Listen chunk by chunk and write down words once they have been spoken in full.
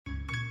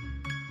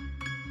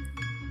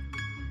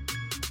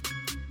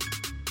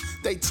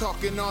They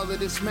talking all of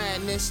this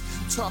madness,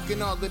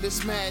 talking all of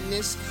this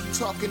madness,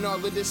 talking all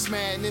of this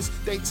madness.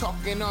 They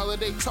talking all of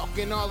this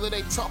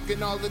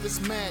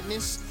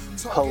madness.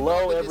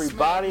 Hello,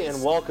 everybody,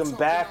 and welcome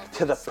back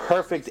to The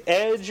Perfect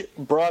Edge,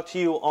 brought to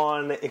you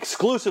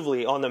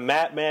exclusively on the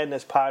Matt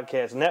Madness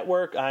Podcast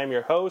Network. I am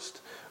your host,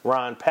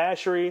 Ron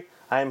Pashery.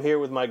 I am here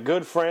with my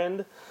good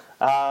friend,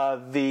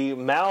 the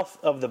mouth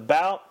of the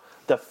bout,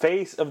 the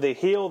face of the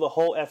heel, the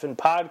whole effing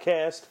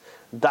podcast,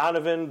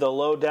 Donovan, the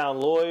lowdown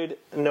Lloyd,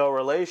 no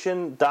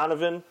relation.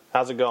 Donovan,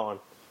 how's it going?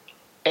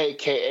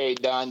 A.K.A.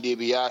 Don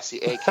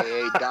DiBiase,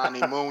 A.K.A.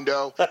 Donnie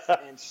Mundo,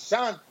 and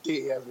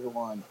Shanti,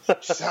 everyone.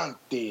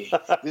 Shanti.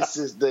 This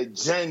is the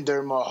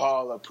Jinder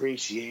Mahal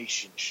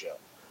Appreciation Show.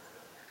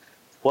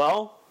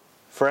 Well,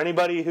 for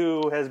anybody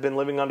who has been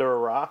living under a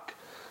rock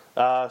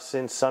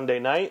since Sunday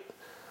night,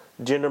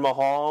 Jinder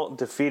Mahal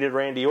defeated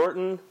Randy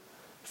Orton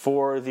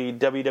for the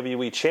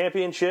WWE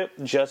Championship,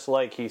 just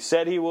like he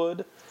said he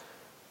would.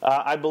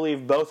 I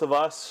believe both of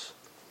us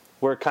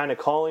were kind of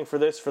calling for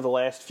this for the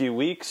last few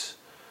weeks.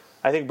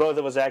 I think both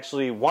of us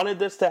actually wanted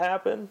this to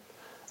happen.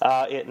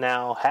 It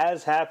now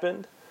has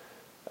happened.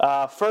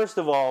 First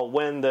of all,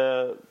 when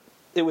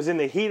it was in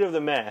the heat of the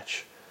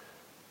match,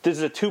 this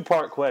is a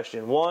two-part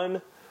question.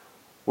 One,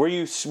 were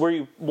you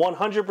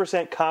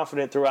 100%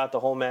 confident throughout the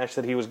whole match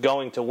that he was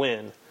going to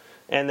win?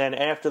 And then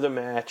after the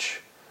match,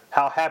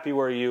 how happy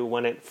were you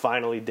when it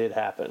finally did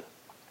happen?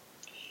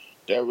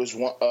 There was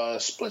one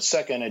split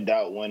second of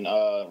doubt when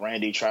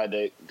Randy tried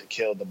to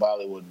kill the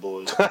Bollywood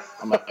boys.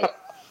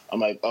 I'm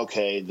like,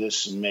 okay,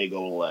 this may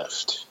go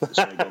left. This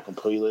may go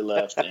completely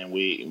left, and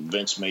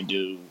Vince may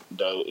do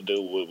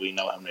what we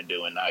know him to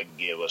do and not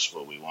give us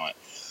what we want.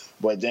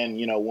 But then,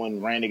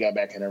 when Randy got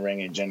back in the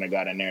ring and Jinder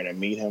got in there to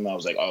meet him, I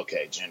was like,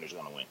 okay, Jinder's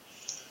going to win.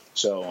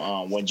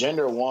 So when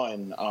Jinder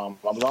won, I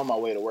was on my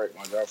way to work.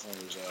 My girlfriend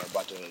was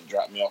about to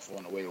drop me off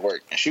on the way to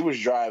work. And she was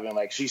driving,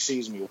 like, she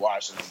sees me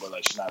watching it, but,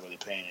 like, she's not really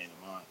paying any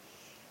mind.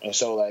 And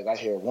so, like, I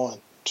hear 1,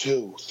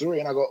 2, 3,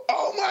 and I go,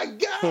 oh, my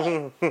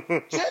God,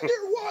 Jinder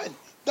won.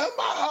 The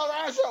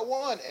Maharaja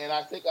won. And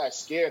I think I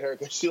scared her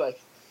because she was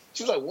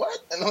like, what?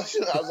 And I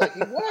was like,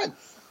 he won.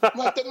 I'm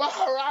like, the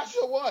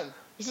Maharaja won.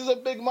 This is a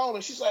big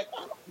moment. She's like,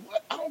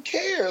 I don't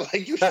care.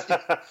 Like, you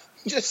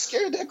just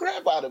scared that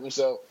crap out of me.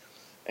 So,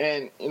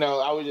 and,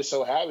 I was just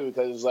so happy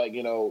because it's like,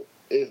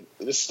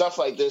 if stuff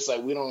like this,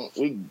 like,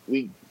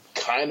 we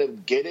kind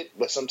of get it,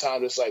 but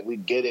sometimes it's like we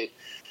get it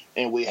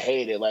and we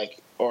hate it, like,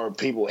 or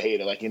people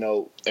hate it. Like,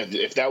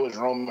 if that was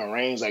Roman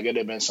Reigns, like, it'd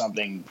have been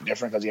something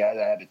different because he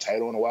hadn't had the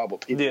title in a while,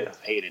 but people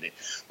hated it.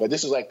 But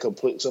this is like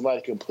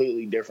somebody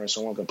completely different,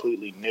 someone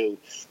completely new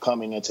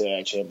coming into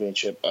that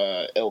championship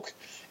ilk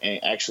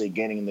and actually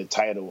getting the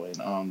title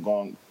and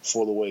going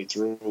full the way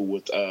through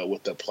with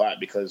the plot,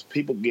 because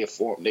people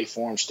they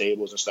form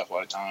stables and stuff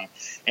all the time,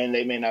 and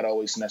they may not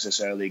always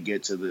necessarily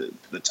get to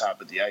the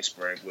top of the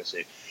iceberg with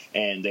it.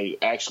 And they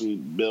actually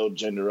build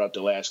Jinder up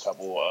the last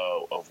couple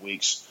of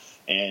weeks,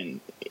 and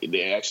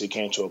they actually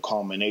came to a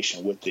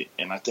culmination with it.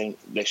 And I think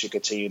they should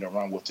continue to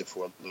run with it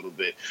for a little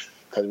bit,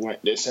 because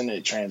it's in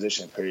the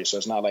transition period, so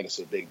it's not like it's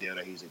a big deal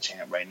that he's a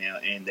champ right now.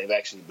 And they've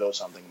actually built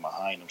something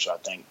behind him, so I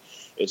think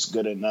it's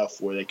good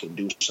enough where they can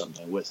do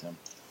something with him.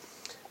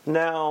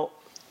 Now,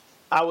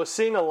 I was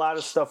seeing a lot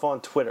of stuff on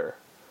Twitter.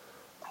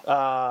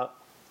 Half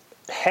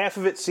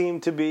of it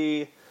seemed to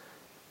be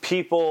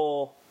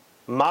people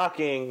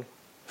mocking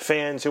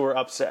fans who were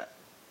upset.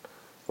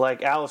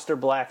 Like Aleister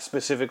Black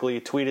specifically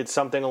tweeted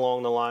something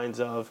along the lines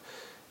of,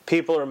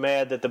 people are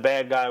mad that the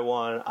bad guy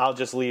won, I'll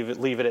just leave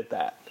it at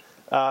that.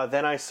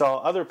 Then I saw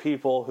other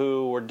people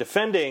who were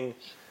defending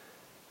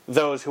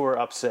those who were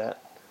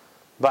upset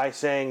by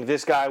saying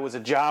this guy was a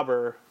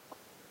jobber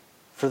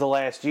for the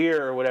last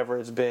year or whatever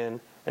it's been,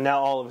 and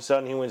now all of a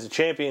sudden he wins a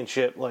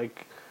championship.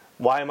 Like,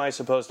 why am I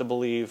supposed to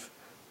believe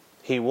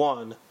he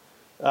won?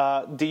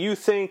 Do you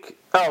think...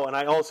 Oh, and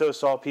I also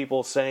saw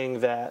people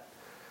saying that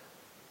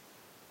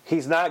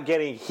he's not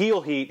getting heel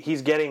heat,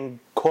 he's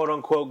getting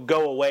quote-unquote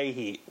go-away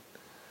heat.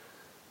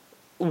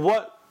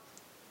 What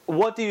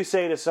do you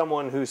say to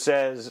someone who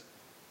says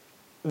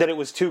that it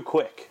was too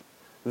quick,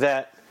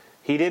 that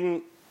he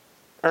didn't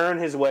earn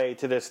his way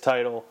to this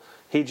title,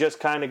 he just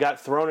kind of got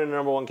thrown in a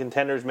number one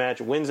contenders match,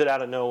 wins it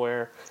out of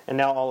nowhere, and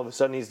now all of a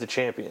sudden he's the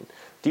champion?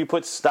 Do you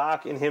put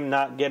stock in him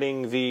not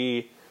getting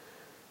the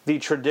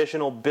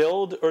traditional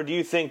build, or do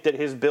you think that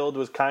his build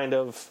was kind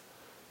of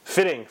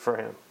fitting for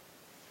him?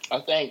 I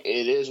think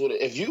it is what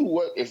if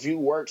you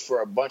worked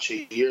for a bunch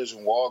of years in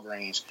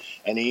Walgreens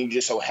and then you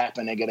just so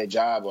happen to get a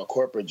job, a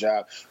corporate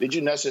job, did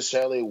you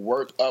necessarily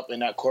work up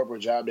in that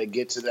corporate job to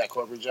get to that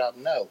corporate job?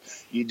 No.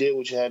 You did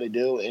what you had to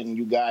do and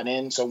you got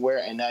in somewhere,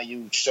 and now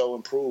you so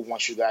improved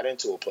once you got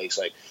into a place.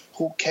 Like,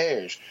 who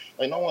cares?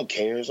 Like, no one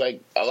cares. Like,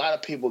 a lot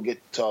of people get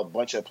to a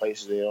bunch of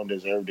places they don't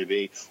deserve to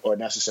be, or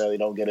necessarily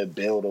don't get a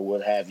build or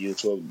what have you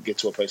to get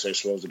to a place they're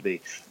supposed to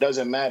be.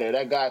 Doesn't matter.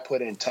 That guy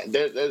put in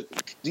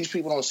these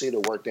people don't see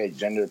the work that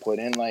Jinder put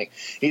in. Like,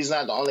 he's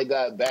not the only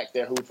guy back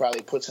there who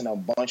probably puts in a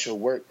bunch of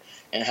work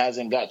and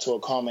hasn't got to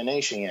a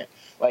culmination yet.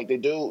 Like, the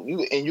dude,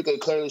 you could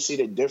clearly see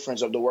the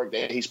difference of the work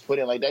that he's put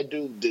in. Like, that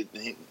dude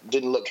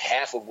didn't look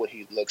half of what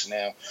he looks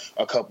now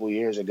a couple of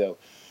years ago.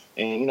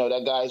 And,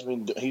 that guy's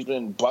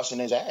been busting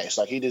his ass.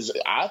 Like,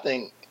 I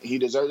think he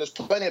deserves. There's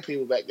plenty of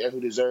people back there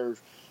who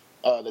deserve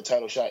the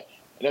title shot.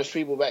 And there's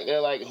people back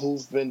there, like,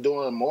 who've been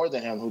doing more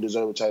than him who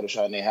deserve a title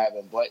shot, and they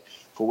haven't. But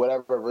for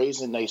whatever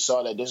reason, they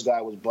saw that this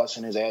guy was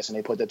busting his ass, and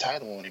they put the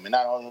title on him. And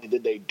not only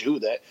did they do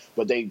that,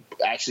 but they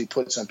actually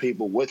put some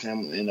people with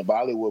him in the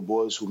Bollywood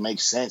Boys who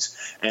make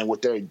sense. And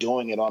what they're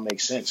doing, it all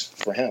makes sense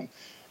for him.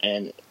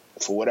 And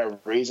for whatever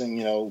reason,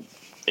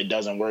 it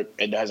doesn't work.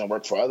 It doesn't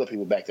work for other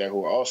people back there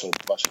who are also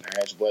busting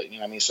their ass. But,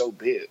 so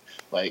be it.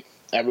 Like,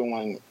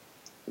 everyone's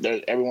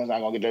not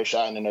going to get their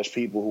shot, and then there's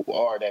people who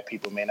are that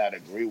people may not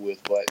agree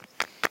with, but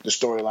the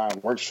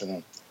storyline works for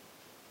them.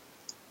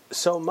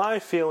 So my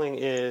feeling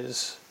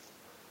is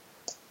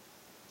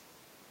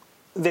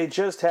they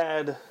just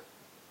had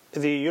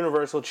the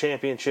Universal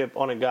Championship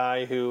on a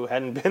guy who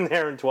hadn't been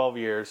there in 12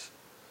 years.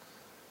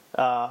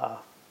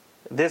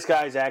 This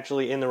guy's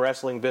actually in the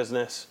wrestling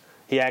business.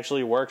 He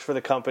actually works for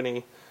the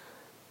company.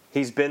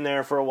 He's been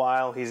there for a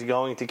while. He's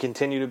going to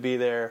continue to be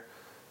there.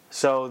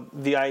 So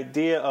the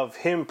idea of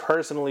him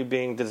personally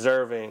being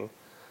deserving,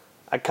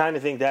 I kind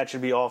of think that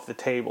should be off the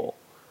table.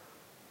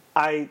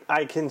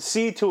 I can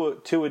see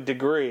to a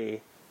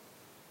degree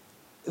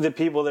the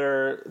people that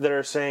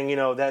are saying,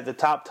 that the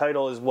top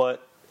title is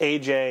what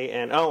AJ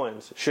and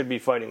Owens should be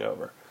fighting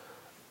over.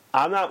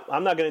 I'm not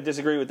going to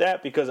disagree with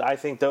that, because I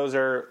think those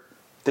are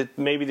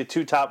maybe the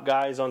two top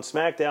guys on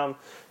SmackDown.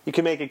 You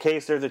can make a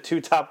case they're the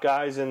two top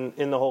guys in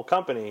the whole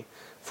company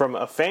from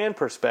a fan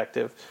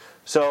perspective.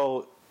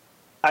 So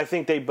I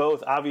think they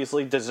both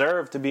obviously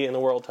deserve to be in the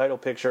world title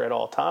picture at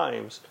all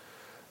times.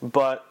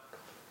 But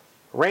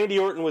Randy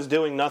Orton was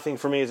doing nothing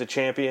for me as a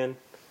champion.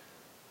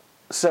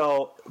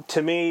 So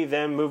to me,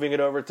 them moving it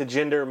over to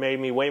Jinder made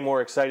me way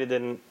more excited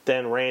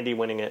than Randy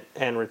winning it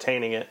and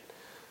retaining it.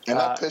 And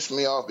that pissed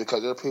me off,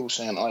 because there are people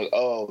saying, like,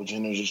 oh,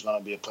 Jinder's just going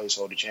to be a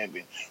placeholder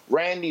champion.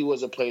 Randy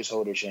was a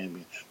placeholder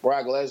champion.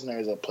 Brock Lesnar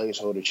is a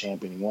placeholder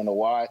champion. You want to know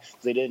why?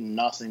 They did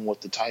nothing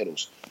with the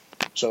titles.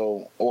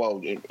 So, well,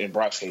 in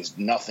Brock's case,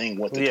 nothing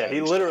with the titles. Yeah,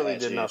 he literally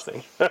did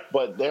nothing.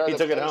 But they're he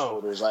the took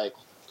placeholders. Like,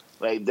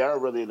 they're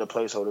really the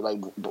placeholder.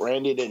 Like,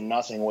 Randy did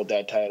nothing with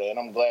that title, and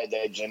I'm glad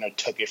that Jinder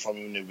took it from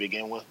him to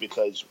begin with,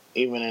 because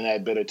even in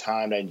that bit of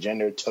time that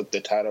Jinder took the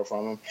title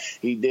from him,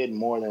 he did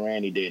more than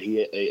Randy did.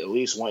 He at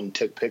least went and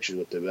took pictures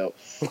with the belt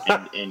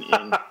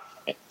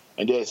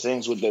and did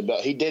things with the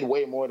belt. He did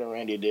way more than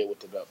Randy did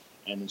with the belt,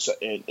 and so,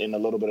 in a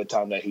little bit of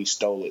time that he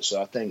stole it.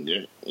 So I think,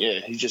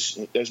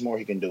 there's more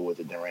he can do with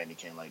it than Randy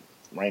can. Like,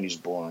 Randy's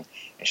boring,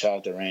 and shout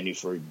out to Randy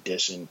for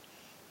dissing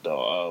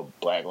the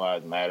Black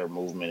Lives Matter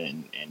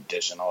movement and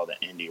dissing all the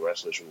indie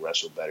wrestlers who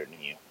wrestle better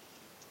than you.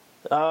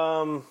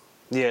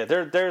 Yeah,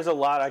 there's a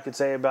lot I could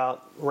say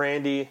about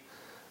Randy.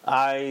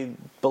 I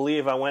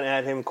believe I went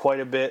at him quite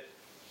a bit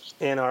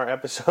in our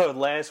episode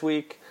last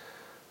week.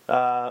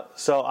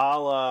 So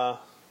I'll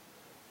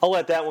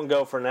let that one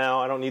go for now.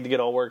 I don't need to get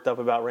all worked up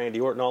about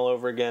Randy Orton all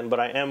over again, but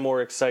I am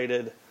more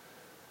excited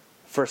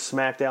for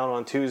SmackDown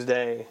on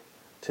Tuesday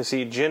to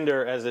see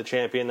Jinder as the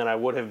champion than I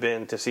would have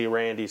been to see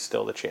Randy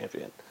still the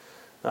champion.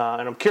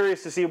 And I'm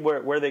curious to see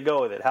where they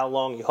go with it, how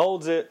long he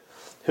holds it,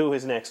 who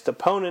his next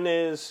opponent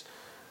is.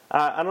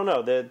 I don't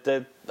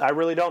know. I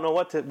really don't know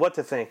what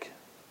to think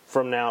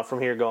from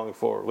here going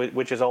forward,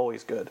 which is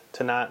always good,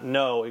 to not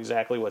know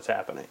exactly what's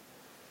happening.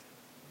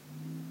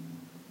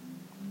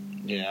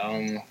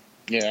 Yeah,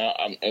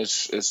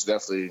 it's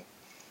definitely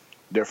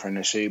different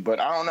to see, but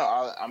I don't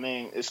know. I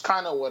mean, it's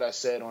kind of what I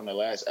said on the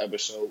last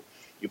episode.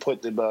 You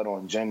put the belt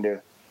on Jinder,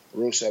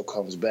 Rusev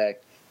comes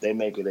back, they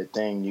make it a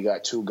thing. You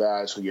got two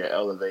guys who you're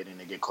elevating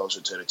to get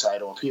closer to the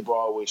title, and people are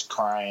always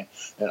crying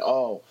and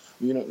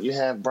you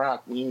have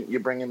Brock, you're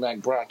bringing back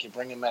Brock, you're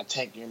bringing back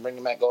Tank, you're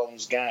bringing back all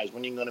these guys.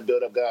 When are you going to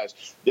build up guys?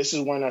 This is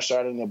when they're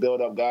starting to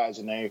build up guys,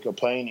 and now you're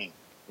complaining.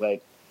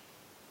 Like,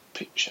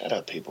 shut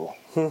up, people.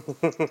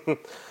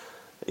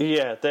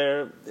 Yeah,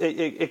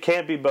 it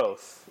can't be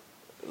both.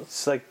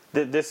 It's like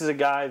this is a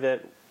guy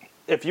that,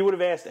 if you would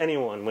have asked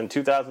anyone when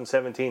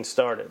 2017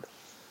 started,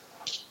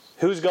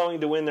 who's going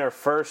to win their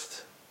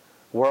first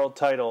world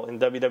title in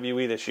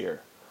WWE this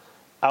year,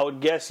 I would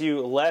guess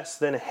you less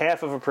than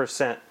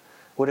 0.5%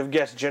 would have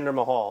guessed Jinder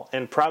Mahal,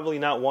 and probably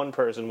not one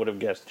person would have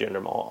guessed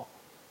Jinder Mahal.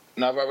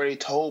 And I've already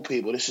told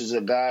people this is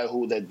a guy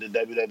who the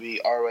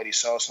WWE already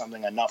saw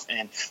something enough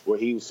in where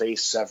he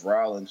faced Seth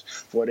Rollins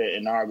for their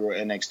inaugural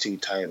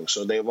NXT title.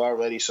 So they've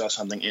already saw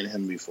something in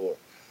him before.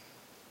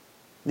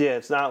 Yeah,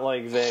 it's not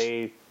like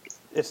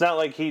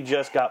he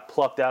just got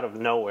plucked out of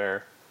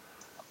nowhere.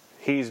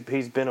 He's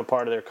been a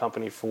part of their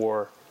company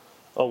for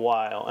a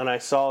while, and I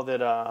saw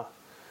that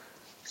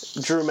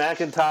Drew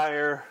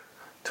McIntyre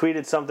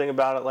tweeted something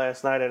about it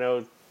last night. I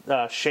know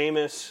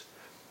Sheamus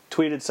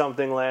tweeted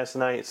something last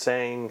night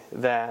saying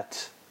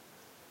that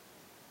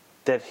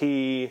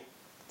he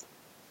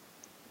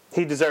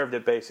deserved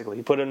it. Basically,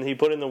 he put in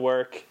the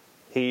work.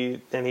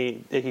 He had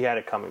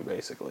it coming.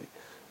 Basically,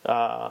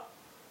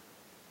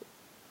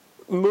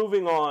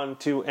 moving on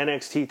to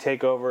NXT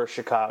TakeOver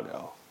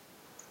Chicago.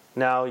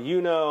 Now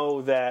you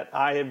know that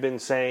I have been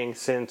saying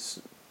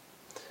since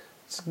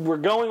we're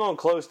going on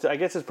close to, I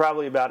guess it's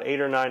probably about 8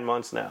 or 9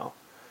 months now,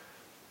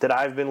 that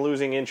I've been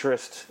losing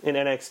interest in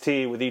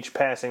NXT with each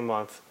passing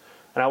month.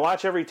 And I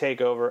watch every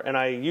TakeOver, and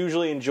I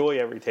usually enjoy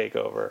every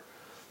TakeOver.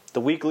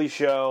 The weekly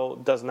show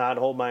does not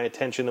hold my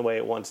attention the way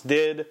it once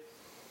did.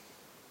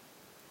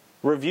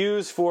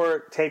 Reviews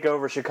for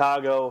TakeOver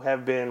Chicago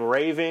have been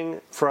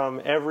raving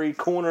from every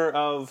corner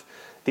of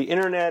the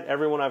internet,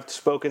 everyone I've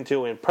spoken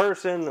to in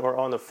person or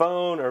on the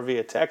phone or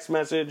via text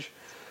message.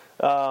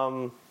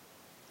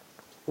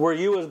 Were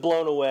you as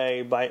blown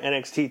away by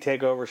NXT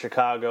TakeOver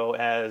Chicago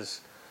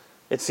as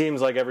it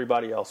seems like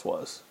everybody else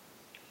was?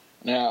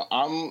 Now,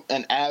 I'm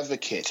an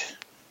advocate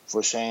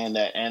for saying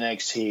that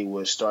NXT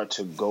will start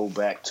to go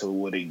back to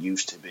what it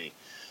used to be.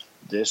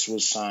 This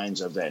was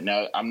signs of that.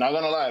 Now, I'm not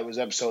going to lie. It was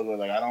episodes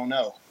where, I don't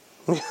know.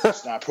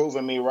 It's not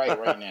proving me right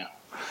now.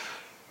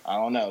 I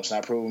don't know. It's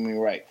not proving me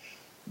right.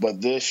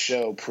 But this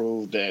show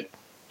proved that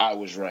I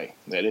was right,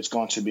 that it's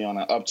going to be on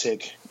an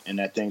uptick and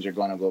that things are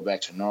going to go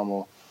back to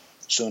normal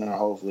sooner,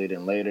 hopefully,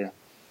 than later.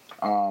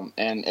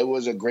 And it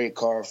was a great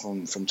card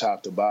from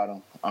top to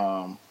bottom.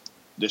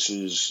 This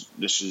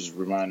is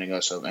reminding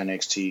us of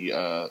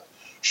NXT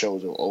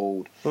shows of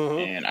old,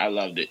 and I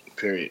loved it,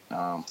 period.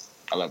 I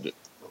loved it.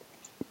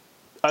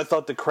 I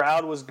thought the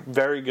crowd was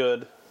very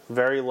good,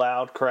 very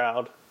loud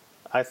crowd.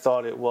 I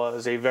thought it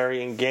was a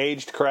very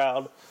engaged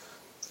crowd.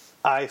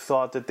 I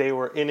thought that they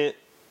were in it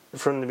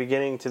from the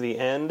beginning to the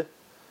end.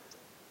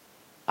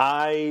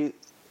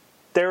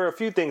 There were a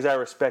few things I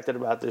respected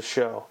about this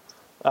show.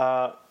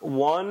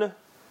 One,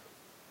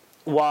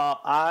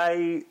 while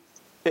I'd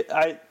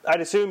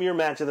assume your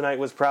match of the night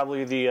was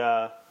probably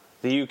the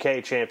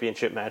UK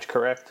Championship match,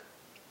 correct?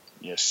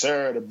 Yes,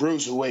 sir. The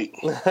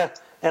Bruiserweight.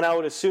 And I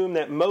would assume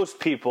that most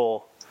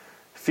people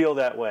feel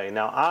that way.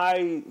 Now,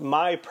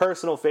 my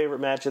personal favorite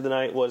match of the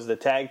night was the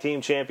Tag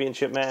Team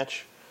Championship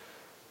match.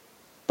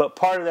 But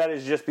part of that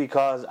is just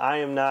because I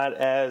am not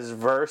as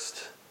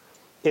versed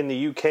in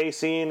the UK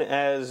scene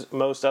as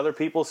most other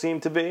people seem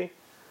to be.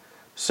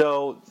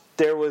 So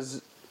there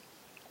was,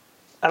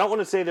 I don't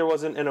want to say there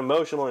wasn't an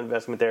emotional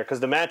investment there, because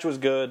the match was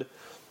good.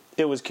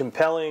 It was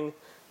compelling.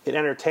 It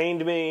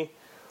entertained me.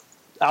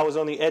 I was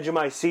on the edge of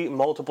my seat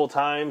multiple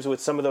times with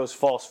some of those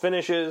false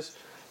finishes.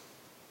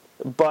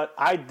 But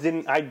I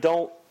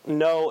don't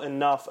know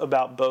enough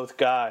about both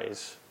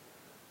guys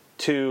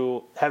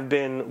to have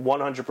been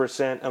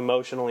 100%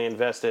 emotionally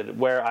invested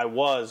where I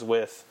was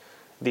with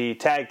the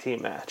tag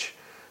team match.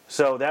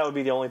 So that would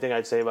be the only thing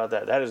I'd say about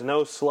that. That is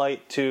no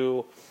slight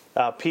to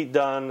Pete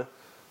Dunne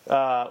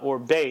or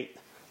Bate.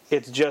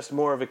 It's just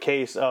more of a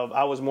case of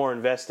I was more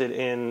invested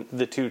in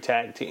the two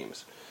tag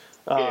teams.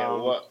 Yeah,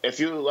 well, if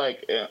you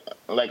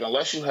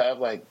unless you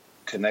have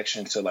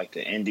connection to the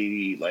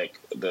indie,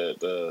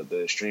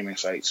 the streaming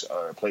sites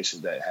or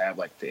places that have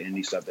the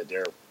indie stuff that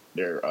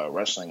they're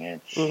wrestling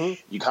in,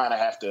 you kind of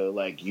have to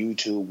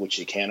YouTube what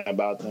you can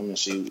about them and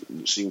see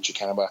what you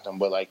can about them.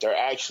 But they're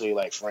actually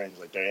friends.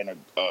 They're in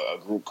a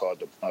group called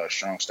the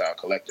Strong Style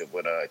Collective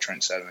with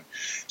Trent Seven.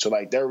 So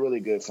they're really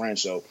good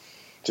friends. So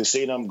to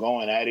see them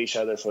going at each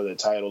other for the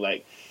title,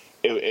 I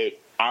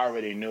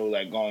already knew,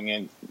 going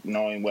in,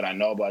 knowing what I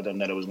know about them,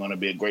 that it was going to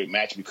be a great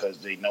match because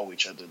they know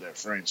each other, they're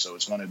friends. So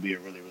it's going to be a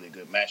really, really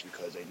good match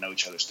because they know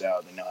each other's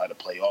style, they know how to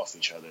play off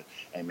each other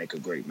and make a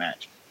great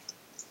match.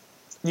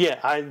 Yeah,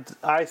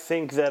 I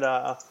think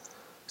that,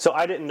 so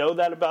I didn't know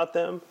that about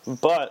them,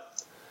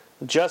 but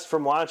just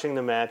from watching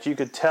the match, you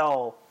could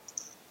tell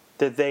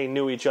that they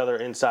knew each other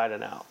inside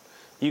and out.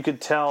 You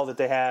could tell that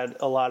they had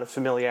a lot of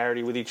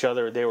familiarity with each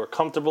other. They were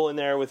comfortable in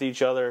there with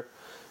each other,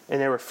 and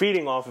they were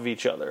feeding off of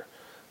each other.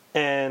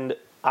 And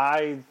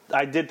I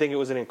did think it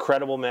was an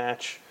incredible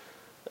match.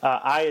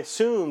 I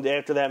assumed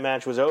after that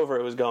match was over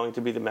it was going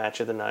to be the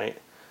match of the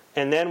night.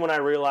 And then when I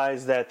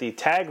realized that the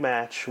tag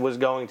match was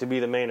going to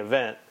be the main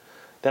event,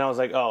 then I was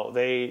like, oh,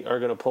 they are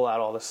going to pull out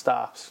all the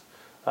stops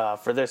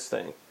for this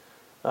thing.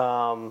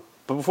 But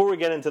before we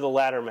get into the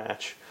ladder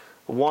match,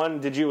 one,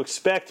 did you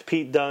expect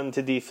Pete Dunne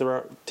to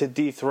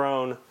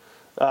dethrone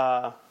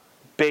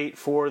Bate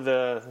for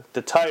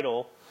the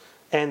title?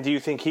 And do you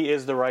think he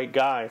is the right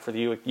guy for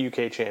the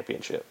UK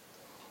Championship?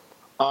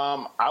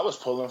 I was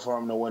pulling for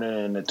him to win it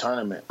in the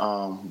tournament,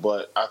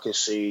 but I could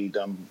see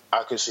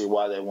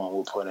why they went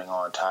with putting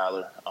on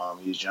Tyler.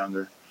 He's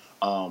younger,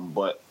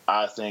 but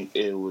I think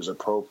it was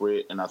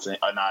appropriate, and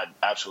I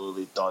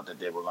absolutely thought that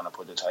they were going to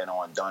put the title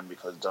on Dunne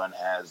because Dunne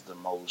has the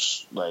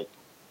most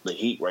the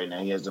heat right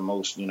now. He has the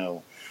most,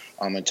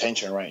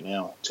 attention right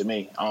now. To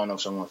me, I don't know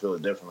if someone feels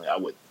it differently. I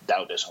would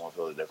doubt that someone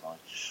feels it differently,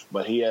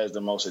 but he has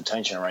the most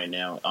attention right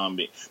now.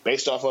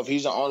 Based off of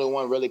he's the only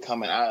one really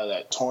coming out of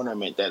that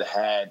tournament that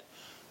had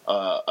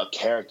a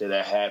character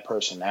that had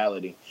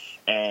personality,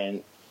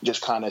 and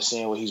just kind of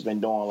seeing what he's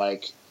been doing,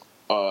 like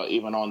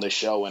even on the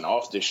show and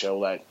off the show,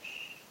 like.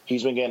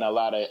 He's been getting a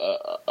lot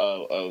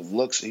of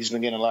looks. He's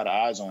been getting a lot of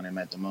eyes on him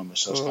at the moment.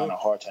 So it's kind of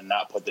hard to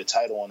not put the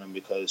title on him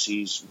because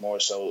he's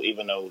more so,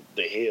 even though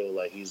the heel,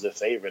 like he's the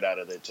favorite out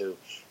of the two,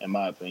 in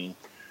my opinion.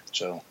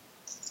 So,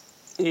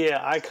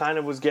 yeah, I kind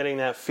of was getting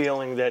that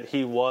feeling that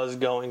he was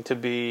going to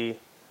be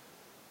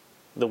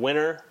the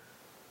winner.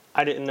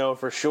 I didn't know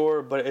for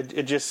sure, but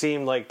it just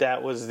seemed like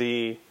that was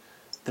the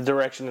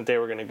direction that they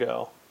were going to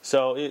go.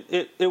 So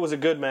it was a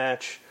good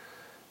match.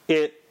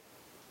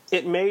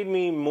 It made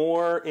me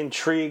more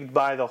intrigued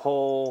by the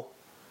whole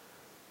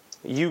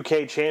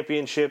UK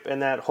Championship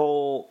and that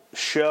whole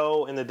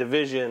show and the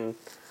division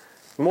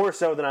more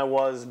so than I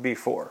was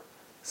before.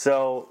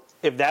 So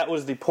if that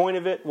was the point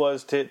of it,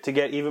 was to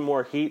get even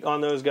more heat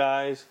on those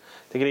guys,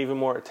 to get even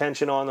more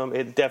attention on them,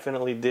 it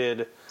definitely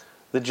did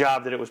the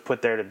job that it was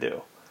put there to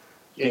do.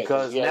 Yeah,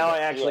 because now I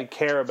actually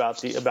care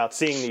about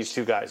seeing these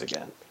two guys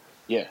again.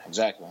 Yeah,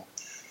 exactly.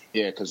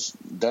 Yeah, because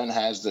Dunn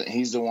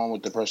he's the one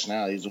with the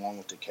personality. He's the one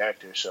with the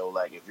character. So,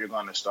 like, if you're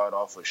going to start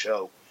off a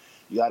show,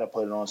 you got to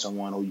put it on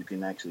someone who you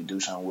can actually do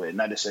something with.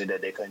 Not to say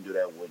that they couldn't do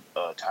that with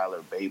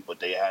Tyler Bate,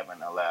 but they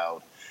haven't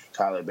allowed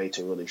Tyler Bate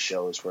to really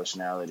show his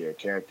personality or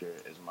character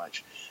as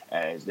much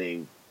as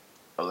they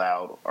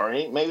allowed, or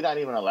maybe not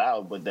even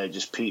allowed, but that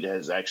just Pete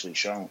has actually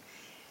shown.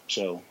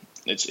 So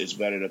it's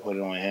better to put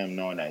it on him,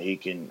 knowing that you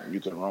can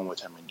run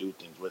with him and do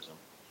things with him.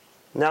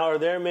 Now, are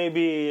there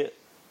maybe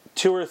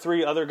 2 or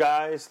 3 other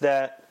guys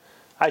that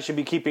I should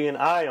be keeping an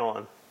eye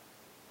on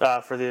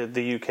for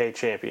the UK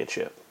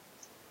Championship?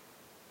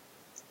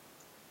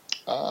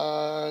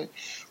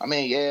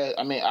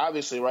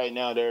 Obviously right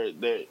now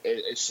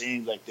it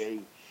seems like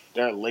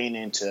they're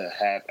leaning to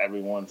have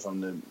everyone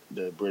from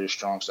the British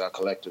Strong Style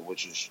Collective,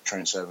 which is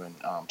Trent Seven,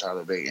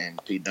 Tyler Bate,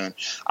 and Pete Dunne.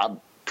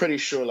 I'm pretty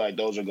sure like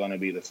those are going to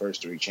be the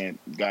first 3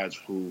 guys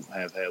who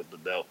have held the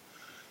belt.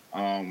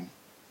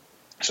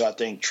 So I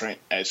think Trent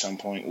at some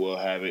point will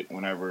have it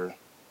whenever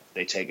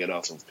they take it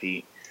off of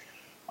Pete.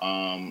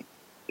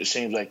 It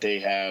seems like they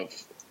have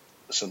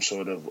some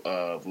sort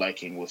of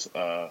liking with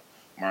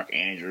Mark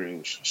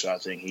Andrews, so I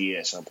think he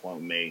at some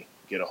point may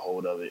get a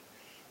hold of it.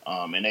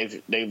 And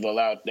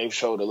they've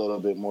showed a little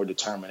bit more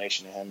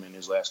determination in him in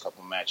his last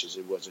couple of matches.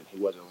 He wasn't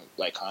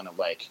like kind of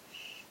like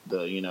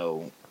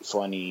the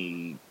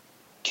funny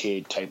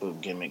kid type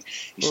of gimmick.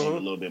 He seemed a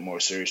little bit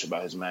more serious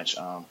about his match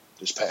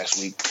this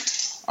past week.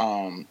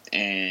 And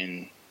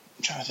I'm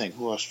trying to think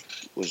who else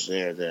was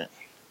there that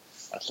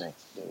I think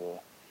they were.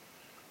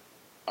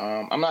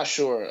 I'm not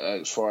sure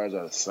as far as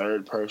a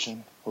third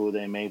person who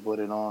they may put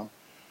it on.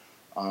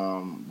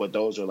 But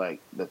those are like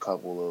the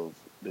couple of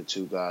the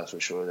 2 guys for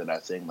sure that I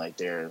think like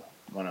they're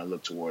going to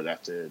look toward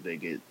after they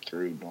get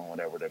through doing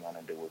whatever they're going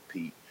to do with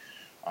Pete.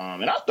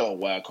 And I'll throw a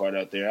wild card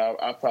out there.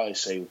 I'll probably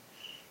say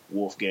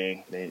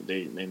Wolfgang.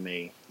 They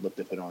may look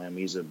to put on him.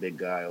 He's a big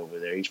guy over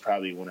there. He's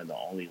probably one of the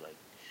only like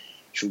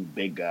true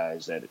big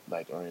guys that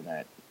like are in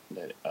that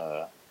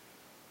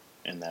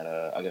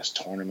I guess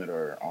tournament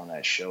or on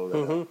that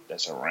show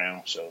that's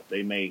around. So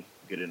they may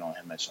get it on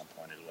him at some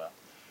point as well.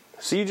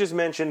 So you just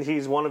mentioned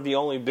he's one of the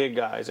only big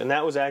guys, and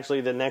that was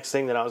actually the next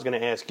thing that I was going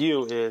to ask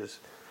you is,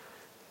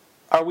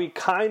 are we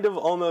kind of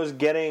almost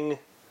getting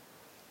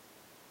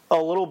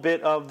a little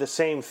bit of the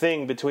same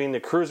thing between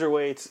the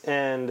cruiserweights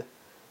and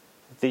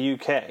the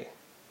UK?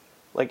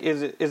 Like,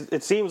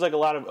 it seems like a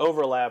lot of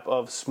overlap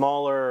of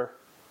smaller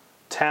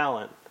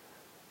talent.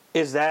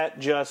 Is that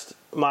just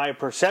my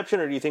perception,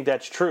 or do you think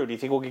that's true? Do you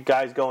think we'll get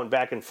guys going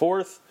back and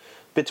forth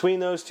between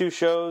those 2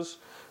 shows,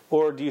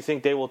 or do you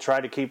think they will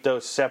try to keep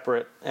those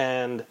separate,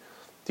 and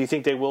do you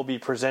think they will be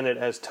presented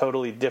as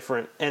totally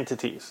different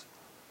entities?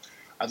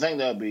 I think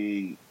they'll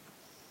be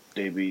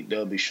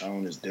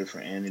shown as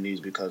different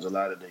entities because a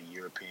lot of the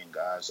European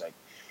guys, like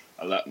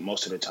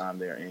most of the time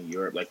they're in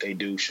Europe. Like they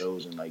do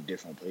shows in like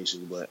different places,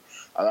 but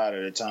a lot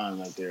of the time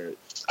like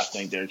I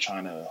think they're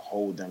trying to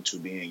hold them to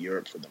be in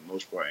Europe for the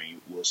most part, and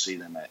we'll see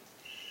them at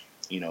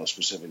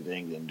specific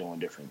things and doing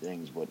different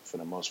things. But for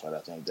the most part, I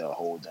think they'll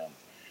hold them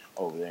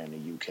over there in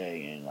the UK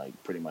and like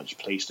pretty much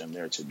place them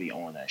there to be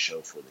on that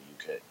show for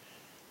the UK.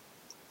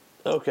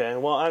 Okay,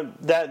 well,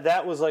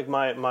 that was like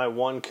my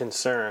one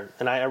concern,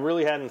 and I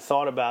really hadn't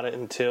thought about it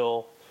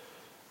until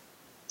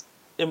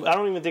I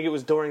don't even think it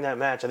was during that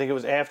match. I think it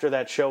was after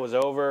that show was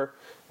over.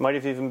 It might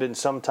have even been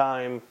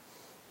sometime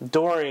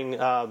during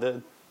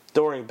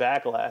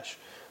Backlash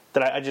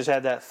that I just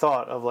had that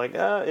thought of like,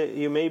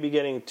 you may be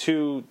getting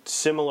 2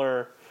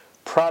 similar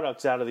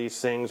products out of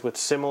these things with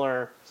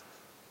similar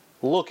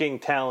looking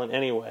talent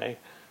anyway.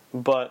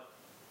 But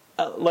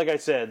like I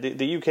said,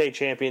 the UK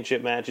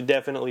Championship match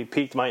definitely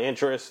piqued my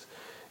interest.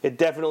 It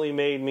definitely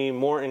made me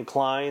more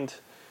inclined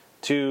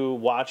to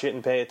watch it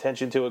and pay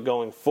attention to it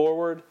going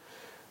forward.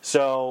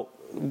 So,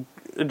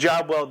 a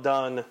job well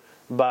done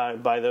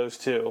by those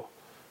two.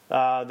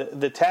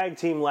 The tag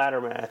team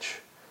ladder match.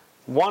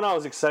 One, I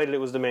was excited it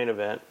was the main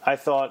event. I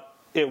thought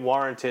it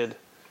warranted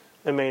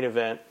a main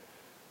event,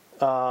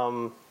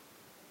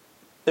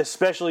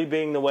 especially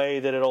being the way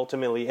that it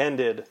ultimately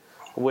ended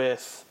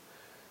with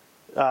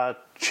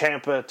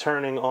Ciampa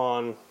turning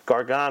on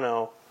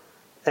Gargano.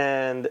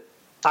 And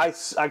I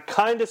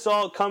kind of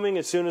saw it coming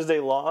as soon as they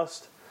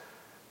lost.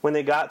 When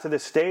they got to the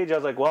stage, I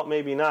was like, well,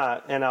 maybe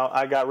not. And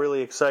I got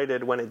really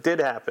excited when it did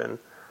happen.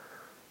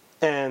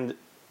 And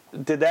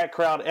did that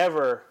crowd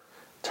ever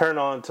turn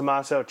on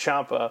Tommaso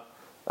Ciampa?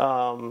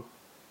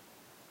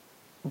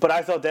 But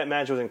I thought that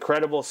match was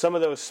incredible. Some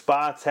of those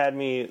spots had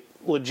me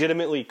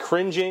legitimately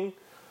cringing.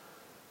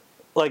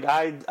 Like,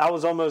 I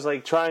was almost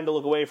like trying to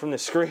look away from the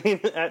screen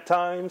at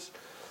times.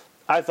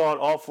 I thought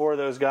all four of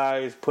those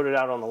guys put it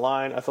out on the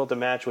line. I thought the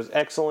match was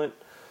excellent.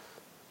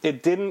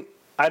 It didn't.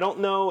 I don't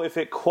know if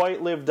it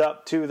quite lived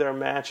up to their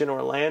match in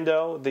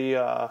Orlando,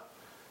 the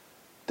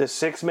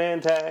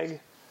 6-man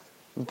tag,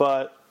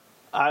 but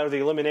the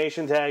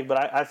elimination tag.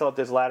 But I thought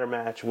this ladder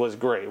match was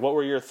great. What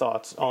were your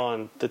thoughts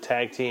on the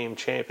tag team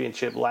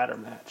championship ladder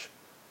match?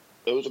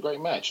 It was a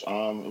great match.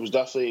 It was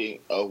definitely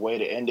a way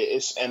to end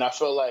it. And I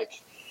feel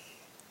like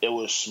it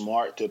was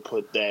smart to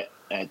put that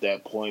at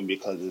that point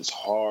because it's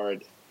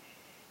hard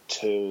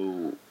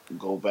to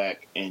go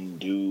back and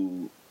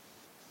do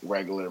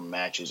regular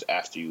matches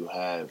after you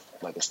have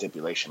like a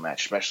stipulation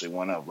match, especially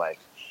one of like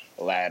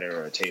a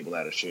ladder or a table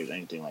ladder series,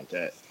 anything like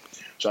that.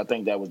 So I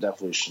think that was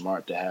definitely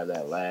smart to have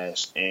that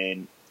last,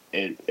 and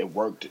it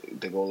worked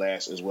to go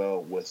last as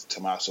well with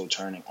Tommaso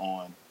turning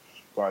on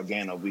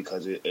Gargano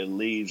because it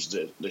leaves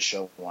the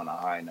show on a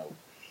high note.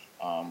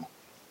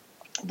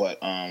 But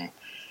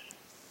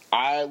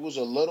I was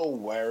a little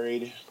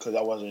worried because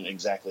I wasn't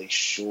exactly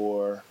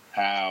sure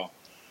how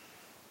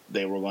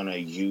they were going to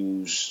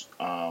use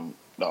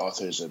the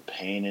Authors of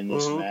Pain in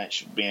this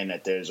match, being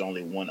that there's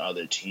only one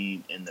other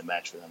team in the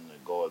match for them to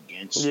go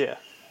against. Yeah.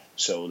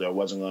 So there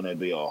wasn't going to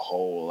be a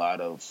whole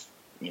lot of,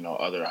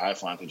 other high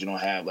flying because you don't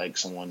have like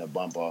someone to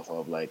bump off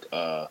of like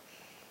the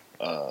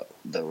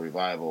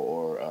Revival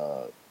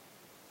or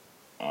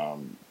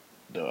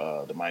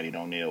the Mighty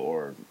O'Neil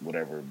or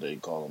whatever they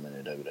call them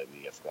in the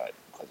WWE. I forgot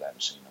because I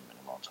haven't seen them in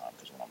a long time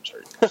because when I was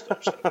hurt, I was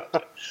upset about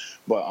that.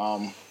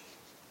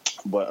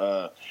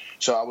 But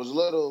so I was a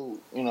little,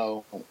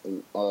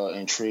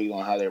 intrigued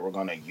on how they were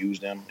going to use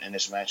them in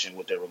this match and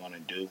what they were going to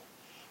do.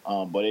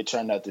 But it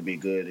turned out to be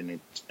good, and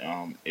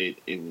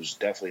it was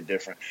definitely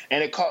different.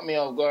 And it caught me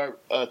off guard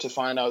to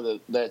find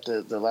out that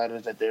the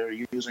ladders that they were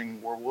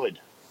using were wood.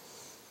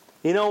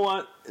 You know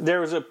what?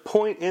 There was a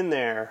point in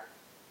there.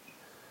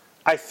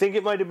 I think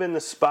it might have been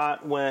the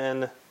spot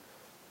when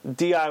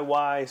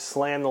DIY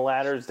slammed the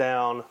ladders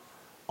down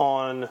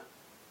on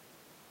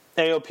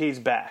AOP's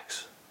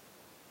backs.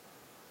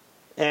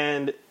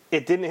 And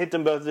it didn't hit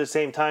them both at the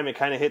same time. It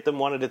kind of hit them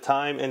one at a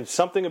time. And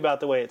something about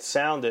the way it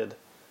sounded,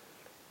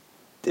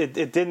 it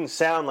didn't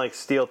sound like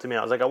steel to me.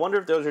 I was like, I wonder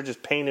if those are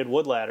just painted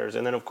wood ladders.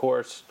 And then, of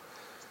course,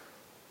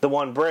 the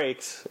one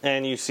breaks,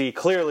 and you see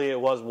clearly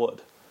it was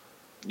wood.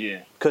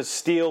 Yeah. Because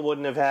steel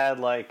wouldn't have had,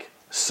 like,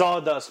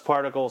 sawdust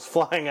particles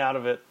flying out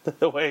of it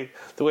the way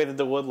that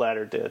the wood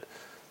ladder did.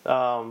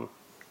 And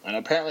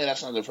apparently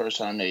that's not the first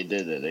time they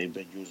did that. They've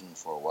been using them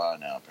for a while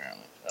now,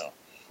 apparently. So.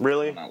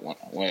 Really?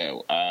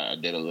 Well, I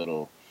did a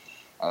little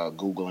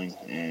Googling,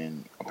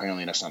 and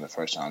apparently that's not the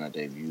first time that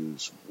they've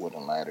used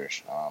wooden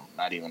ladders.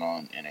 Not even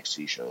on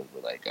NXT shows,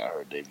 but like I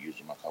heard they've used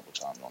them a couple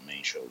times on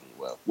main shows as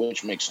well,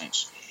 which makes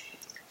sense.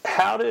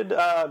 How did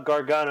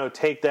Gargano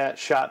take that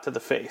shot to the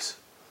face?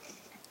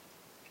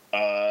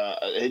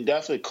 It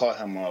definitely caught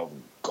him off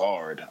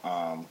guard.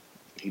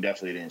 He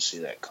definitely didn't see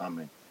that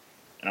coming.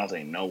 And I don't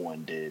think no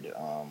one did.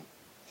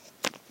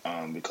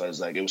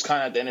 Because like it was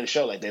kind of at the end of the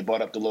show, like they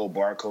brought up the little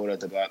barcode at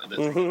the bottom,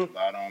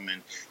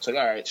 and it's like,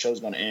 all right, show's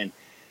gonna end,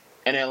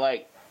 and then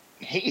like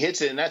he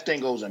hits it, and that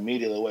thing goes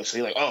immediately away. So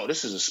he's like, oh,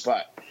 this is a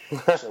spot.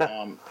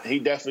 So he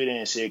definitely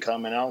didn't see it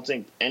coming. I don't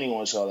think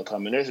anyone saw it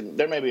coming.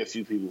 There may be a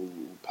few people who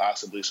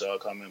possibly saw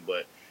it coming,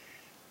 but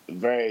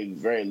very,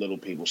 very little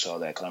people saw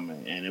that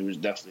coming, and it was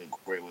definitely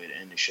a great way to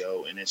end the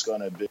show, and it's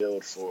gonna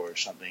build for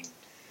something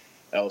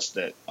else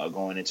that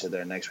going into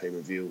their next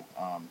pay-per-view.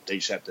 They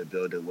just have to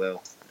build it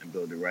well and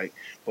build it right.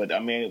 But I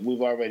mean,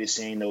 we've already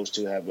seen those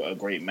two have a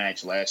great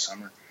match last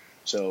summer,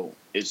 so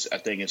I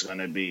think it's going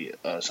to be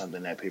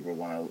something that people are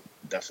going to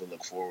definitely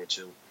look forward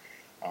to.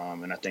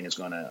 And I think it's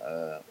going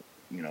to,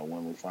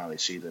 when we finally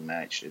see the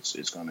match,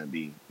 it's going to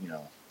be,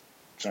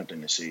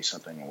 something to see,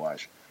 something to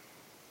watch.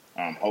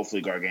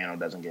 Hopefully Gargano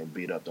doesn't get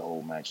beat up the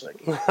whole match like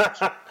he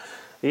did.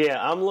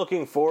 Yeah, I'm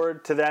looking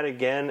forward to that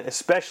again,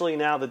 especially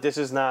now that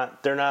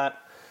they're not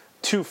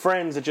two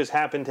friends that just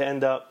happen to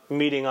end up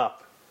meeting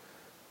up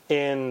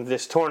in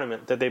this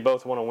tournament that they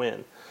both want to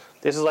win.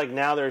 This is like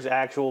now there's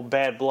actual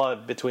bad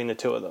blood between the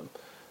two of them.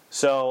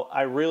 So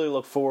I really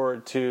look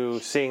forward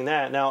to seeing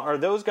that. Now, are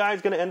those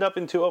guys going to end up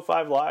in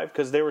 205 Live?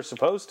 Because they were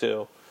supposed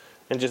to,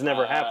 and just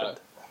never happened.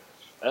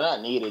 They're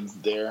not needed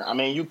there. I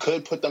mean, you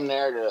could put them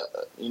there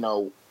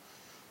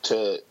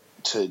to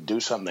do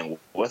something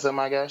with them,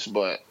 I guess,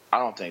 but I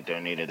don't think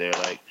they're needed there.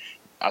 Like,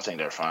 I think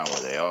they're fine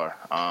where they are.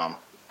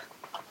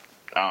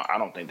 I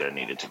don't think they're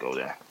needed to go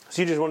there.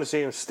 So you just want to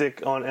see them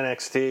stick on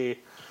NXT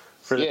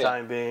for the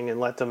time being and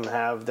let them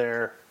have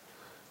their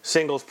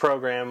singles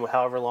program,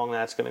 however long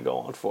that's going to go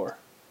on for.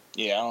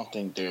 Yeah, I don't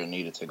think they're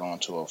needed to go on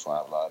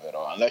 205 Live at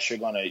all, unless you're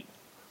going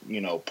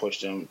to, push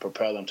them,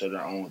 propel them to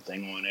their own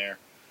thing on there.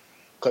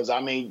 Because,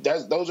 I mean,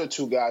 those are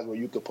two guys where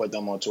you could put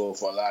them on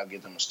 205 Live,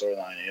 give them a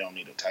storyline, and they don't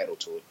need a title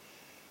to it.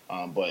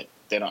 But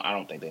I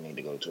don't think they need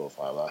to go to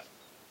 205 Live.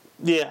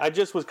 Yeah, I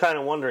just was kind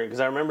of wondering,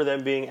 because I remember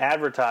them being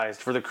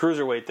advertised for the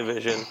Cruiserweight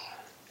division,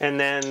 and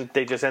then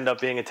they just end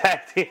up being a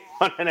tag team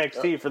on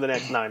NXT for the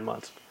next 9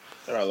 months.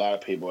 There are a lot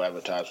of people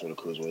advertised for the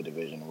Cruiserweight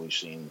division, and we've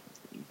seen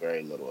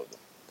very little of them.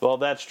 Well,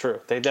 that's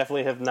true. They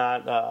definitely have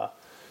not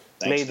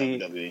Thanks,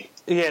 WWE.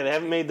 Yeah, they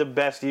haven't made the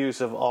best use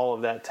of all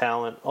of that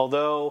talent.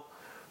 Although,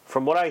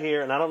 from what I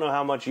hear, and I don't know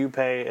how much you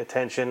pay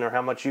attention or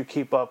how much you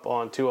keep up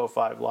on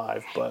 205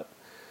 Live, but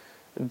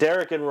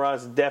Derek and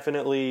Russ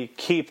definitely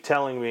keep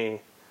telling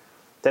me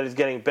that it's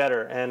getting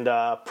better. And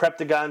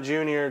Preptagon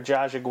Jr.,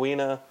 Josh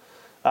Aguina,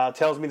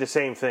 tells me the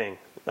same thing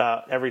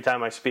every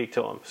time I speak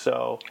to him.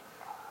 So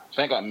I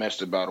think I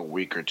missed about a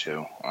week or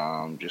two,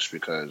 just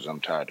because I'm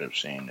tired of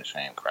seeing the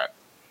same crap.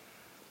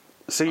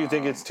 So you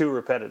think it's too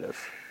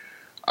repetitive?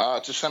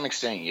 To some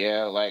extent,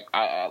 yeah.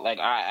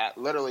 I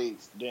literally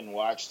didn't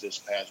watch this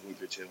past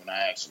week or two, and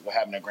I asked what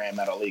happened to Grand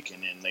Metalik,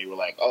 and then they were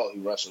like, "Oh, he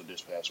wrestled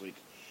this past week,"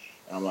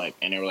 and I'm like,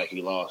 and they were like,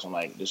 "He lost." I'm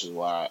like, "This is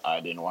why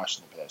I didn't watch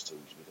in the past 2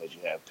 weeks, because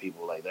you have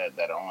people like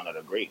that are on that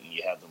are great, and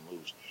you have them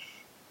lose.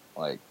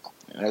 Like,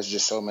 and there's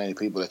just so many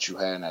people that you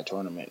had in that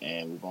tournament,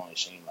 and we've only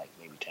seen like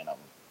maybe 10 of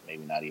them,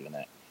 maybe not even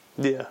that."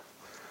 Yeah.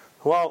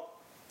 Well,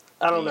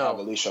 I don't know. Have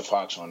Alicia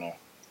Fox on there.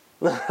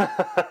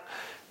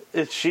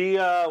 Is she?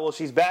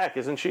 She's back,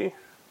 isn't she?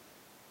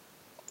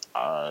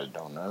 I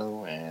don't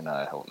know, and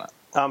I hope not.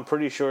 I'm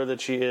pretty sure that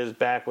she is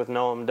back with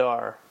Noam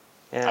Dar.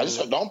 And I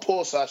just don't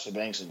pull Sasha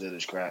Banks into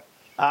this crap.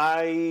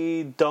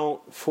 I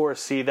don't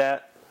foresee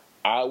that.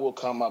 I will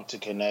come up to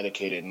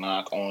Connecticut and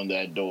knock on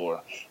that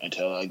door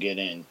until I get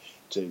in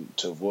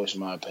to voice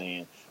my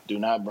opinion. Do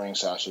not bring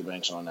Sasha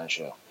Banks on that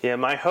show. Yeah,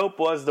 my hope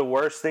was the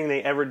worst thing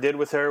they ever did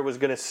with her was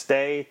going to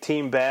stay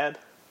Team Bad.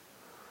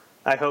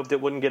 I hoped it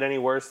wouldn't get any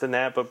worse than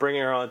that, but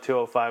bringing her on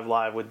 205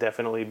 Live would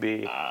definitely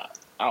be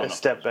a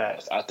step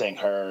back. I think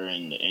her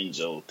and the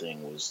Enzo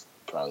thing was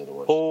probably the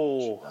worst.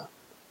 Oh,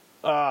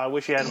 I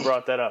wish you hadn't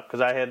brought that up,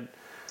 because I had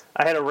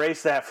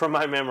erased that from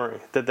my memory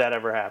that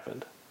ever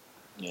happened.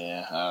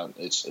 Yeah,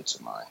 it's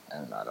mine,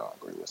 and I don't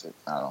agree with it.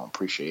 I don't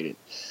appreciate it.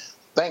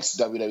 Thanks,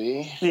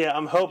 WWE. Yeah,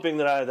 I'm hoping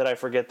that I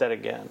forget that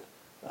again.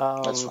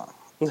 That's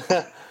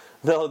fine.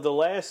 The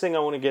last thing I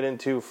want to get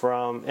into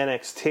from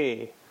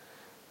NXT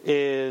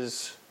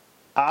is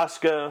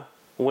Asuka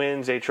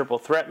wins a triple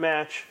threat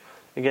match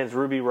against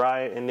Ruby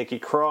Riott and Nikki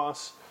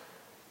Cross.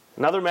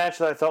 Another match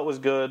that I thought was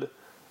good.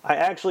 I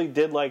actually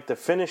did like the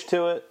finish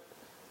to it.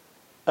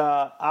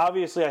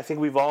 Obviously, I think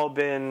we've all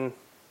been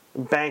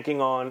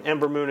banking on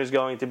Ember Moon is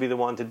going to be the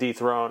one to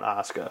dethrone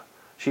Asuka.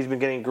 She's been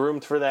getting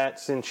groomed for that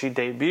since she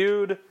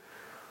debuted.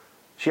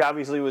 She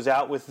obviously was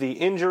out with the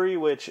injury,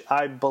 which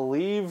I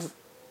believe,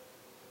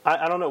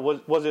 I don't know,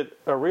 was it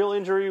a real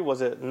injury?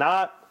 Was it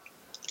not?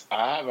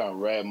 I haven't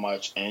read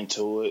much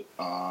into it.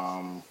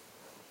 I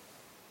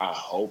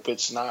hope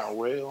it's not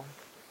real,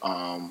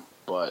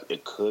 but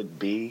it could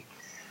be.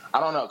 I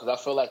don't know, because I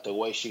feel like the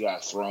way she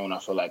got thrown, I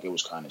feel like it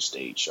was kind of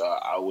staged. So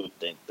I would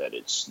think that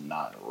it's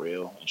not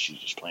real, and she's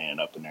just playing it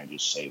up in there,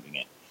 just saving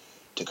it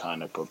to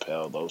kind of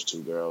propel those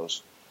two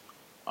girls,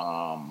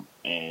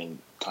 and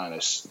kind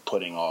of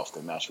putting off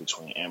the match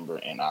between Ember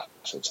and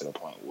Asuka to the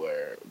point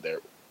where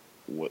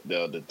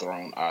they'll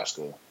dethrone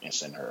Asuka and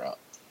send her up.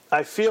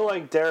 I feel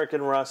like Derek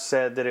and Russ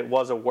said that it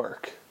was a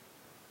work.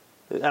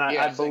 And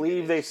I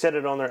believe they said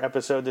it on their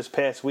episode this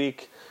past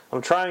week.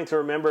 I'm trying to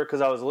remember because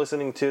I was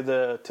listening to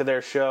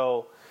their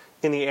show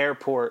in the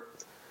airport,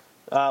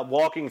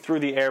 walking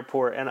through the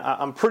airport, and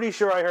I'm pretty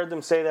sure I heard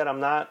them say that. I'm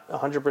not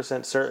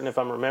 100% certain if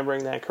I'm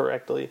remembering that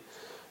correctly.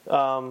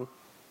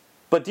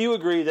 But do you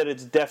agree that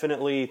it's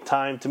definitely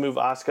time to move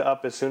Asuka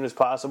up as soon as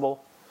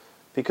possible?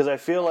 Because I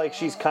feel like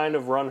she's kind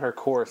of run her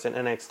course in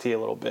NXT a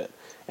little bit.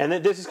 And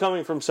this is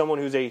coming from someone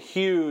who's a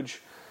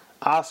huge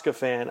Asuka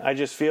fan. I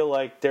just feel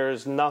like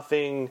there's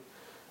nothing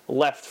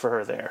left for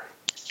her there.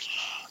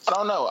 I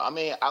don't know. I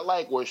mean, I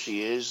like where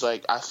she is.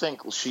 Like, I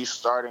think she's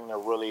starting to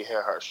really hit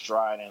her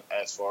stride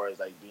as far as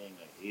like being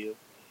a heel.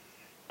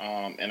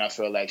 And I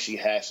feel like she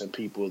has some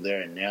people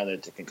there now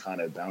that they can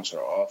kind of bounce her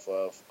off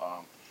of,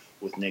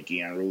 with Nikki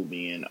and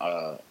Ruby and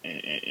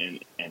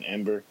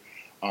Ember.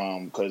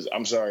 Because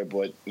I'm sorry,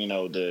 but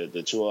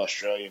the two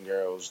Australian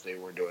girls, they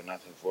were doing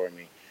nothing for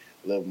me.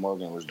 Liv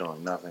Morgan was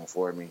doing nothing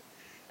for me.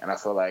 And I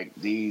feel like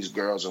these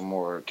girls are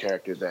more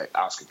characters that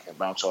Asuka can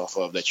bounce off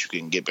of, that you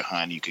can get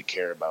behind, you could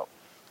care about.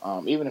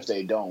 Even if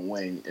they don't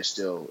win, it's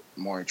still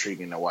more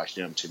intriguing to watch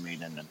them to me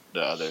than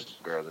the other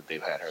girls that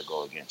they've had her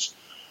go against.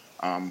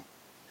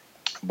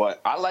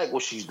 But I like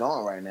what she's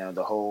doing right now.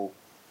 The whole,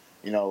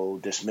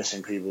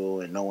 dismissing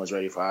people and no one's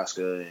ready for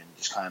Asuka and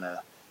just kind of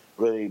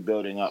really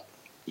building up,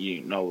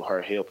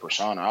 her heel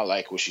persona. I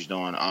like what she's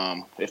doing.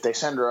 If they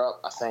send her up,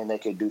 I think they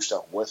could do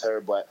stuff with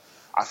her, but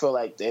I feel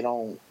like they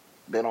don't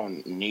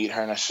need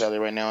her necessarily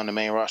right now on the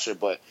main roster,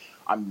 but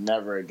I'm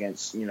never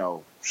against,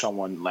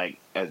 someone like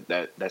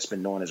that's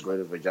been doing as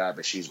great of a job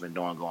as she's been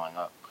doing going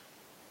up.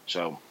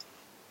 So,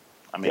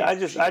 I mean, I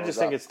just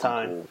think it's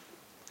time. Cool.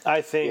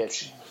 I think.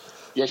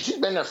 She's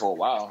been there for a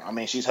while. I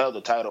mean, she's held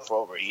the title for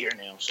over a year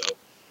now. So,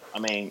 I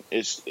mean,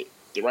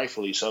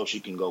 rightfully so. She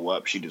can go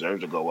up. She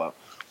deserves to go up.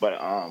 But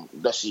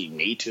does she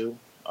need to?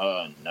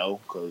 No,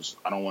 because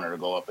I don't want her to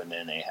go up and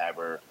then they have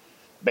her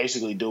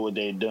basically do what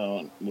they're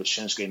doing with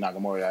Shinsuke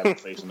Nakamura, have her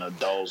facing a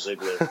Dolph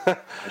Ziggler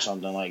or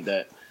something like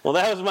that. Well,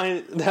 that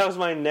was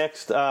my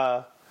next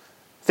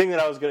thing that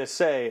I was going to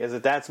say, is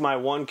that's my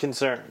one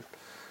concern,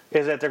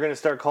 is that they're going to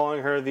start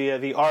calling her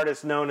the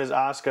artist known as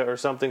Asuka or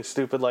something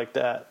stupid like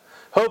that.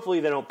 Hopefully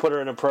they don't put her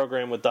in a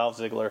program with Dolph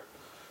Ziggler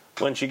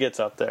when she gets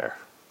up there.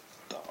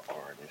 The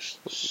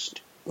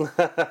artist.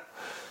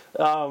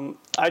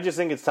 I just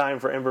think it's time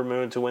for Ember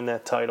Moon to win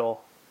that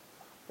title,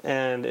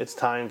 and it's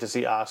time to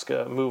see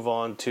Asuka move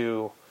on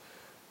to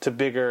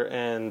bigger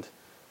and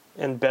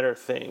better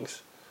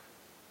things.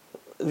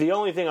 The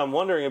only thing I'm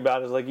wondering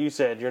about is, like you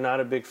said, you're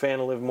not a big fan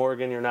of Liv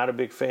Morgan. You're not a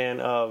big fan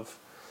of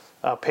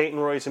Peyton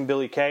Royce and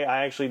Billie Kay.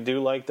 I actually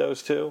do like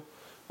those two.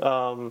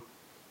 But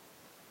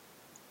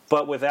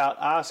without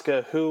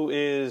Asuka, who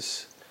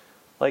is,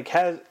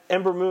 has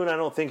Ember Moon, I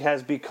don't think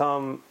has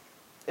become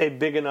a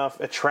big enough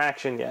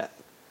attraction yet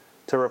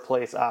to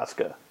replace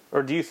Asuka.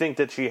 Or do you think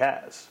that she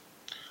has?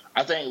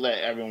 I think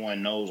that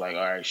everyone knows, all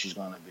right, she's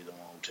going to be the one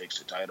who takes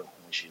the title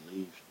when she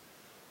leaves.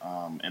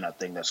 And I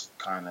think that's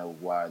kind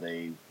of why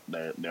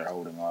they're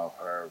holding off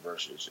her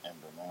versus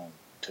Ember Moon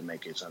to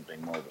make it something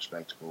more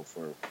respectable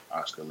for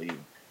Asuka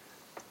leaving.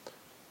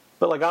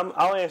 But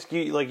I'll ask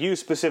you, you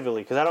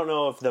specifically, because I don't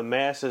know if the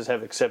masses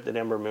have accepted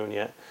Ember Moon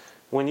yet.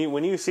 When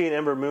you see an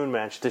Ember Moon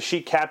match, does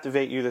she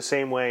captivate you the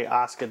same way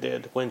Asuka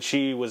did when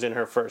she was in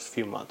her first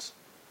few months?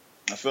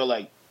 I feel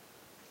like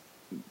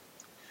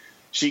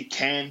she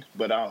can,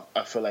 but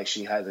I feel like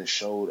she hasn't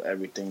showed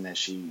everything that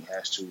she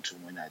has to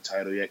win that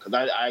title yet. Because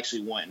I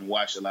actually went and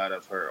watched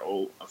a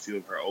few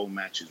of her old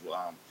matches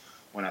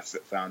when I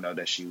found out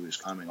that she was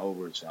coming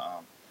over to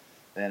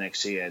the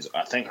NXT. As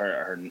I think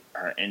her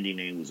indie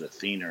name was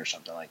Athena or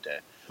something like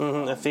that.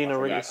 Mm-hmm, Athena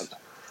Reese.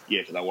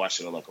 Yeah, because I watched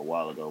it a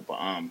while ago. But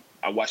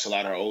I watched a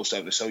lot of her old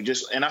stuff. So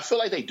and I feel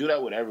like they do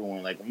that with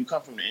everyone. Like when you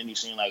come from the indie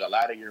scene, a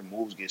lot of your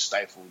moves get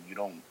stifled. You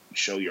don't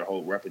show your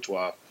whole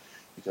repertoire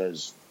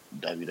because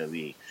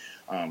WWE.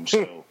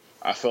 So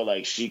I feel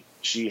like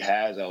she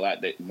has a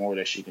lot more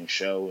that she can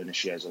show, and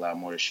she has a lot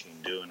more that she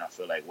can do. And I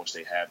feel like once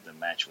they have the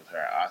match with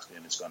her, Asuka,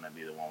 and it's going to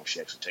be the one where she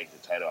actually takes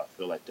the title, I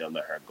feel like they'll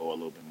let her go a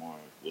little bit more.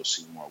 We'll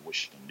see more of what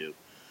she can do.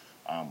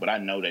 But I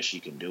know that she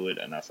can do it,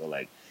 and I feel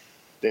like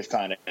they've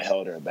kind of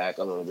held her back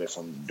a little bit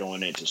from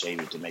doing it to save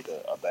it to make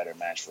a better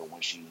match for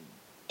when she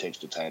takes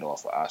the title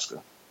off of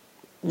Asuka.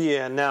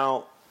 Yeah,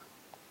 now,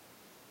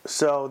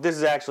 so this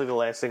is actually the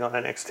last thing on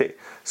NXT.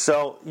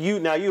 So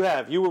you've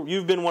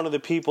been one of the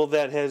people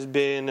that has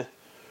been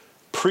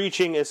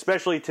preaching,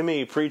 especially to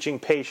me, preaching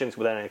patience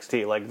with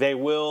NXT. They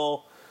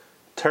will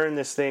turn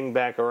this thing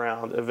back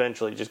around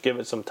eventually. Just give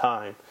it some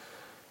time.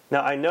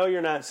 Now, I know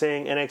you're not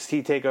saying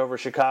NXT TakeOver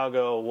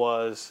Chicago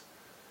was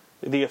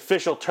the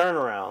official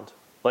turnaround.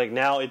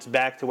 Now it's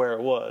back to where it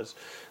was.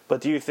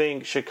 But do you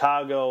think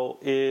Chicago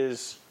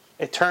is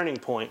a turning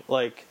point?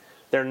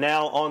 They're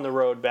now on the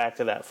road back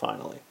to that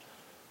finally.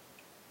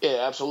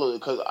 Yeah, absolutely.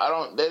 Because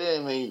they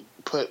didn't even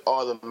put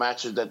all the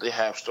matches that they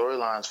have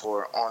storylines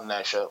for on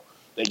that show.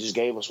 They just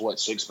gave us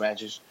 6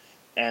 matches,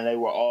 and they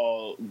were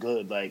all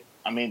good. The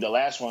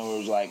last one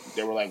was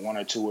there were one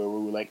or two where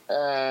we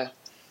were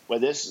But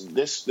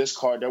this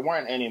card, there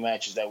weren't any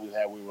matches that we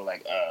had. We were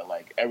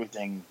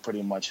everything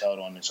pretty much held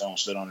on its own,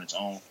 stood on its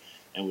own,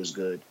 and was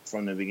good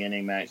from the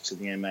beginning match to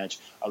the end match.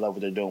 I love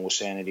what they're doing with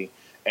Sanity.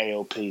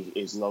 AOP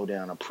is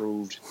Lowdown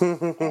approved.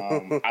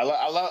 I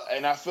love,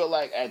 and I feel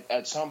like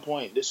at some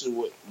point this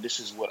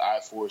is what I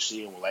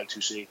foresee and would like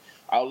to see.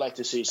 I would like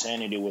to see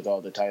Sanity with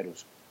all the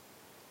titles.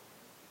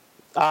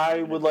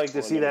 I would like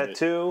to see that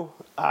too.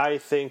 I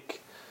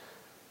think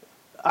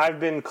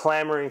I've been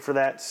clamoring for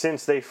that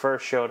since they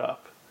first showed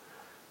up.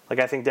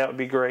 I think that would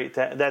be great.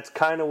 That's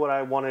kind of what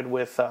I wanted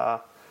with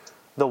the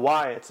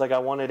Wyatts. I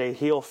wanted a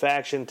heel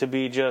faction to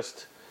be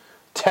just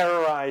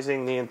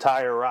terrorizing the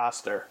entire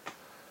roster.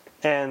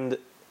 And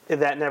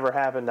that never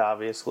happened,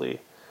 obviously.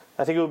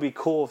 I think it would be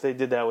cool if they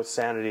did that with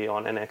Sanity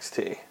on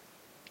NXT.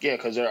 Yeah,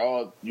 because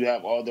you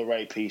have all the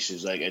right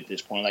pieces. At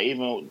this point,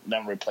 even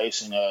them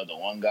replacing the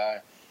one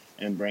guy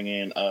and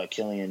bringing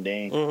Killian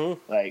Dane,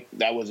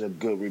 that was a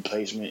good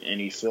replacement, and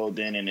he filled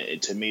in.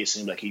 And to me, it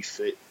seemed like he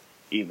fit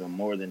even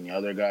more than the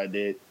other guy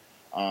did.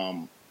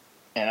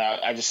 and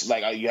I just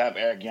like you have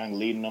Eric Young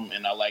leading them,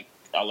 and I like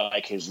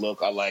his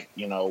look. I like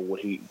what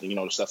he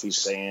the stuff he's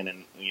saying,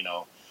 and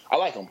I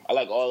like him. I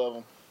like all of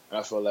them, and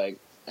I feel like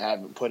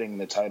putting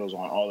the titles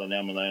on all of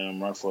them and letting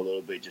them run for a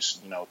little bit,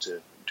 just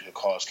to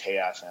cause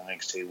chaos in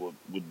NXT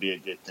would be a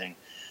good thing.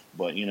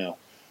 But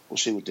we'll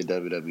see what the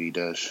WWE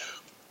does.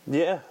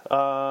 Yeah.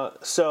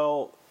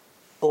 So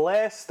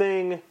last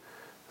thing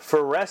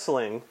for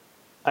wrestling,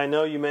 I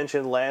know you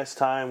mentioned last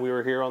time we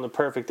were here on the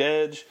Perfect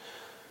Edge,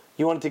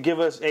 you wanted to give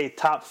us a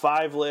top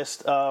 5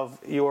 list of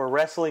your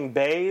wrestling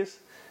bays,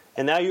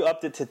 and now you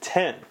upped it to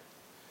 10.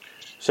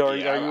 So are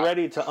you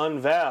ready to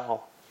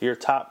unveil your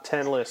top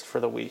 10 list for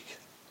the week?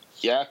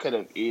 Yeah, I could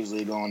have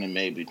easily gone to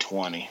maybe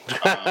 20.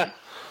 I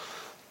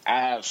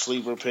have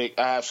sleeper pick.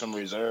 I have some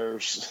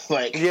reserves.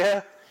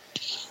 Yeah,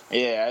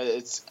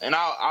 and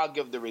I'll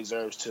give the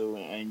reserves too,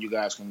 and you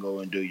guys can go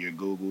and do your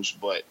Googles.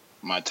 But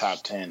my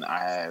top 10, I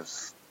have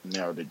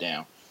narrowed it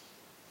down.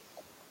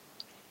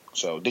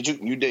 So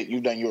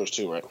you've done yours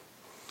too, right?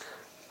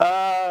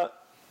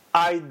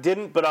 I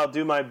didn't, but I'll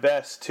do my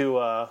best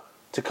to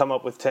come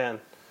up with 10.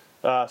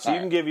 So you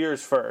can give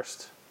yours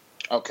first.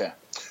 Okay.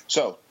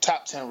 So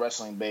top 10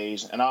 wrestling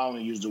bays, and I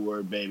only use the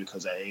word bay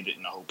because I hate it,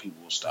 and I hope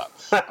people will stop.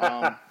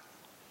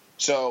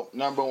 So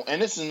number one,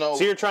 and this is no.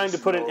 So you're trying to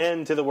put an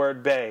end to the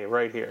word bay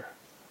right here.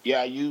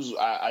 Yeah,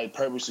 I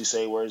purposely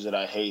say words that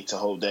I hate to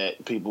hope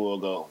that people will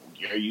go,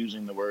 you're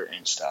using the word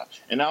and stop.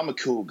 And I'm a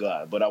cool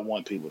guy, but I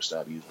want people to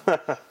stop using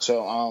it.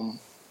 So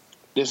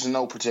this is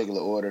no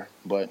particular order,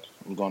 but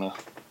I'm gonna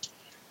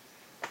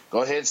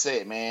go ahead and say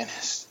it, man.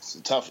 It's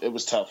tough. It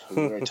was tough. It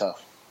was very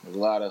tough. There's a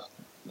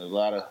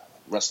lot of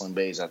wrestling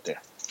bays out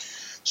there.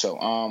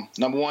 So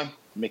number one,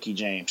 Mickie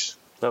James.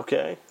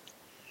 Okay.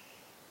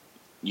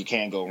 You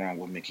can't go wrong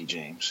with Mickie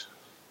James.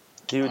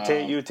 You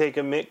would take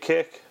a Mick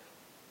kick?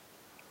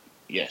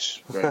 Yes,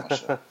 very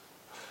much so.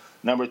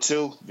 Number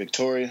two,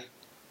 Victoria.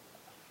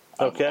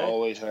 Okay. I've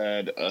always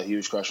had a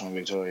huge crush on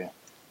Victoria.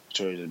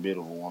 Victoria's a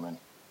beautiful woman,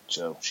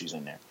 so she's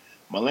in there.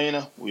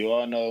 Melina, we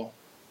all know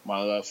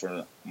my love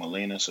for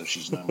Melina, so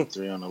she's number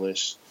 3 on the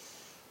list.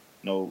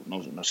 No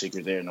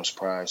secret there, no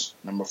surprise.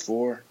 Number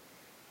 4,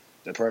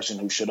 the person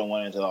who should have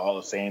went into the Hall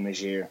of Fame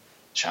this year,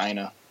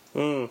 Chyna.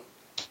 I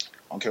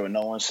don't care what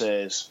no one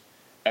says.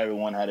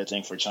 Everyone had a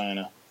thing for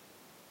Chyna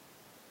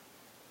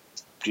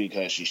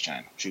because she's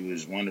Chyna. She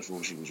was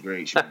wonderful. She was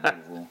great. She was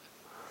beautiful.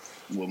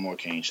 What more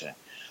can you say?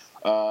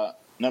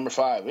 Number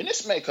 5, and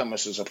this may come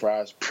as a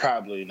surprise.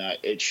 Probably not.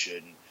 It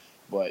shouldn't.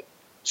 But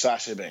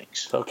Sasha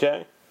Banks.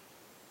 Okay.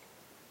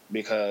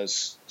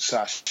 Because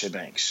Sasha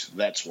Banks.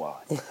 That's why.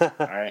 All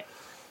right.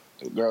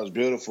 The girl's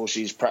beautiful.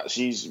 She's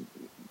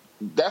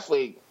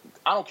definitely.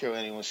 I don't care what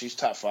anyone. She's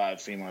top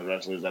 5 female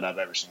wrestlers that I've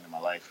ever seen in my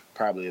life,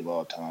 probably of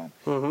all time.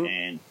 Mm-hmm.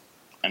 And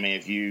I mean,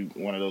 if you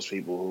one of those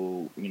people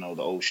who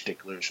the old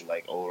sticklers who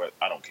like,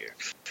 I don't care.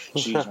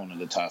 She's one of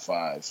the top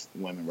 5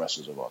 women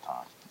wrestlers of all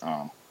time.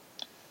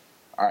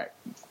 All right,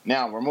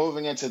 now we're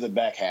moving into the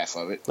back half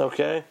of it.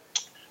 Okay.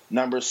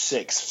 Number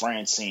 6,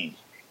 Francine.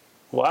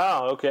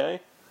 Wow.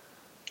 Okay.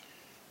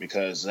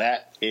 Because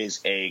that is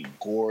a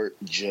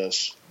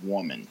gorgeous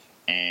woman,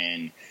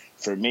 and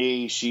for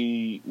me,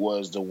 she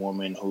was the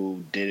woman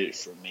who did it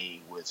for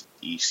me with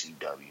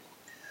ECW.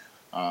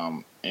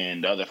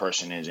 And the other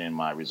person is in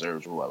my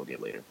reserves, who I will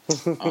get later.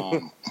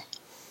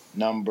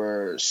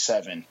 Number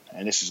 7,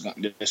 and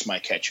this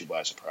might catch you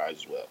by surprise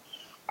as well,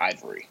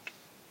 Ivory.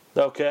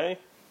 Okay.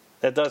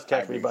 That does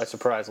catch me by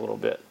surprise a little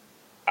bit.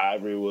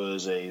 Ivory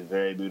was a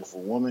very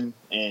beautiful woman,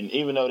 and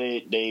even though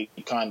they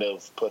kind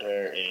of put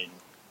her in,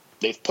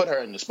 they've put her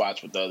in the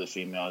spots with the other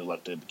females,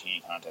 like the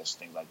bikini contest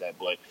and things like that,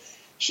 but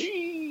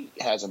she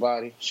has a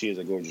body. She is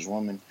a gorgeous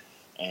woman,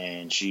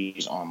 and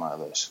she's on my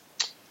list.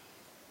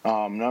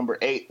 Number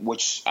 8,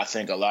 which I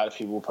think a lot of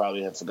people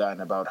probably have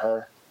forgotten about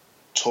her,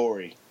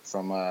 Tori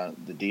from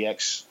the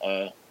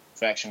DX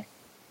faction.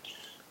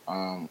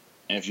 And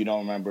if you don't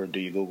remember, do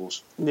your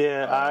Googles.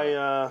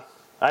 Yeah,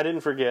 I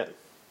didn't forget.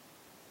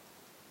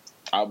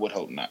 I would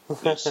hope not.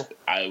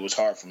 It was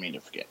hard for me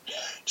to forget.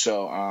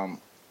 So,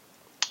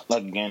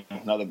 again,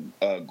 another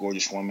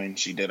gorgeous woman.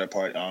 She did her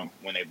part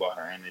when they brought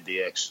her in the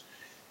DX.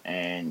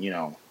 And,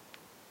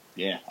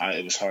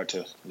 it was hard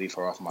to leave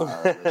her off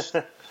my list.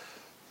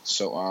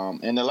 So,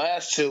 and the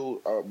last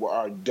 2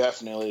 are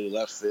definitely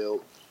left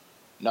field.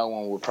 No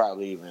one would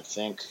probably even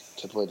think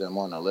to put them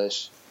on the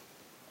list.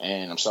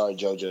 And I'm sorry,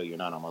 JoJo, you're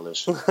not on my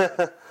list.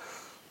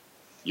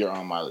 You're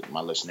on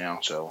my list now,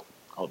 so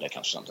I hope that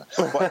counts for something.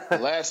 But the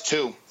last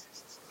 2,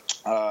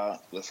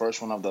 the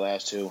first one of the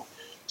last 2,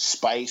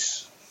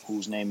 Spice,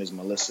 whose name is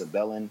Melissa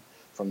Bellin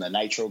from the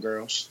Nitro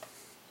Girls.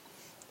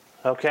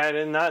 Okay, I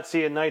did not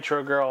see a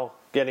Nitro Girl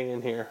getting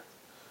in here.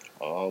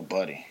 Oh,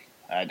 buddy.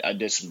 I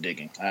did some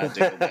digging. I had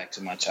to go back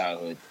to my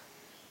childhood.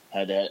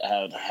 Had to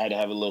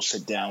have a little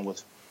sit down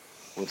with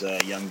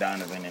young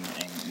Donovan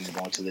and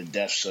go into the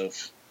depths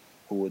of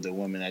who were the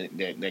women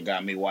that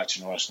got me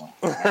watching wrestling.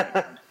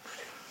 Right?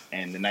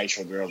 And the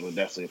Nitro Girls were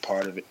definitely a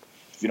part of it.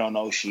 If you don't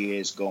know who she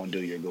is, go and do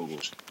your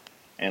Googles.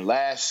 And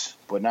last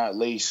but not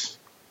least,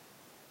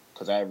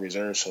 because I have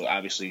reserves, so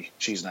obviously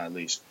she's not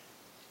least.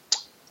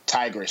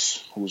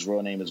 Tigress, whose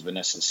real name is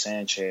Vanessa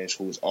Sanchez,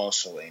 who is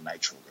also a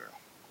Nitro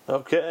girl.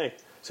 Okay.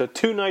 So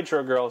 2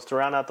 Nitro girls to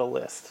round out the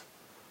list.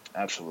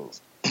 Absolutely.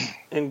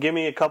 And give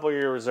me a couple of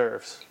your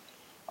reserves.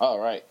 All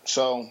right.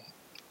 So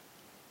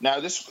now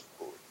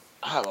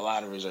I have a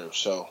lot of reserves.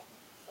 So,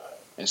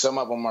 and some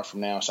of them are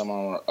from now, some of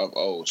them are of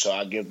old. So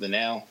I give the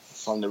now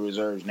from the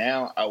reserves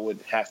now. I would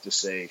have to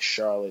say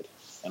Charlotte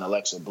and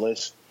Alexa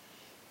Bliss.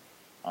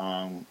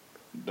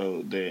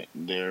 Though they're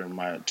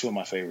two of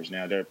my favorites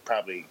now. They're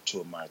probably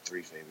 2 of my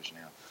 3 favorites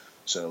now.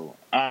 So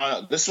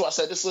this is why I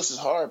said this list is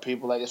hard,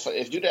 people. Like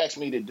if you'd ask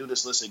me to do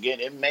this list again,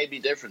 it may be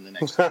different the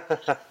next time.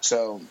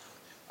 So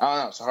I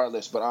don't know. It's a hard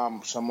list,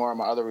 but some more of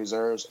my other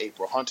reserves: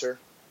 April Hunter,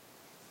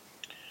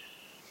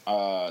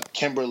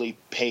 Kimberly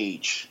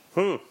Page,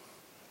 who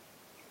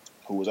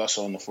was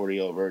also in the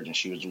 40-year-old Virgin.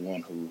 She was the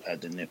one who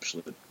had the nip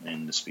slip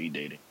in the speed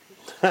dating.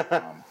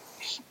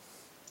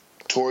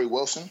 Tori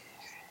Wilson.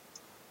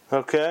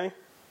 Okay.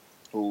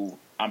 Who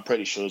I'm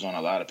pretty sure is on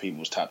a lot of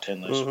people's top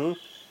 10 lists,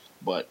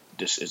 but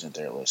this isn't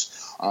their list.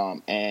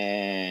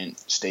 And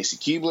Stacy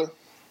Keibler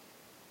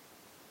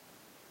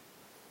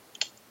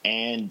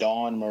and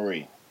Dawn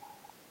Marie.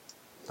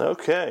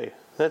 Okay.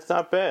 That's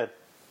not bad.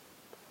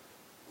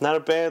 Not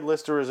a bad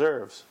list of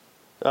reserves.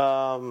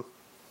 All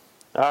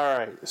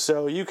right.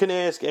 So you can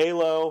ask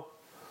Alo.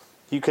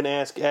 You can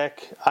ask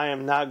Ek. I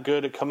am not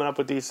good at coming up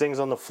with these things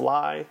on the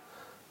fly.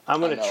 I'm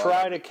going to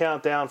try to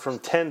count down from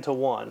 10 to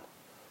 1.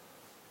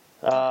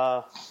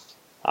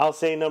 I'll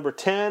say number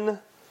 10,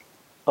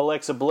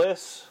 Alexa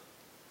Bliss.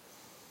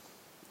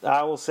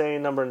 I will say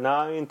number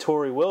 9,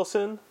 Tori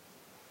Wilson.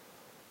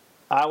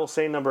 I will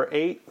say number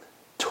 8,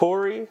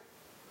 Tori.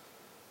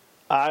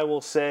 I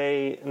will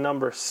say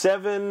number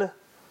 7,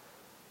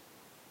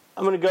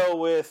 I'm going to go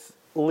with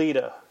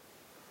Lita.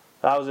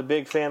 I was a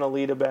big fan of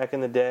Lita back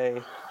in the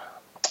day.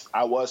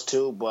 I was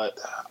too, but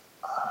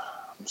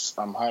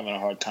I'm having a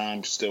hard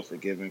time still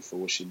forgiving for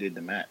what she did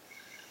to Matt.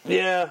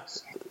 Yeah,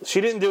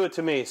 she didn't do it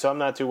to me, so I'm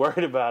not too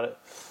worried about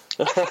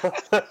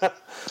it.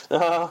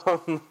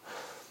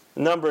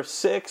 Number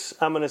 6,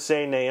 I'm going to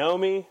say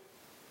Naomi.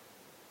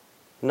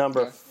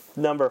 Number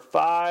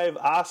 5,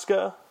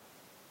 Asuka.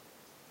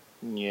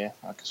 Yeah,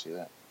 I can see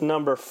that.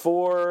 Number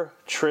 4,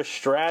 Trish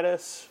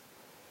Stratus.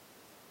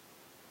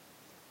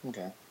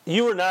 Okay.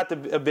 You were not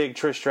a big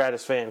Trish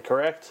Stratus fan,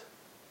 correct?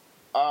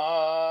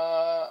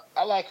 I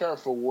like her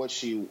for what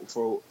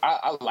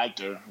I liked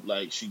her.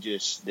 Like, she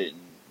just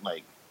didn't,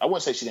 like, I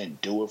wouldn't say she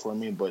didn't do it for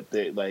me, but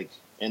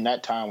in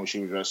that time when she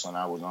was wrestling,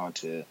 I was on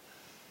to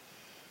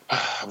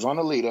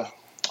Lita.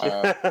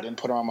 Didn't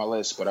put her on my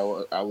list, but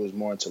I was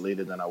more into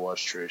Lita than I was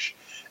Trish.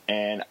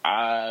 And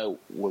I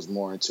was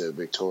more into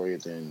Victoria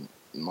than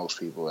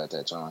most people at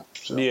that time.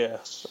 So. Yeah.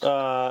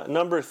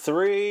 Number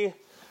 3,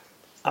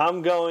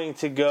 I'm going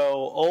to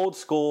go old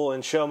school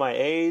and show my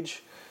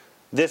age.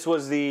 This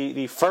was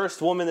the first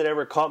woman that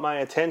ever caught my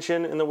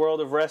attention in the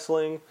world of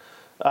wrestling.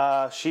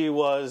 She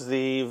was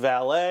the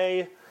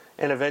valet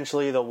and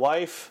eventually the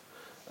wife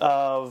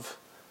of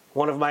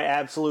one of my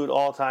absolute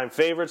all-time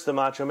favorites, the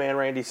Macho Man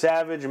Randy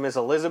Savage, Miss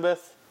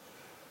Elizabeth.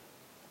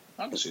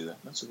 I can see that.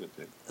 That's a good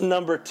pick.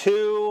 Number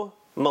 2,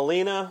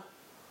 Melina.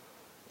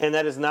 And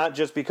that is not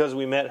just because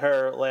we met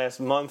her last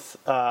month.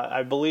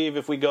 I believe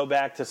if we go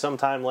back to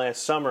sometime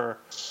last summer,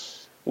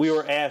 we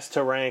were asked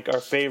to rank our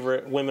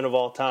favorite women of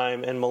all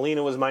time, and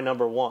Melina was my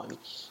number 1.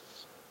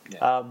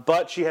 Yeah.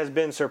 But she has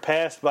been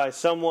surpassed by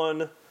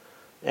someone,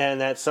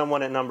 and that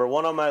someone at number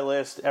 1 on my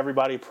list,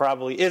 everybody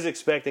probably is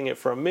expecting it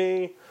from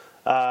me,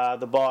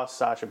 the boss,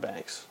 Sasha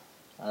Banks.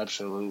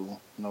 Absolutely.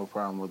 No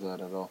problem with that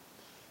at all.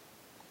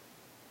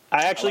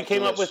 I actually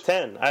came up with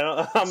 10.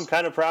 I'm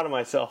kind of proud of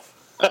myself.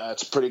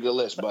 That's a pretty good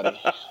list, buddy.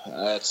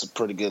 That's a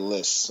pretty good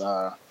list.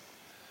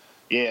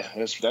 Yeah,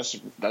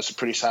 that's a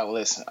pretty solid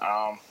list.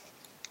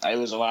 It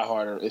was a lot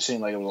harder. It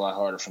seemed like it was a lot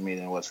harder for me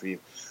than it was for you.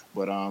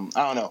 But I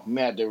don't know. We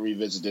may have to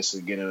revisit this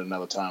again at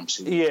another time.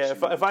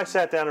 If I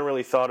sat down and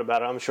really thought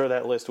about it, I'm sure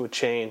that list would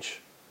change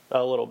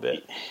a little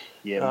bit.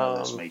 Yeah, my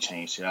list may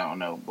change. I don't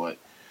know. But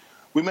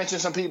we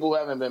mentioned some people who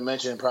haven't been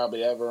mentioned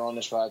probably ever on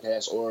this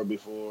podcast or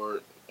before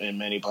in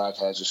many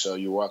podcasts. So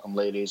you're welcome,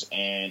 ladies.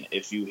 And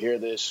if you hear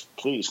this,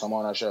 please come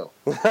on our show.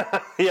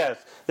 Yes.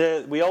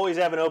 We always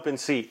have an open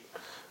seat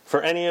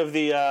for any of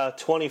the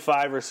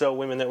 25 or so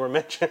women that were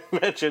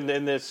mentioned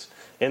in this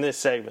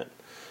segment.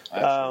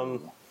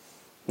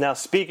 Now,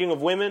 speaking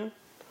of women,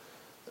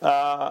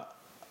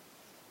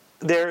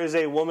 there is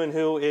a woman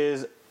who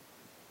is,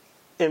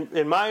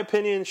 in my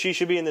opinion, she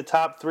should be in the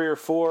top 3 or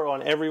 4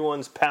 on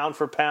everyone's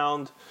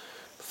pound-for-pound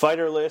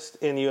fighter list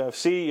in the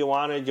UFC,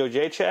 Joanna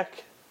Jędrzejczyk.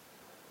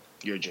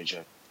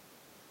 Jędrzejczyk.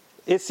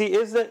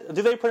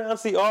 Do they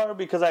pronounce the R?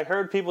 Because I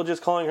heard people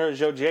just calling her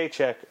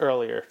Jędrzejczyk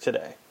earlier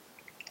today.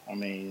 I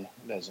mean,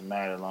 it doesn't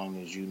matter as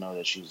long as you know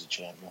that she's a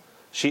champion.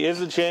 She is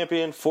the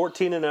champion,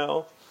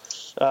 14-0.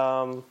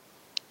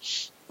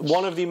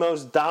 One of the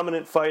most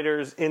dominant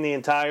fighters in the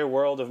entire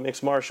world of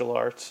mixed martial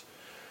arts.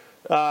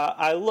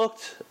 I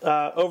looked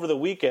over the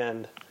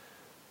weekend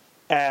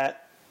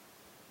at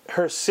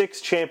her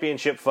 6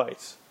 championship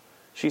fights.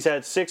 She's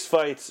had 6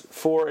 fights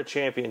for a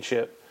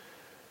championship.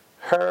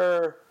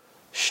 Her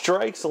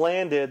strikes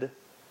landed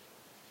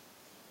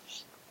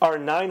are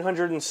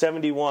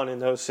 971 in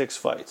those 6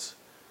 fights.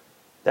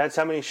 That's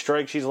how many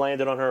strikes she's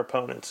landed on her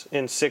opponents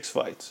in 6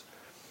 fights.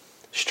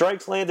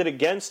 Strikes landed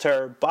against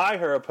her by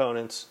her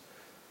opponents,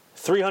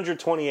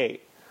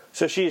 328.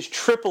 So she is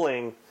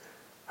tripling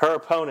her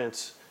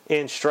opponents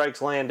in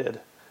strikes landed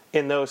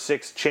in those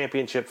 6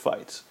 championship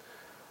fights.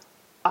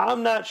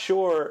 I'm not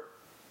sure,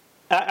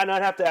 and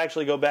I'd have to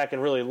actually go back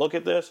and really look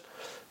at this,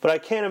 but I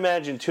can't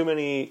imagine too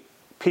many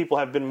people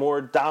have been more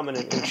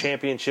dominant in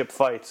championship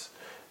fights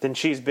than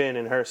she's been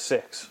in her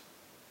 6.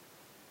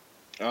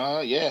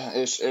 Yeah,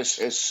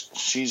 it's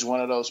she's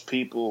one of those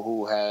people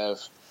who have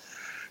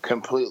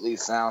completely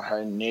found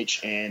her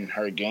niche in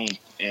her game,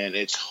 and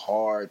it's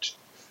hard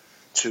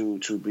to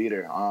beat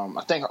her.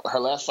 I think her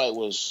last fight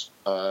was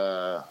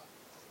I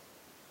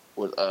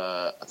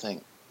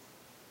think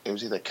it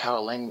was either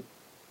Caroline.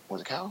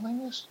 Was it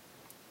Caroline?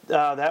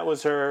 That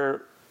was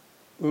her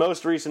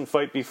most recent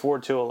fight before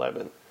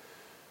 211.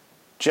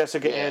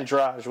 Jessica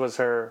Andrade was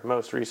her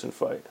most recent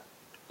fight.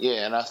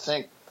 Yeah, and I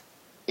think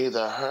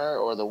either her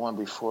or the one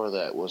before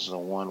that was the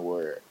one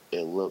where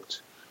it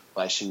looked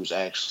like she was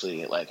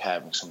actually like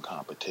having some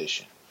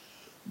competition.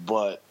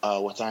 But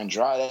with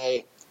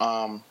Andrade,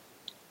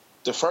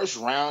 the first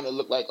round it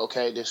looked like,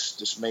 okay,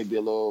 this may be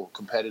a little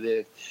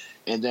competitive,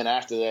 and then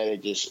after that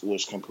it just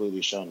was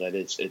completely shown that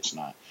it's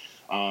not.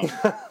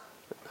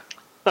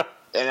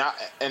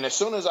 And as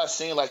soon as I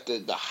seen like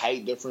the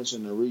height difference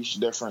and the reach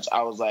difference,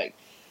 I was like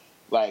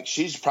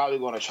she's probably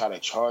going to try to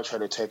charge her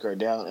to take her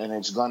down, and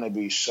it's going to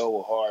be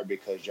so hard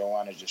because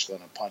Joanna's just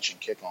going to punch and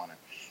kick on her.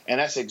 And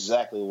that's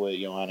exactly what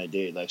Joanna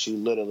did. Like, she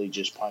literally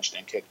just punched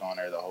and kicked on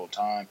her the whole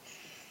time.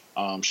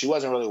 She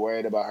wasn't really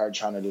worried about her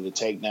trying to do the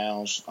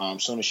takedowns.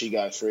 As soon as she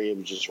got free, it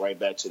was just right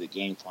back to the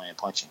game plan,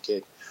 punch and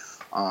kick.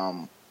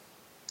 And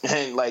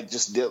like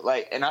just did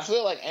and I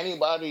feel like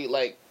anybody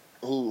like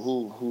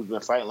who's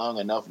been fighting long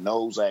enough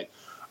knows like,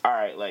 all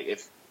right, like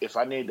if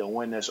I need to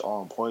win this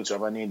on points or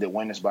if I need to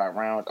win this by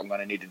round, I'm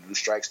gonna need to do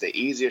strikes. The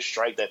easiest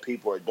strike that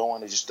people are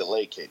doing is just the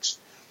leg kicks.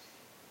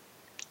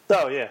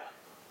 Oh yeah.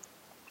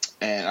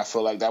 And I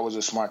feel like that was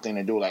a smart thing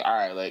to do. Like, all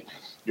right, like,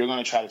 you're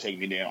going to try to take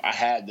me down. I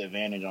had the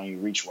advantage on you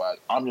reach-wise.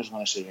 I'm just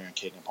going to sit here and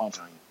kick and punch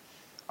on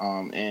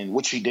you. And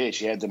what she did,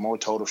 she had the more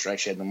total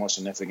strikes. She had the more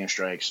significant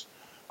strikes.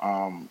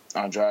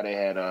 Andrade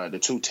had the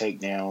 2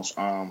 takedowns.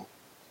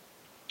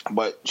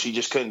 But she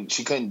just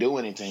couldn't do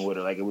anything with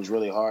her. Like, it was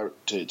really hard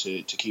to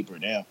keep her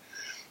down.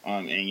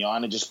 And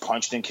Joanna just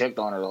punched and kicked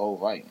on her the whole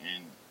fight.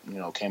 And,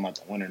 came out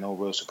the winner. No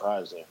real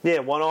surprise there. Yeah,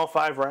 won all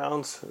 5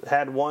 rounds.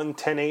 Had one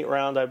 10-8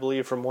 round, I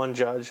believe, from one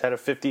judge. Had a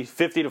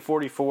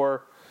 50-44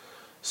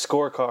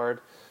 scorecard.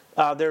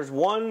 There's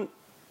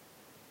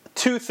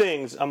 2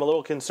 things I'm a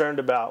little concerned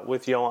about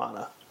with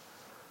Joanna.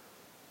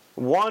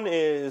 One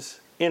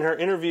is, in her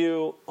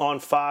interview on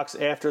Fox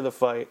after the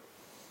fight,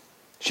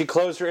 she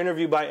closed her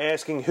interview by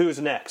asking, who's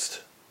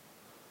next?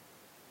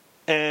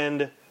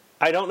 And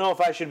I don't know if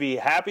I should be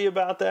happy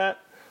about that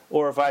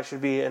or if I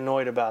should be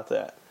annoyed about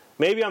that.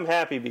 Maybe I'm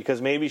happy because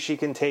maybe she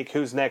can take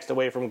who's next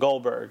away from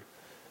Goldberg,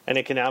 and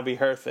it can now be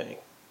her thing.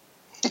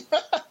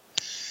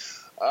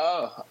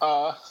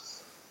 I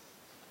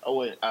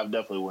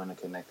definitely wouldn't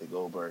have connected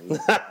Goldberg.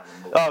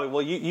 Oh,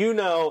 well, you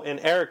know,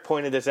 and Eric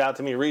pointed this out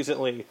to me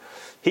recently.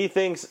 He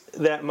thinks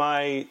that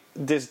my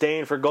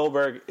disdain for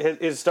Goldberg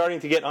is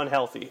starting to get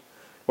unhealthy,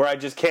 where I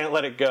just can't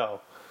let it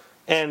go.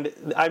 And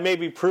I may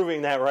be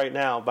proving that right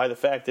now by the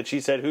fact that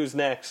she said, who's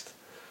next?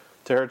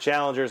 To her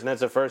challengers, and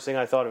that's the first thing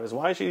I thought of is,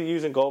 why is she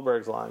using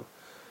Goldberg's line?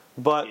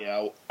 But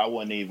yeah, I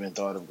wouldn't even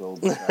thought of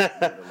Goldberg. I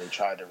literally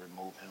tried to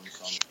remove him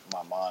from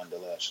my mind the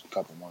last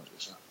couple months or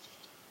so.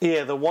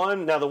 Yeah, the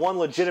one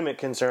legitimate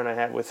concern I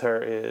had with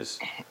her is,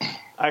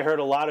 I heard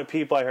a lot of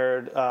people. I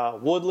heard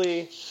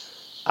Woodley.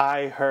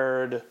 I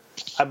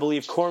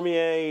believe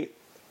Cormier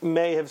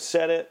may have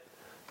said it.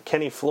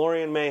 Kenny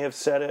Florian may have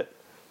said it.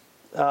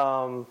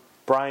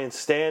 Brian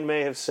Stan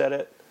may have said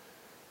it.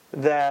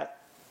 That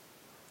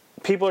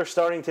people are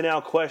starting to now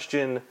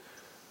question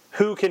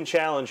who can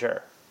challenge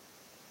her.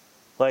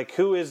 Like,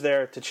 who is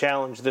there to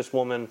challenge this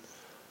woman?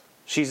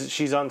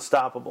 She's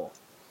unstoppable.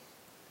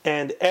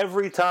 And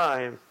every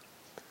time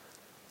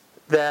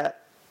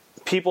that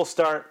people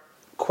start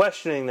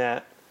questioning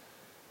that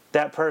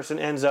person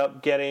ends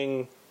up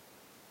getting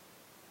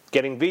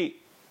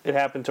beat. It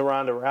happened to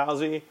Ronda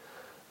Rousey.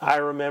 I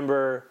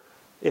remember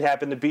it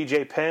happened to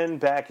BJ Penn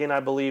back in, I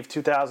believe,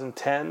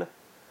 2010.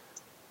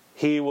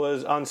 He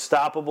was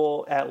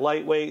unstoppable at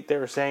lightweight. They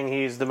were saying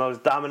he's the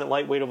most dominant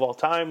lightweight of all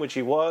time, which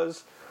he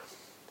was.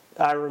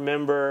 I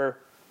remember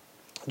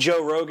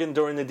Joe Rogan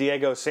during the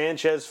Diego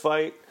Sanchez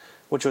fight,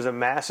 which was a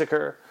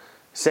massacre,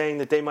 saying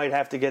that they might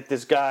have to get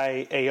this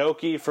guy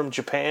Aoki from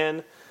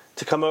Japan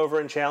to come over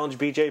and challenge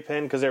BJ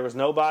Penn because there was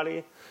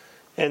nobody.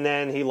 And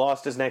then he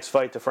lost his next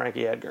fight to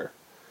Frankie Edgar.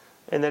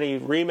 And then he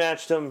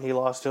rematched him. He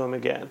lost to him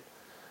again.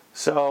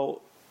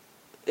 So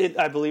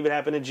I believe it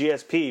happened at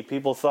GSP.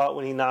 People thought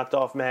when he knocked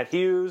off Matt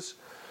Hughes,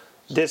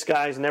 this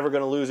guy's never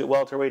going to lose at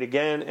welterweight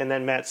again, and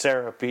then Matt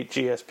Serra beat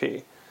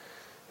GSP.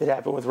 It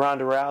happened with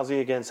Ronda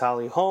Rousey against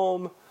Holly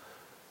Holm.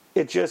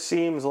 It just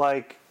seems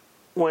like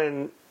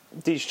when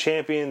these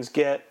champions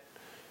get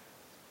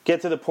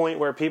to the point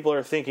where people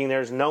are thinking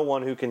there's no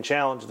one who can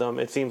challenge them,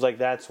 it seems like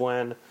that's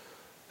when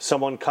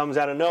someone comes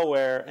out of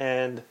nowhere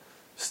and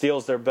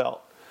steals their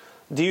belt.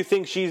 Do you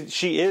think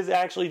she is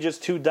actually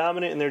just too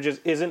dominant and there just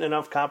isn't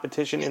enough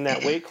competition in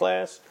that weight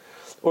class?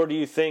 Or do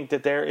you think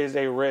that there is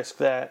a risk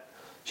that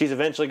she's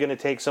eventually going to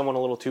take someone a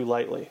little too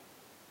lightly?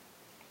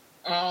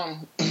 I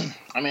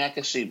mean, I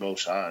can see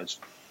both sides.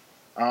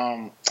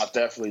 I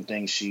definitely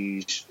think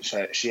she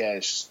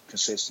has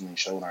consistently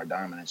shown her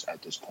dominance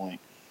at this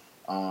point.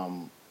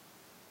 And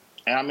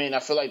I mean, I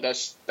feel like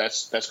that's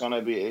going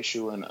to be an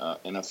issue in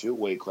a few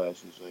weight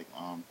classes. Like,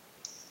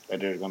 that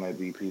there's going to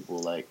be people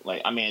like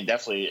I mean,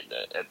 definitely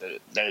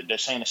they're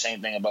saying the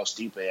same thing about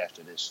Stipe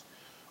after this,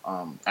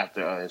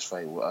 after his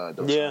fight with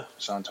Dos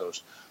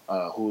Santos.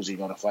 Who is he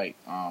going to fight?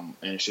 And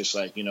it's just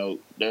like, you know,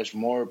 there's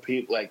more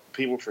people. Like,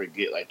 people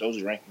forget, like, those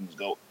rankings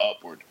go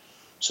upward.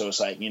 So it's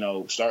like, you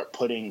know, start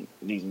putting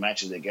these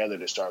matches together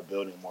to start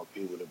building more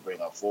people to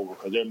bring up forward.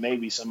 Because there may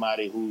be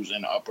somebody who's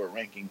in the upper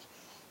rankings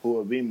who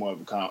will be more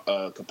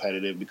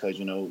competitive because,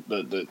 you know,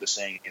 the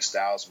saying is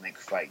styles make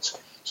fights.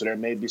 So there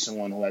may be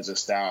someone who has a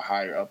style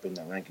higher up in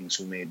the rankings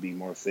who may be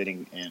more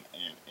fitting and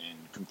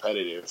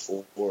competitive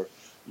for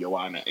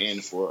Joanna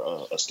and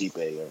for a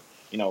Stipe or,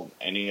 you know,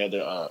 any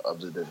other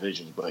of the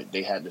divisions. But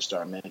they had to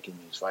start making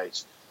these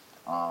fights.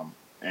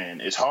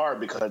 And it's hard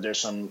because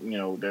there's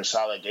there's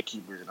solid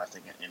gatekeepers, and I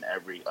think in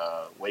every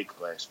weight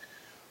class.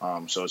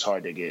 So it's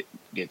hard to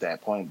get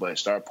that point, but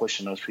start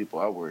pushing those people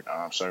upward.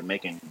 Start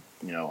making,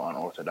 you know,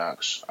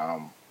 unorthodox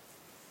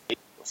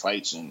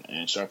fights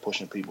and start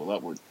pushing people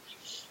upward.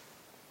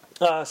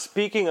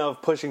 Speaking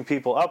of pushing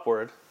people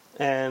upward,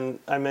 and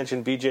I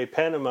mentioned BJ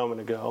Penn a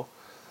moment ago,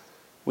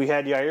 we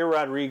had Yair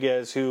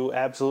Rodriguez, who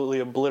absolutely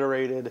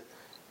obliterated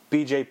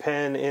BJ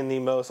Penn in the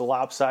most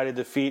lopsided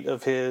defeat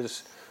of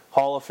his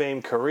Hall of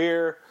Fame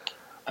career.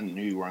 I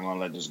knew you weren't going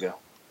to let this go.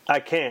 I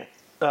can't.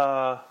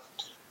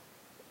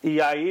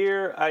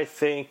 Yair, I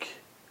think,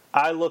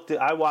 I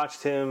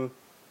watched him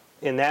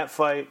in that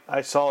fight.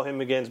 I saw him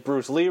against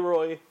Bruce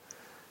Leroy,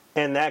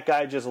 and that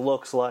guy just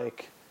looks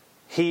like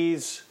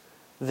he's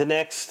the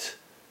next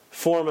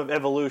form of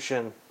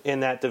evolution in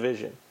that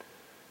division.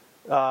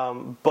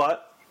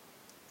 But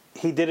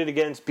he did it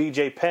against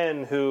BJ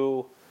Penn,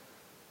 who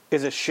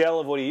is a shell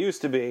of what he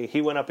used to be.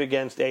 He went up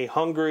against a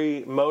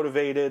hungry,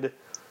 motivated,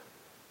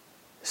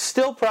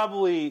 still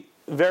probably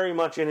very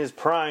much in his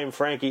prime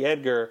Frankie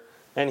Edgar,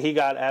 and he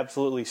got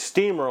absolutely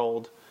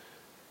steamrolled.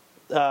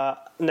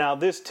 Now,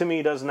 this to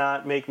me does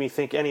not make me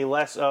think any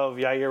less of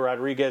Yair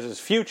Rodriguez's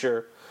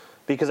future,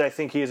 because I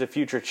think he is a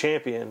future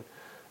champion.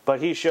 But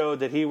he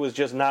showed that he was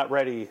just not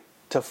ready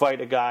to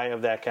fight a guy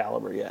of that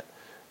caliber yet.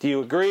 Do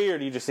you agree, or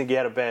do you just think he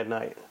had a bad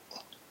night?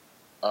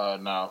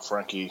 No,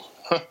 Frankie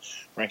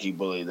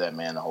bullied that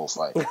man the whole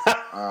fight.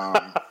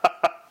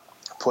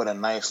 Put a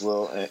nice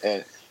little...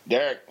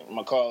 Derek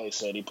McCauley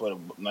said he put a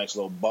nice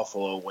little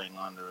buffalo wing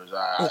under his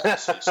eye. I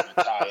see some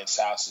Italian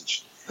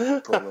sausage.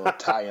 Put a little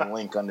Italian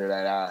link under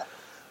that eye.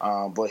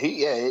 But he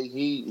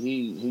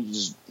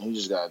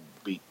just got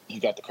beat. He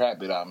got the crap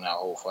beat out of him that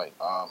whole fight.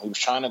 He was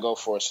trying to go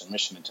for a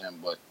submission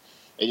attempt, but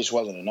it just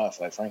wasn't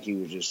enough. Like, Frankie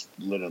was just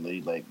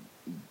literally like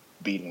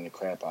beating the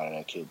crap out of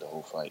that kid the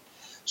whole fight.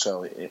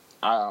 So and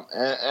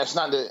it's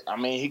not that. I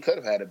mean, he could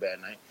have had a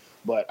bad night,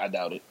 but I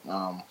doubt it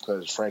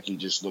because Frankie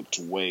just looked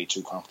way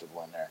too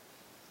comfortable in there.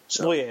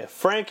 So, well, yeah,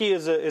 Frankie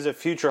is a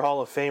future Hall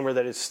of Famer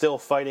that is still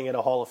fighting at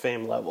a Hall of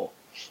Fame level.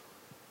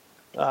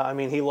 I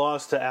mean, he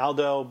lost to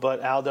Aldo,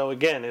 but Aldo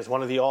again is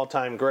one of the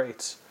all-time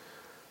greats.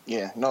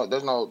 Yeah,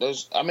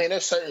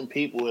 there's certain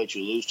people that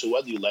you lose to,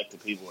 whether you like the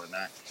people or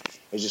not.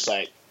 It's just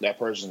like that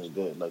person is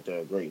good, like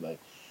they're great. Like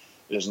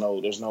there's no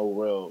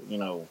real, you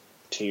know,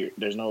 tier.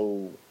 There's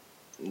no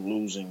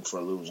losing for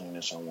losing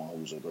to someone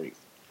who's a great.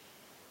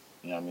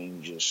 You know what I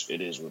mean? Just it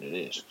is what it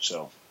is.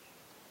 So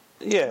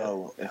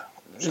yeah.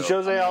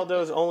 Jose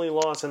Aldo's only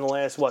loss in the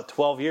last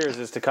 12 years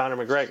is to Conor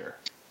McGregor.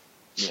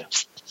 Yeah.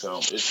 So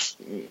there's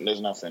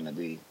nothing to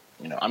be,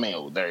 you know. I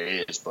mean, there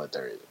is, but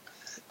there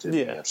isn't to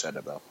be upset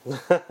about.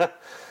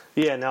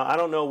 Yeah. Now I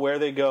don't know where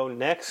they go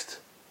next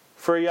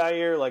for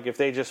Yair. Like if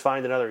they just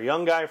find another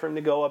young guy for him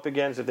to go up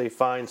against, if they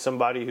find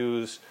somebody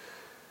who's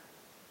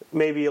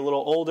maybe a little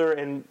older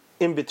and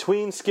in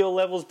between skill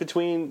levels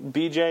between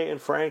BJ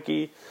and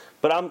Frankie.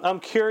 But I'm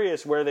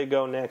curious where they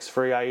go next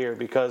for Yair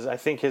because I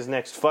think his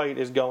next fight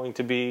is going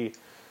to be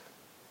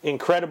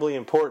incredibly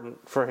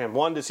important for him.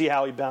 One, to see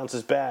how he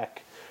bounces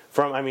back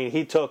from. I mean,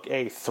 he took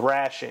a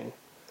thrashing.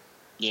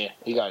 Yeah,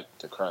 he got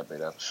the crap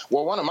beat up.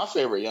 Well, one of my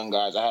favorite young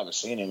guys, I haven't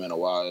seen him in a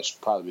while. It's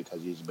probably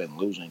because he's been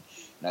losing.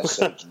 And that's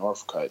Sage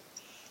Northcutt.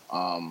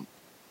 I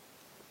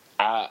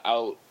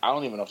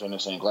don't even know if they're in the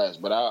same class,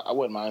 but I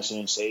wouldn't mind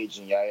seeing Sage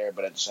and Yair,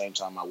 but at the same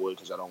time I would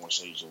because I don't want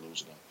Sage to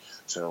lose again.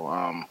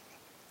 So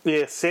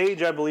Yeah,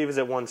 Sage, I believe, is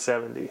at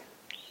 170.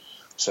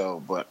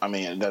 So, but I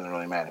mean, it doesn't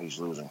really matter. He's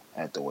losing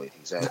at the weight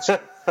he's at. So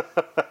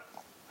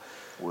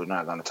we're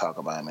not going to talk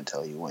about him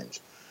until he wins.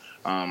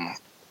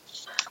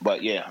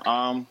 But yeah,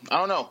 I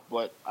don't know,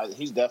 but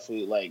he's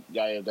definitely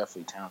Yair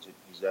definitely talented.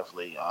 He's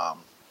definitely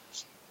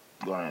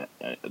going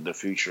the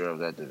future of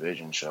that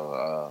division.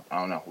 So I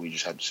don't know. We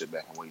just have to sit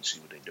back and wait and see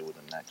what they do with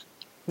him next.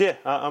 Yeah,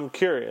 I'm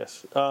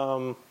curious.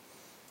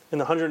 In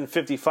the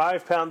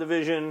 155-pound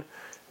division,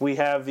 we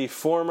have the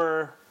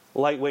former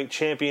lightweight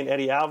champion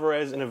Eddie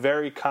Alvarez in a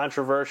very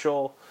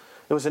controversial.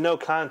 It was a no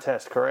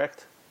contest,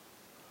 correct?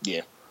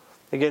 Yeah.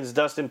 Against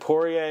Dustin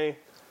Poirier.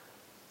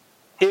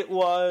 It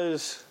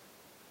was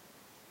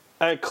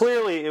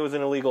clearly it was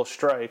an illegal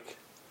strike.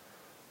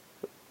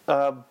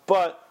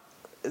 But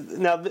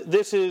now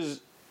this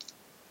is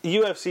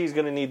UFC is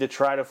going to need to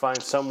try to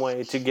find some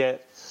way to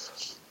get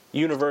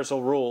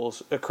universal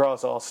rules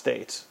across all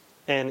states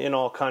and in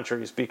all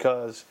countries,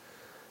 because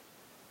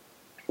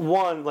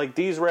one, like,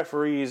 these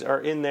referees are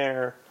in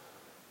there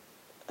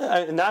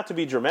not to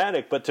be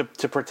dramatic, but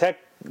to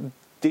protect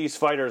these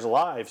fighters'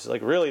 lives.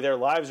 Like, really, their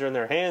lives are in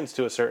their hands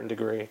to a certain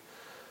degree.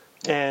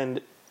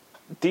 And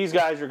these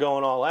guys are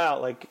going all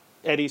out. Like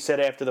Eddie said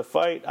after the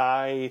fight,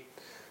 I'm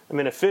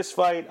in a fist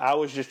fight. I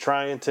was just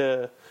trying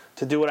to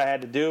do what I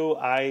had to do.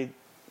 I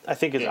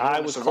think his eye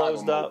was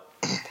closed up.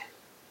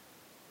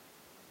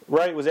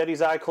 Right? Was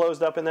Eddie's eye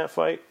closed up in that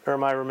fight? Or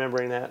am I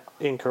remembering that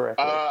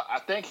incorrectly? I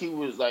think he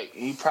was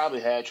he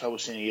probably had trouble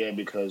seeing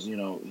because,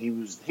 he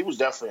was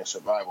definitely in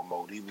survival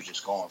mode. He was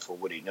just going for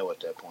what he knew at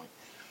that point.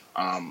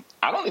 I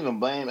don't even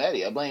blame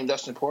Eddie. I blame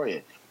Dustin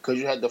Poirier, because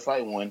you had the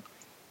fight win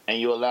and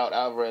you allowed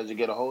Alvarez to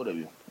get a hold of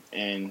you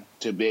and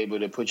to be able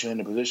to put you in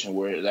a position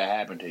where that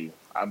happened to you.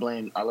 I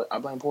blame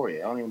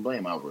Poirier. I don't even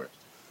blame Alvarez.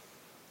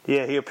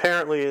 Yeah, he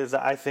apparently is,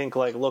 I think,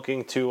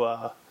 looking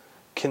to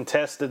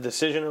contest the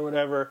decision or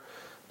whatever.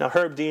 Now,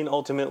 Herb Dean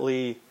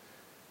ultimately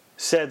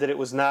said that it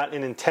was not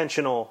an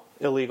intentional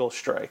illegal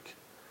strike.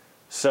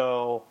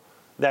 So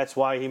that's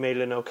why he made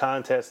it a no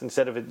contest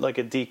instead of a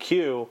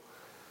DQ.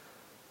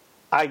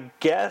 I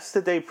guess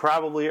that they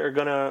probably are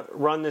going to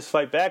run this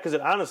fight back, because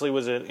it honestly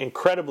was an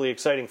incredibly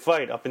exciting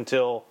fight up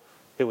until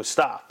it was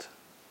stopped.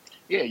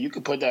 Yeah, you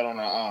could put that on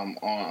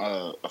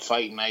a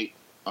fight night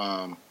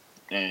and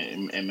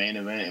main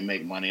event and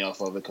make money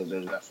off of it, because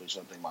there's definitely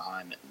something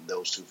behind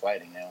those two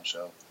fighting now.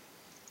 So,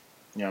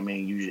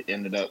 you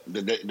ended up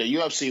the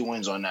UFC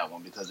wins on that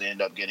one, because they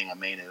end up getting a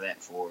main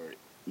event for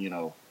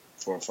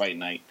a fight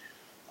night,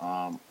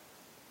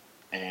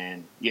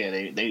 and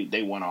yeah,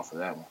 they won off of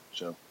that one.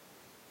 So.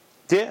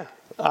 Yeah,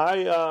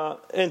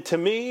 and to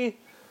me,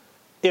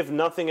 if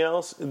nothing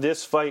else,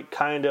 this fight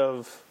kind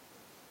of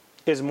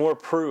is more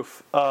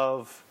proof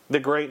of the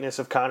greatness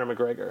of Conor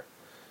McGregor,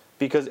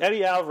 because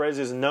Eddie Alvarez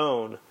is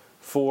known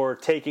for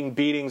taking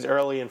beatings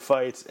early in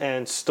fights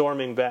and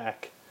storming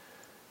back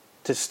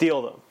to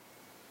steal them.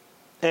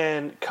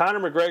 And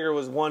Conor McGregor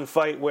was one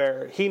fight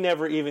where he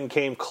never even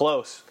came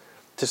close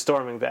to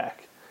storming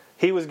back.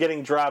 He was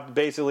getting dropped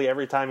basically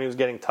every time he was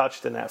getting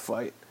touched in that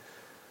fight.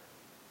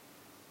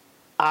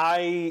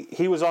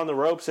 He was on the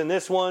ropes in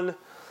this one.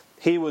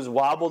 He was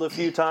wobbled a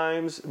few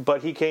times,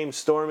 but he came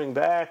storming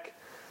back.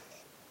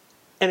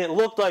 And it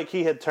looked like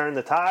he had turned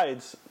the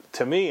tides,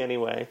 to me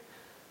anyway.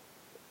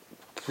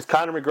 With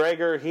Conor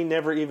McGregor, he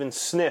never even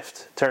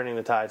sniffed turning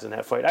the tides in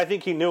that fight. I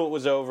think he knew it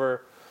was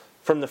over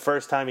from the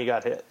first time he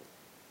got hit.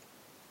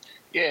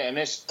 Yeah, and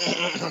it's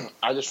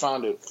I just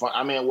found it fun.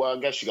 I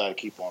guess you got to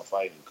keep on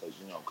fighting, because,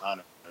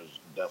 Conor is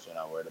definitely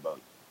not worried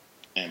about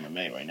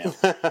MMA right now.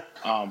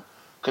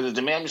 Because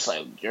to me, I'm just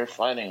like, you're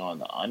fighting on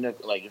the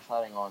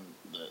undercard,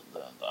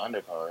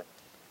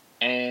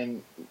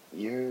 and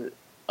you're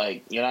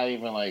not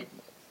even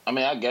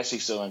I guess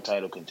he's still in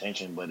title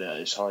contention, but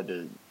it's hard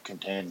to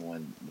contend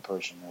when the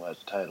person who has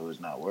the title is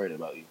not worried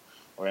about you,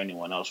 or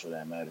anyone else for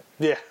that matter.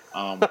 Yeah.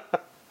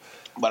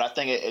 But I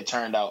think it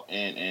turned out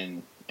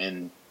in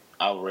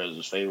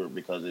Alvarez's favor,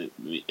 because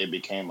it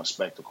became a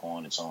spectacle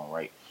in its own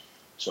right.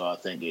 So I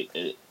think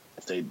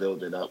if they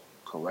build it up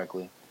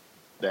correctly,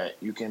 that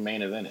you can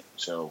main event it.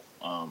 So,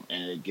 and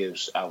it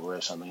gives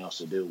Alvarez something else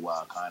to do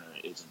while Conor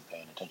isn't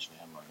paying attention to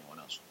him or anyone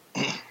else.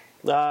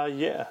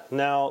 Yeah.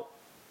 Now,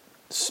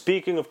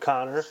 speaking of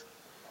Conor,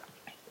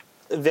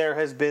 there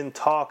has been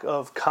talk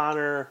of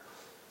Conor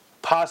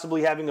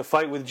possibly having a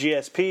fight with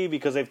GSP,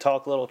 because they've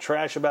talked a little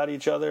trash about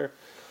each other.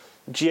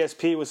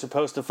 GSP was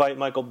supposed to fight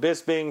Michael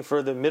Bisping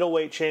for the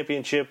middleweight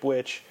championship,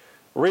 which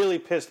really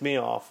pissed me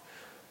off,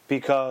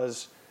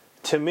 because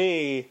to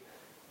me,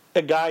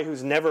 a guy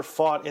who's never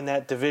fought in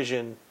that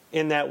division,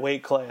 in that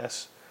weight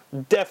class,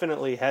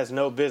 definitely has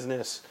no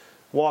business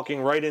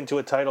walking right into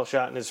a title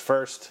shot in his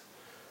first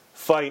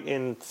fight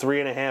in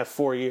 3.5,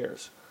 4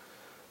 years.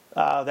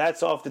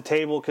 That's off the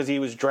table, because he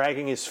was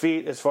dragging his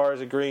feet as far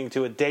as agreeing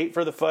to a date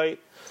for the fight.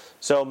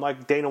 So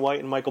Dana White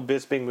and Michael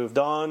Bisping moved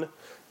on,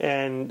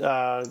 and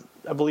I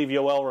believe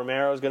Yoel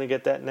Romero is going to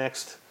get that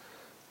next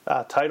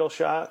title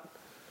shot.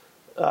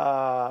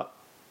 But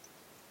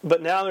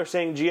now they're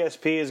saying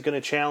GSP is going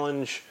to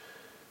challenge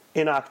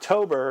in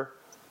October,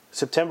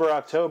 September,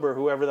 October,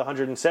 whoever the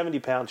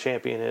 170-pound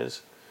champion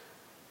is.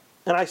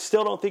 And I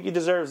still don't think he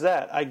deserves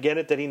that. I get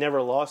it that he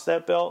never lost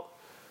that belt,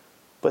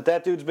 but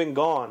that dude's been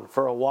gone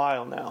for a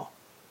while now.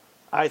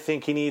 I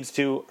think he needs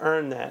to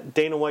earn that.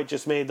 Dana White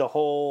just made the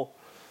whole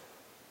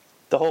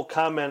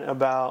comment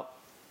about,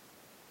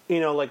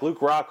 like Luke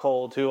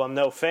Rockhold, who I'm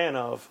no fan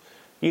of,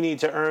 you need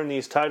to earn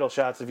these title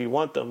shots if you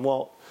want them.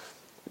 Well,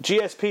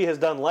 GSP has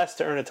done less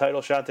to earn a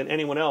title shot than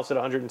anyone else at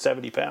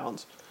 170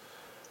 pounds.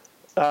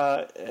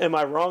 Am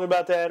I wrong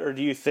about that, or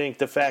do you think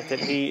the fact that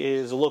he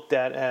is looked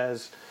at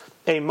as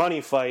a money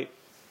fight,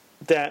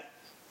 that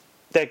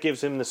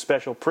gives him the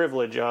special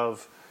privilege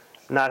of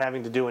not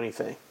having to do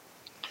anything?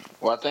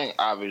 Well, I think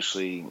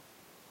obviously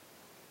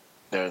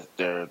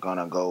they're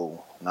gonna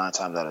go 9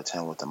 times out of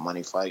 10 with the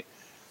money fight.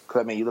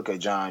 Because I mean, you look at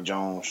John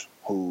Jones,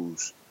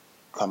 who's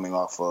coming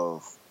off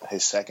of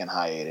his second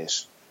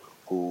hiatus,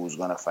 who's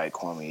gonna fight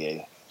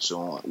Cormier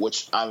soon.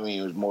 Which I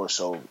mean, was more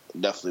so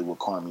definitely with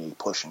Cormier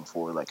pushing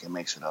for. Like, it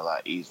makes it a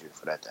lot easier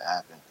for that to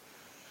happen.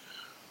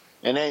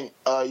 And then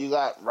you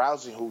got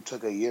Rousey, who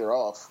took a year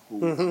off.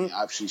 Who I mean,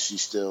 obviously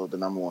she's still the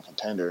number one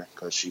contender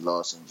because she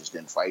lost and just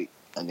didn't fight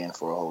again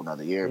for a whole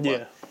nother year.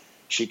 But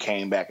she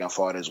came back and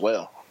fought as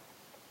well.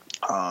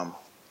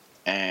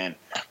 And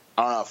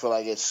I don't know. I feel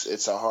like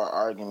it's a hard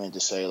argument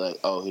to say, like,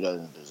 oh, he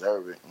doesn't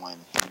deserve it when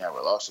he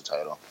never lost the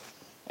title.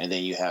 And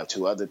then you have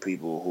 2 other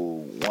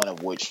people one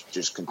of which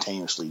just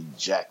continuously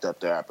jacked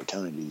up their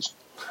opportunities.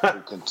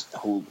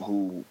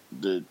 who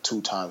the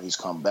 2 times he's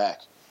come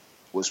back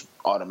was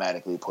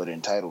automatically put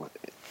in title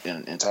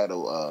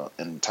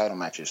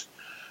matches.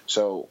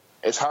 So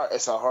it's hard.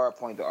 It's a hard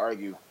point to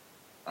argue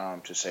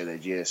to say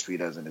that GSP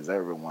doesn't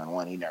deserve it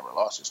when he never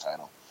lost his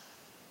title.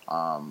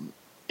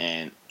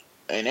 And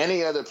in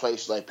any other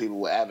place, like, people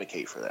will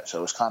advocate for that.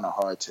 So it's kind of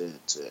hard to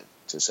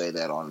say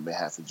that on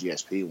behalf of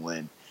GSP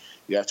when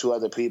you have 2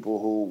 other people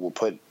who will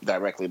put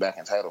directly back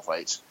in title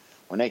fights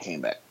when they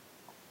came back.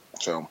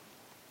 So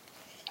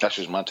that's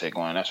just my take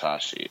on it. That's how I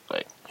see it.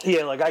 Like,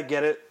 yeah, like, I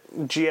get it.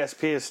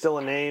 GSP is still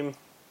a name,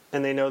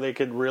 and they know they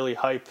could really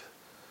hype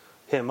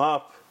him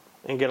up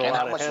and get a lot of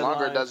headlines. And how much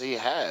longer does he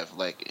have?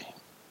 Like,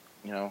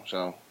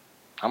 so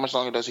how much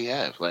longer does he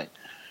have? Like,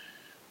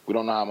 we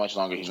don't know how much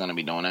longer he's going to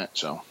be doing that,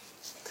 so.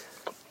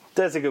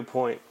 That's a good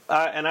point.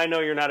 And I know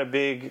you're not a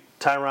big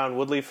Tyron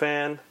Woodley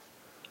fan.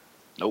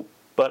 Nope.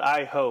 But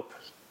I hope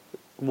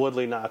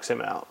Woodley knocks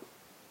him out.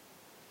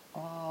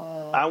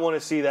 I want to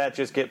see that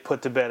just get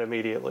put to bed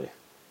immediately.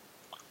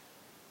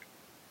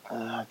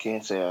 I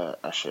can't say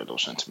I share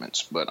those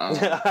sentiments, but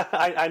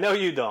I know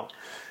you don't.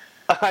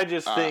 I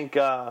just think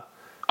it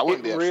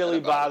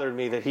really bothered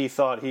me that he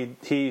thought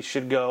he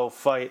should go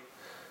fight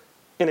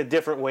in a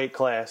different weight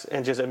class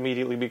and just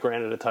immediately be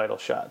granted a title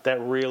shot. That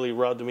really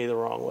rubbed me the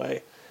wrong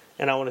way,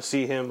 and I want to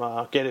see him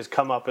get his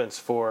comeuppance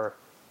for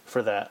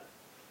that.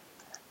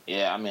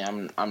 Yeah, I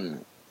mean,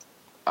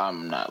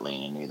 I'm not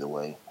leaning either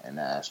way in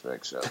that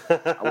aspect, so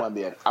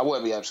I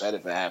wouldn't be upset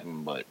if it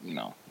happened, but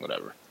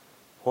whatever.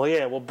 Well,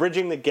 yeah. Well,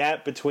 bridging the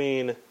gap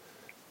between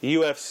the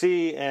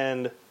UFC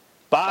and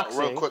boxing.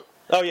 Real quick.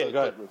 Oh yeah,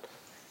 go ahead.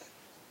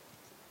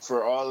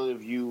 For all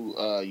of you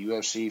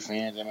UFC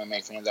fans,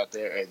 MMA fans out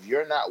there, if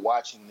you're not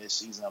watching this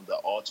season of The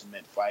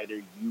Ultimate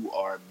Fighter, you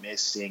are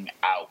missing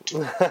out.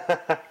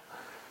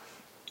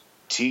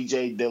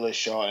 TJ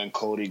Dillashaw and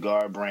Cody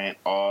Garbrandt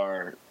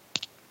are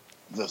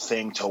the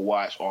thing to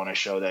watch on a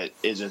show that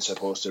isn't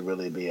supposed to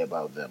really be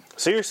about them.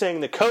 So you're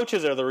saying the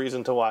coaches are the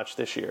reason to watch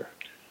this year?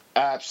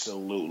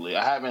 Absolutely.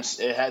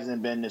 It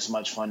hasn't been this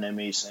much fun to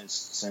me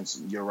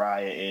since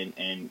Uriah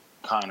and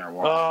Conor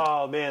were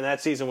on. Oh man,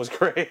 that season was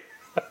great.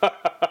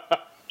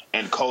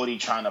 And Cody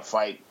trying to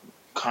fight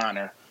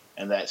Conor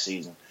in that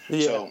season.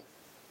 Yeah. So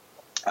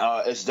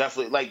it's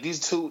definitely like these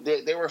 2.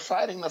 They were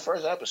fighting the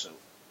first episode.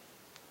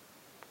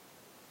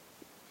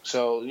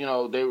 So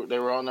they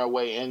were on their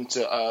way into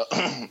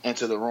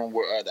the room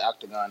where the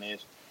octagon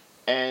is,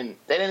 and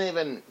they didn't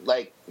even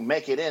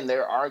make it in. They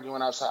were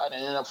arguing outside and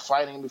ended up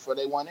fighting before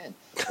they went in.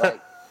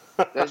 Like,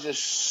 there's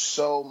just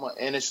so much,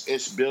 and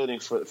it's building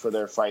for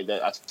their fight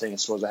that I think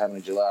it's supposed to happen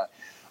in July.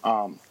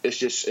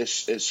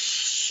 It's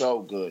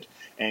so good,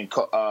 and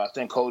I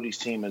think Cody's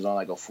team is on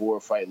like a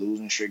 4-fight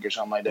losing streak or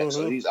something like that. Mm-hmm.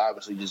 So he's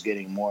obviously just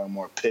getting more and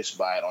more pissed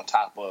by it. On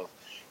top of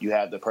you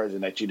have the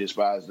person that you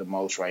despise the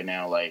most right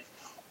now, like,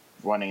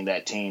 running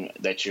that team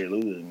that you're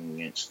losing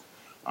against.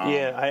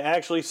 Yeah, I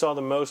actually saw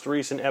the most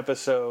recent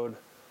episode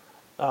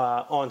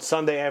on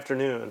Sunday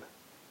afternoon,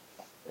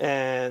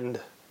 and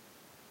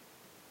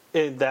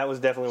that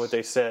was definitely what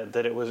they said,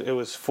 that it was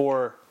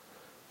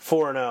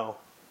 4-0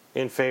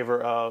 in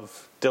favor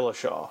of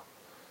Dillashaw.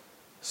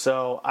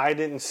 So I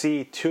didn't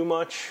see too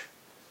much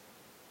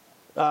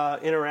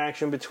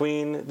interaction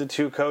between the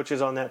 2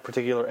 coaches on that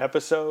particular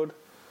episode.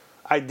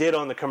 I did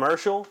on the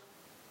commercial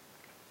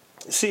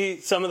see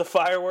some of the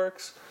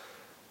fireworks,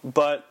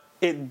 but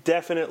it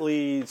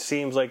definitely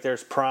seems like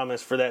there's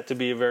promise for that to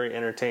be a very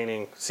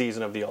entertaining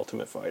season of The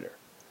Ultimate Fighter.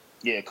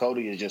 Yeah,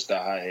 Cody is just a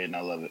hothead, and I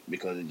love it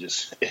because it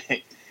just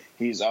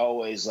he's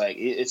always like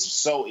it's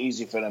so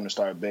easy for them to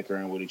start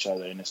bickering with each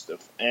other, and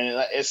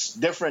it's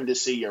different to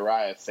see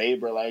Uriah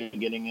Faber like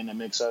getting in the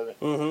mix of it,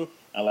 and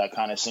like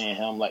kind of seeing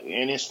him like,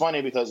 and it's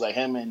funny because like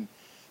him and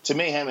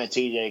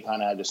TJ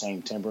kind of have the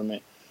same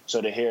temperament,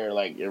 so to hear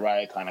like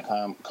Uriah kind of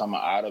come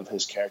out of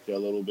his character a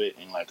little bit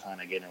and like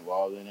kind of get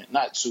involved in it,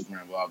 not super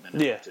involved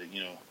in it, but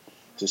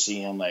to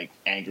see him like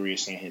angry and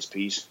saying his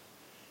piece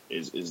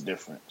is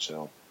different.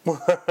 So.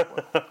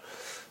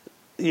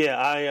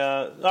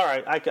 Yeah, all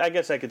right. I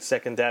guess I could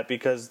second that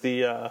because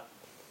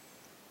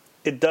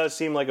it does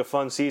seem like a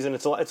fun season.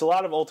 It's a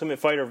lot of Ultimate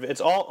Fighter.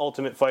 It's all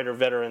Ultimate Fighter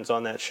veterans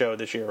on that show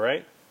this year,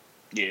 right?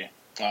 Yeah,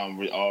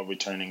 all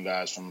returning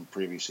guys from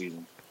previous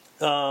seasons.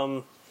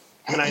 And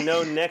I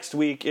know next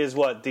week is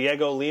what,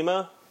 Diego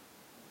Lima?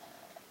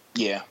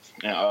 Yeah.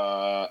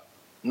 No,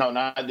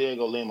 not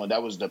Diego Lima.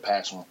 That was the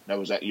past one.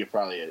 You're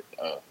probably an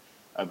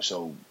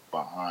episode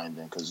behind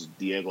them because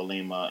Diego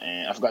Lima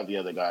and I forgot the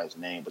other guy's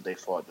name, but they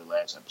fought the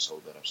last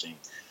episode that I've seen.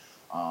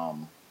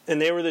 And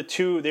they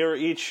were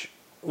each,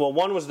 well,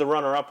 one was the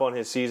runner-up on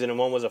his season and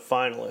one was a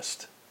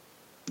finalist.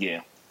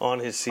 Yeah. On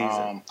his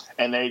season.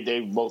 And they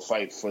both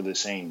fight for the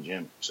same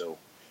gym, so,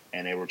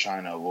 and they were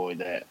trying to avoid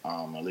that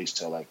at least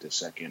till like the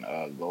second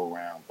go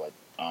round, but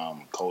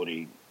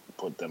Cody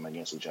put them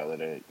against each other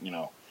to,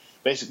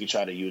 basically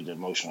try to use the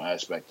emotional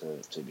aspect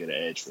to get an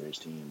edge for his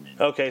team.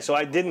 Okay, so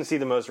I didn't see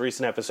the most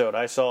recent episode.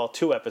 I saw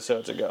 2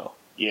 episodes ago.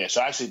 Yeah,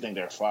 so I actually think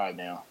they're 5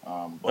 now.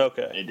 But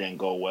okay. It didn't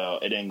go well.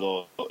 It didn't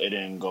go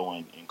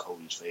in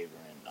Cody's favor.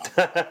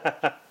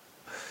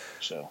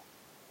 So.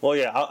 Well,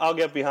 yeah, I'll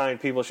get behind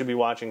people should be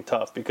watching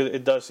Tough because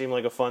it does seem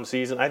like a fun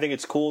season. I think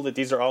it's cool that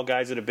these are all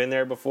guys that have been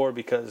there before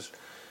because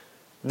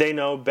they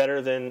know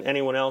better than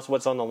anyone else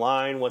what's on the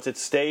line, what's at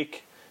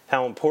stake,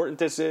 how important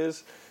this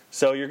is.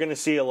 So you're going to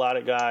see a lot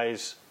of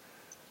guys,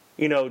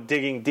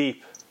 digging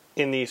deep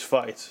in these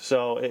fights.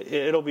 So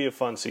it'll be a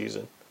fun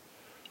season.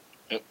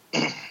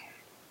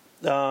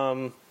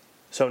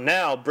 So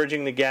now,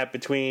 bridging the gap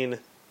between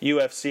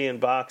UFC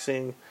and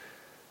boxing,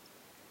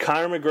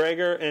 Conor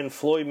McGregor and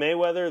Floyd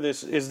Mayweather,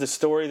 this is the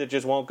story that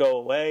just won't go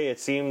away. It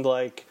seemed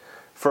like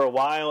for a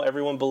while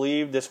everyone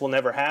believed this will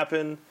never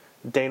happen.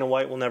 Dana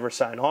White will never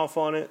sign off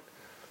on it.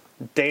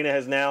 Dana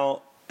has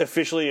now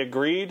officially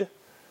agreed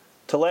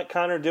to let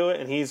Conor do it,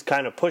 and he's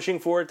kind of pushing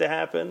for it to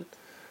happen.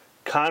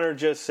 Conor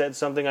just said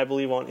something, I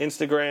believe, on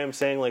Instagram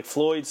saying, like,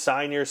 Floyd,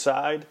 sign your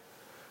side,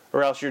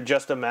 or else you're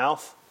just a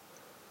mouth.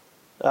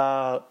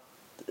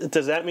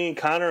 Does that mean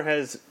Conor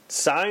has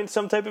signed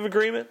some type of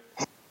agreement?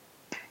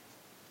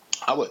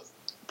 I would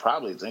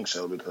probably think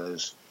so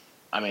because,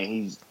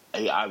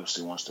 he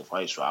obviously wants to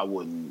fight, so I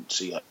wouldn't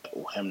see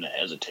him to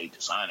hesitate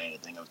to sign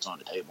anything if it's on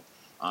the table.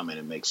 And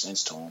it makes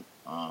sense to him.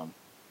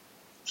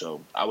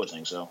 So I would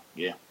think so,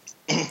 yeah.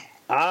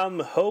 I'm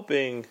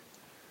hoping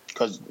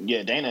because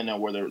Dana know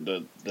where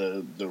the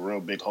real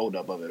big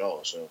holdup of it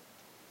all. So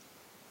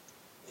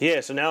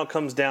so now it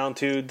comes down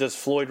to, does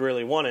Floyd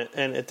really want it?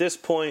 And at this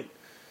point,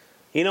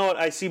 you know what?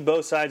 I see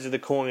both sides of the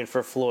coin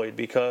for Floyd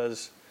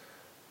because,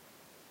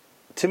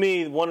 to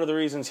me, one of the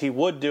reasons he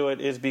would do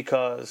it is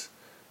because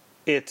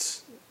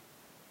it's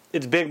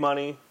big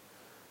money.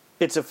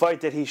 It's a fight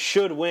that he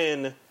should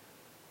win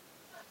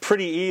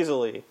pretty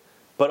easily.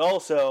 But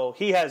also,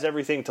 he has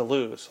everything to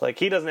lose. Like,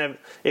 he doesn't have...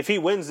 If he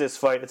wins this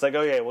fight, it's like,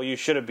 oh, yeah, well, you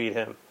should have beat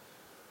him.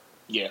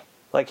 Yeah.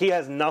 Like, he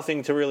has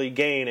nothing to really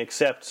gain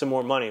except some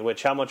more money,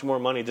 which how much more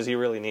money does he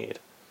really need?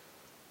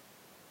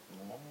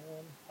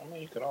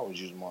 You could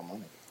always use more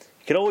money.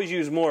 He could always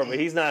use more, but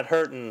he's not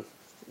hurting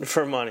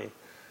for money.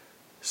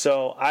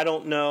 So, I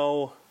don't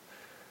know.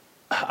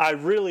 I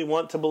really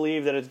want to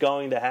believe that it's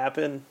going to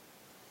happen.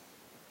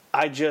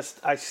 I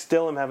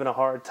still am having a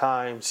hard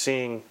time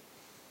seeing...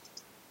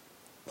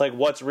 like,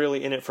 what's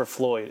really in it for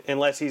Floyd,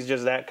 unless he's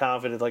just that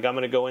confident, like, I'm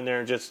going to go in there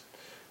and just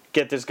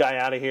get this guy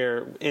out of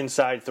here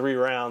inside 3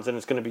 rounds and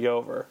it's going to be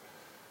over.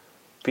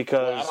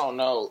 Because... I don't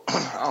know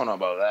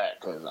about that,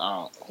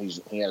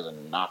 because he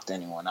hasn't knocked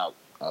anyone out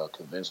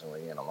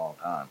convincingly in a long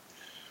time.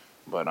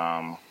 But,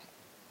 I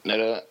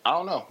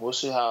don't know. We'll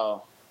see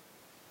how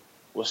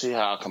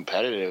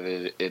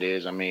competitive it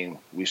is.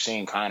 We've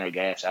seen Conor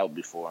gas out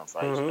before in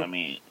fights.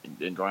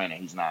 Mm-hmm. And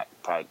granted, he's not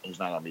going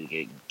to be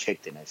getting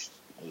kicked in his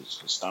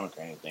stomach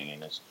or anything in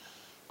this,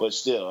 but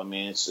still,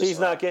 he's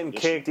not getting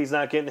kicked. He's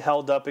not getting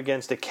held up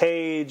against a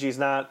cage. He's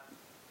not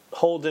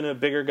holding a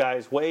bigger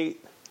guy's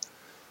weight.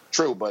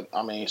 True, but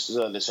it's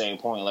still at the same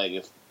point.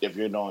 Like if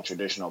you're doing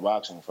traditional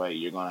boxing fight,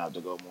 you're gonna have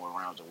to go more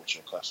rounds than what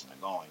you're accustomed to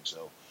going.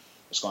 So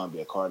it's gonna be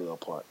a cardio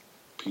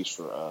piece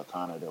for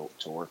Conor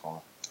to work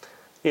on.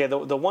 Yeah, the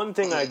one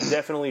thing I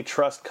definitely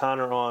trust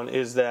Conor on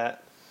is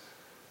that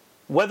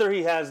whether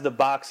he has the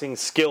boxing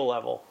skill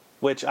level,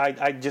 which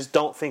I just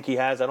don't think he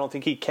has. I don't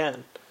think he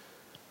can.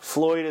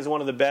 Floyd is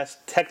one of the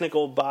best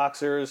technical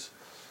boxers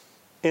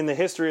in the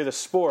history of the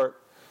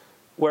sport,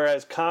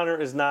 whereas Conor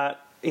is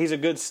not. He's a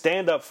good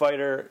stand-up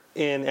fighter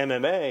in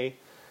MMA,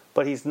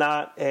 but he's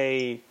not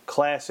a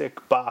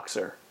classic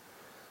boxer.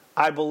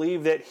 I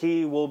believe that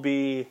he will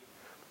be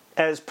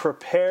as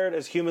prepared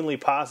as humanly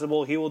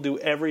possible. He will do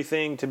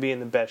everything to be in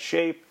the best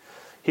shape.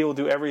 He will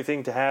do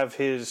everything to have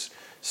his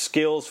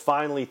skills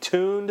finely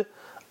tuned.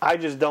 I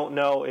just don't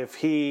know if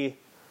he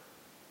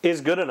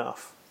is good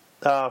enough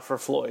for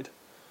Floyd.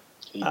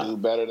 He'd do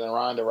better than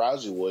Ronda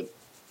Rousey would.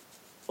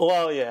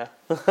 Well, yeah,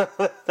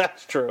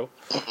 that's true.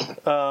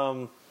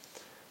 Do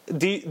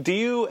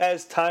you,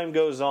 as time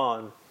goes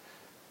on,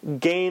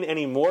 gain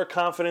any more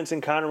confidence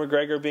in Conor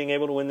McGregor being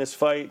able to win this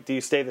fight? Do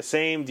you stay the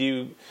same? Do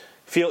you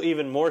feel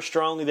even more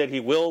strongly that he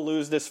will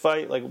lose this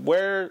fight? Like,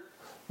 where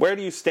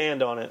do you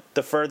stand on it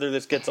the further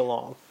this gets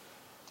along?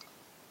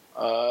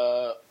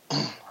 I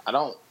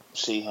don't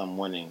see him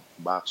winning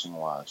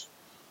boxing-wise.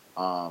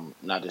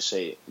 Not to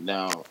say it.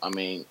 Now, I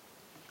mean,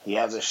 he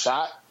has a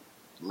shot,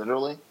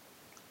 literally.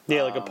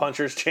 Yeah, like a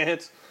puncher's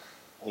chance.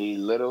 He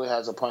literally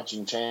has a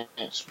punching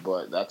chance,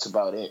 but that's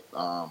about it,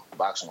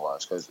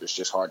 boxing-wise, because it's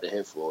just hard to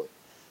hit Floyd.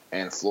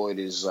 And Floyd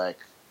is like,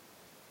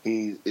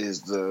 he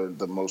is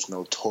the most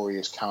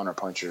notorious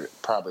counter-puncher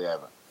probably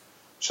ever.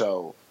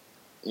 So,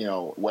 you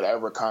know,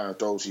 whatever Conor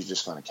throws, he's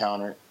just going to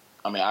counter it.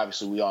 I mean,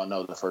 obviously, we all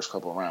know the first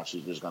couple of rounds,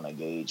 he's just going to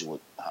gauge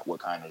what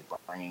Conor's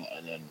bringing,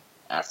 and then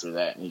after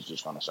that, he's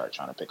just going to start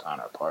trying to pick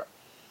Conor apart.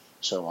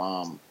 So,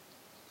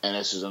 and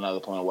this is another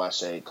point where I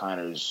say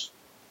Conor's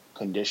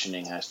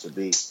conditioning has to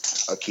be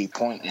a key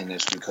point in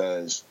this,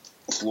 because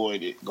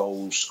Floyd, it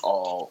goes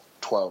all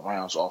 12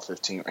 rounds, all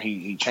 15.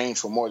 He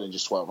changed for more than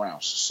just 12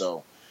 rounds,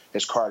 so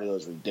his cardio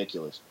is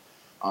ridiculous.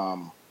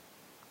 And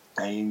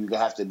you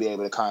have to be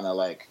able to kind of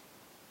like,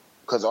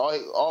 because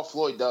all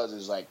Floyd does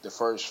is like the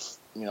first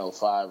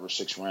 5 or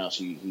 6 rounds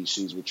he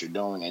sees what you're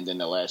doing, and then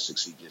the last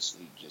 6 he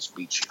just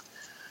beats you.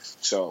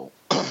 So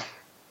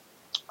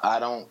I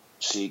don't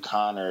see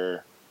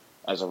Conor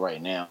as of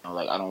right now.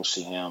 Like, I don't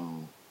see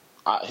him.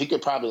 He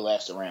could probably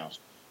last the rounds,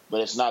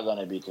 but it's not going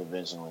to be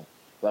convincingly.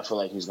 But I feel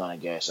like he's going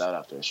to gas out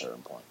after a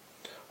certain point.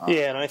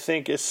 Yeah, and I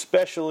think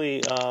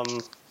especially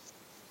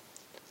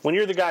when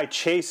you're the guy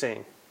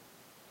chasing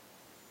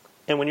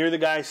and when you're the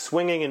guy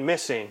swinging and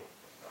missing,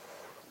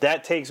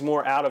 that takes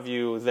more out of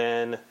you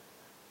than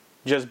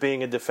just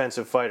being a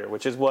defensive fighter,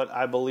 which is what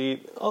I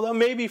believe. Although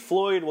maybe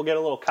Floyd will get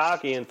a little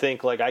cocky and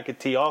think, like, I could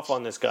tee off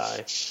on this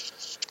guy.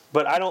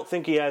 But I don't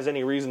think he has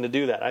any reason to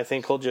do that. I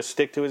think he'll just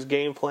stick to his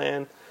game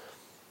plan.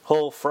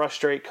 He'll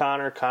frustrate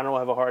Conor. Conor will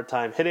have a hard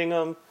time hitting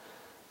him.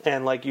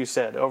 And like you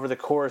said, over the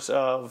course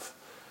of,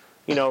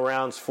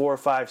 rounds 4,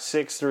 5,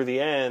 6 through the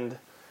end,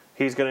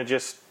 he's going to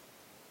just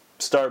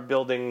start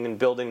building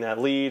that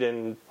lead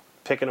and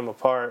picking him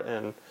apart.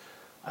 And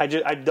I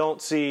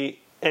don't see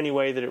any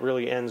way that it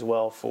really ends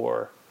well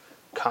for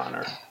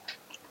Conor.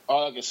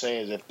 All I can say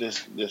is if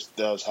this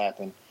does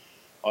happen,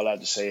 all I have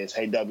to say is,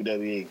 hey,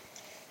 WWE,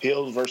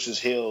 heels versus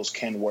heels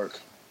can work.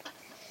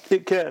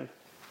 It can.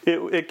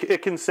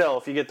 It can sell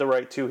if you get the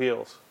right 2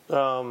 heels.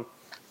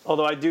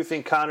 Although I do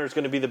think Conor's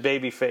going to be the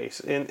baby face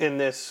in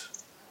this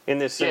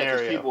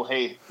scenario. Yeah, people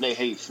hate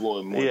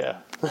Floyd more than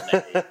they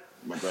hate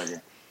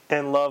McGregor.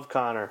 And love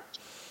Conor.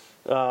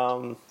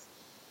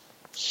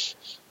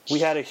 We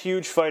had a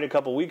huge fight a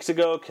couple weeks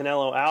ago.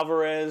 Canelo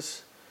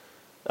Alvarez.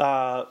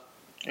 It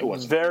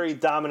wasn't very huge.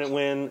 Dominant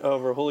win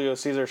over Julio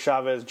Cesar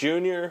Chavez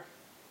Jr.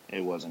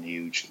 It wasn't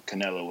huge.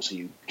 Canelo was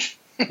huge.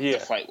 Yeah. The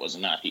fight was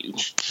not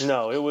huge.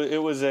 No, it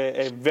was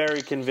a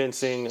very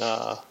convincing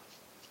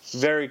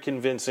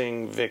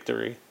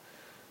victory,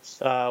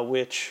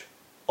 which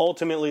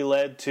ultimately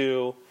led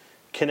to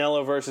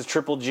Canelo versus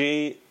Triple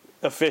G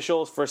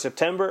officials for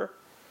September.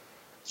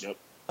 Yep.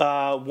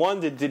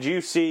 Did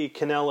you see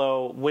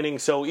Canelo winning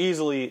so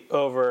easily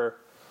over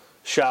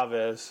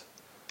Chavez?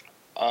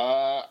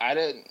 I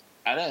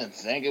didn't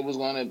think it was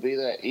going to be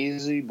that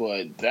easy,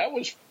 but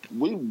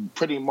we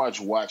pretty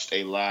much watched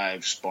a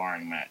live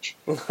sparring match.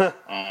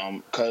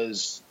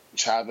 Because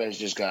Chavez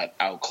just got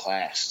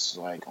outclassed,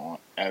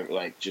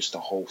 just the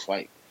whole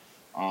fight.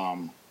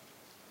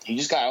 He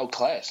just got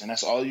outclassed, and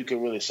that's all you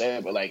can really say.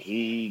 But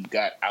he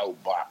got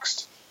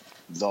outboxed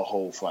the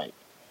whole fight.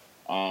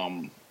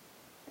 And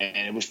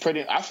it was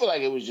pretty. I feel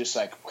like it was just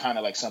kind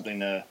of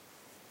something to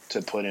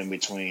put in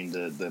between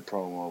the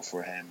promo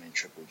for him and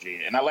Triple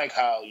G. And I like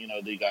how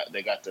they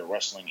got the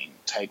wrestling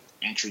type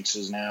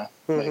entrances now,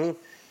 or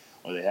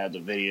they have the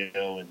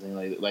video and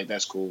things like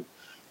that's cool.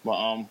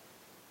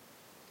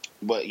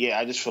 But yeah,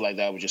 I just feel like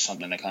that was just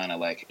something to kind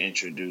of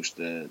introduce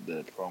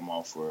the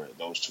promo for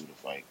those two to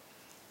fight.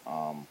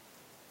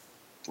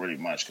 Pretty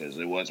much, because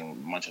it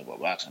wasn't much of a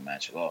boxing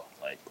match at all.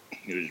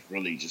 It was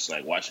really just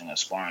watching a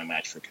sparring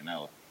match for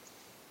Canelo.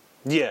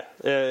 Yeah,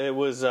 it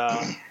was.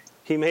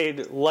 He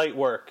made light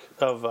work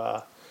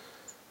of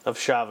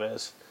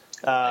Chavez.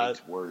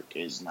 Light work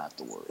is not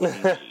the word. He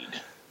made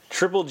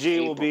Triple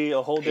G will be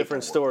a whole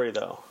different story,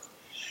 though.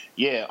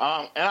 Yeah,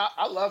 and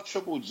I love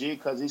Triple G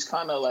because he's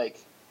kind of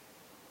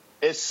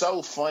it's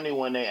so funny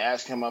when they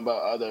ask him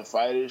about other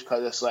fighters,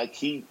 because it's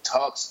he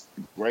talks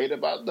great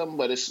about them,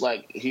 but it's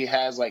he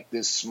has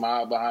this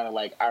smile behind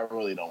it, I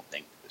really don't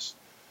think this.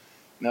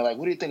 And they're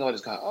what do you think about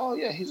this guy? Oh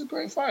yeah, he's a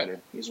great fighter.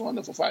 He's a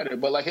wonderful fighter.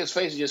 But his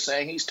face is just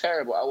saying he's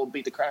terrible. I will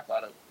beat the crap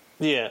out of him.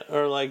 Yeah,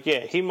 or like,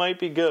 yeah, he might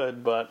be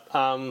good, but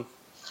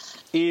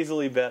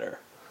easily better.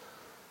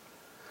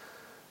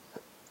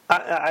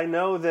 I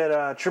know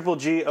that Triple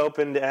G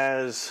opened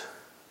as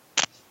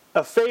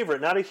a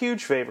favorite, not a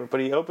huge favorite, but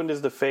he opened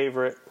as the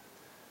favorite.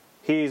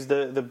 He's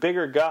the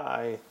bigger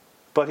guy,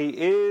 but he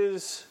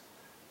is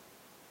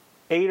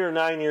 8 or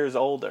 9 years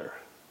older.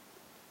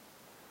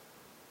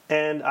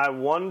 And I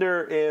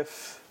wonder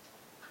if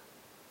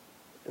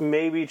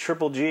maybe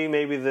Triple G,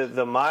 maybe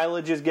the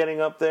mileage is getting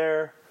up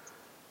there.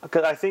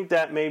 Because I think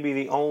that may be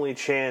the only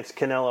chance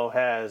Canelo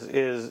has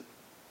is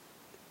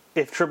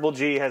if Triple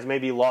G has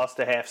maybe lost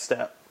a half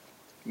step.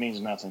 Means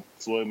nothing.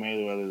 Floyd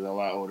Mayweather is a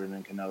lot older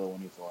than Canelo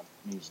when he fought.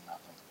 Means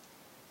nothing.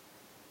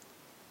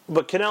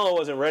 But Canelo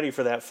wasn't ready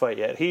for that fight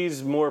yet.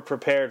 He's more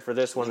prepared for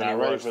this one than he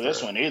was. Not ready for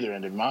this one either,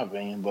 in my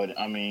opinion. But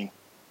I mean,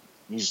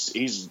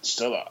 he's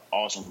still an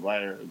awesome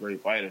fighter, a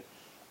great fighter.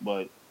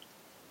 But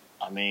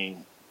I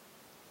mean,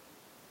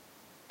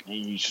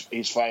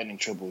 he's fighting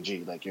Triple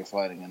G like you're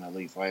fighting an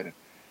elite fighter.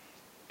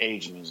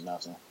 Age means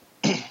nothing.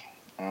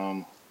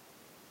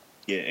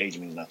 Age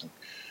means nothing.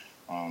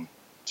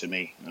 To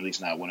me, at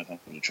least not when it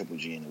comes to Triple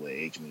G anyway.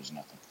 Age means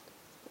nothing.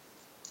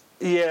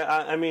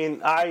 Yeah, I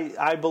mean,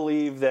 I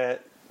believe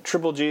that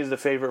Triple G is the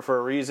favorite for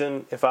a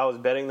reason. If I was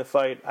betting the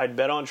fight, I'd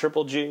bet on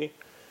Triple G.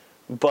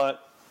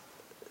 But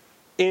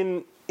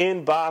in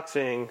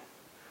boxing,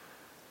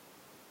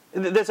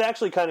 this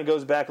actually kind of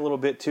goes back a little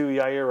bit to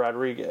Yair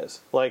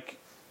Rodriguez. Like,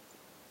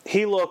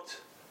 he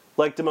looked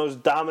like the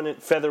most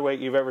dominant featherweight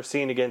you've ever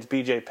seen against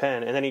BJ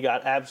Penn, and then he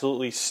got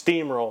absolutely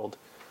steamrolled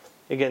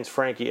against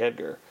Frankie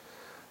Edgar.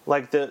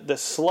 Like, the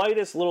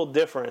slightest little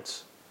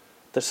difference,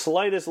 the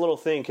slightest little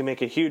thing can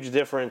make a huge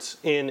difference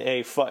in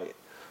a fight.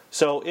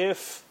 So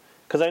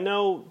because I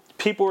know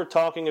people were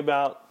talking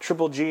about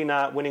Triple G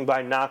not winning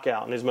by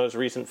knockout in his most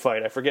recent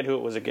fight. I forget who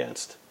it was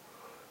against.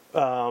 They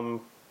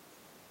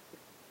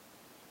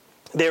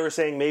were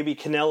saying maybe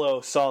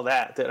Canelo saw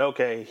that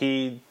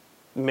okay,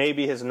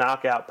 maybe his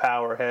knockout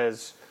power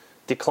has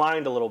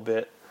declined a little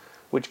bit,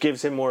 which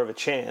gives him more of a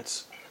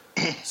chance.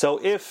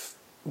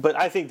 But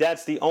I think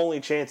that's the only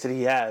chance that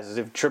he has, is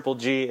if Triple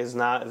G is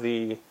not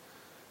the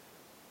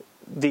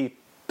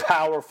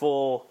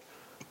powerful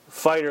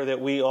fighter that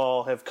we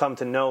all have come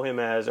to know him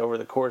as over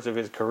the course of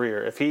his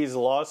career. If he's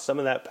lost some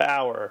of that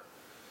power,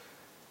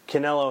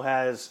 Canelo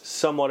has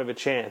somewhat of a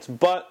chance.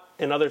 But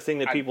another thing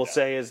that people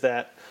say is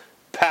that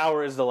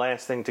power is the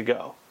last thing to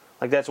go.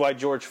 Like, that's why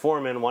George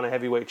Foreman won a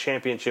heavyweight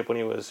championship when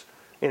he was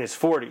in his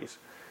 40s,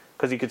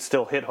 because he could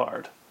still hit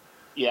hard.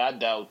 Yeah, I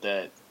doubt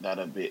that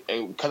a bit.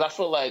 Because I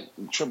feel like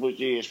Triple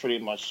G has pretty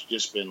much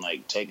just been,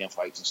 like, taking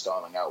fights and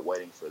stalling out,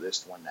 waiting for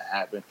this one to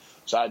happen.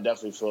 So I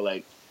definitely feel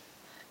like,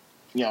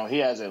 he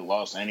hasn't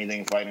lost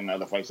anything fighting the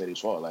other fights that he's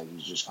fought. Like,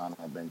 he's just kind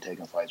of been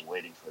taking fights,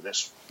 waiting for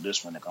this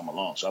one to come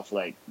along. So I feel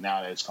like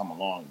now that it's come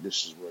along,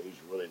 this is where he's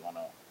really going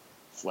to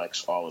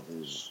flex all of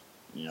his,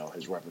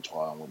 his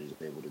repertoire and what he's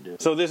able to do.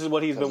 So this is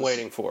what he's been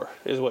waiting for,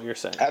 is what you're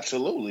saying.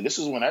 Absolutely. This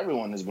is what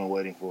everyone has been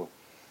waiting for.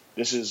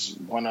 This is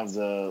one of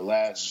the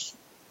last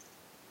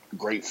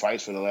great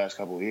fights for the last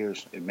couple of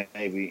years. It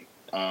may be,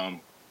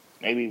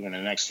 maybe even the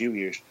next few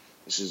years.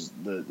 This is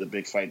the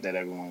big fight that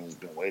everyone has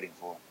been waiting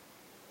for.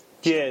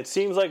 Yeah, it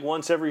seems like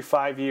once every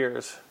 5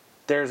 years,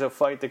 there's a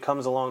fight that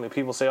comes along that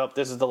people say, oh,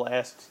 this is the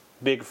last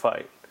big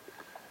fight.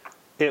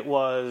 It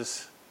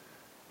was,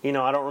 I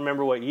don't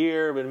remember what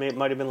year, but it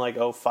might have been like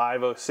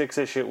 05,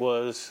 06-ish. It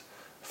was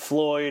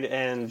Floyd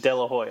and De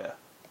La Hoya.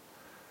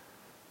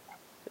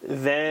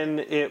 Then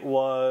it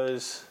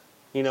was,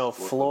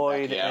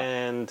 Floyd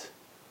and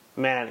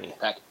Manny.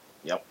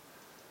 Yep.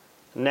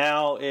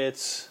 Now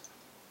it's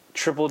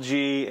Triple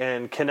G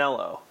and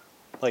Canelo.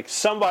 Like,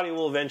 somebody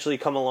will eventually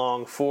come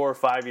along 4 or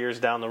 5 years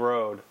down the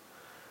road,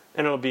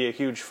 and it'll be a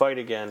huge fight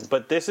again.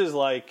 But this is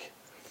like,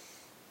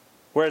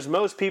 whereas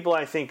most people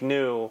I think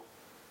knew,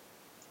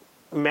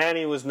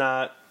 Manny was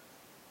not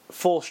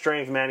full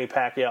strength Manny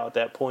Pacquiao at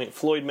that point.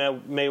 Floyd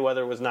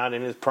Mayweather was not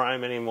in his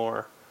prime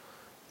anymore.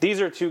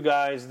 These are two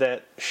guys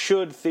that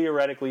should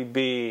theoretically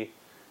be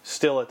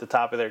still at the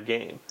top of their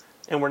game.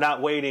 And we're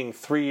not waiting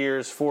 3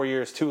 years, 4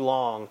 years too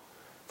long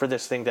for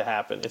this thing to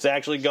happen. It's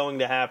actually going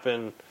to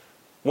happen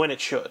when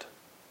it should.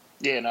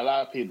 Yeah, and a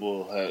lot of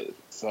people had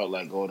felt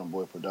like Golden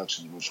Boy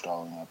Productions was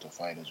stalling out the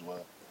fight as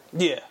well.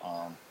 Yeah.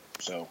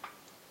 So,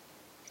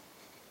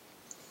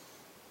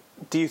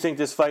 do you think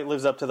this fight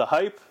lives up to the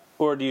hype,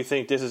 or do you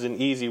think this is an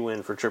easy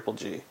win for Triple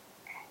G?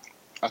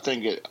 I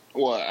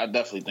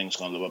definitely think it's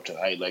going to live up to the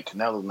hype. Like,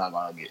 Canelo's not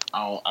going to get,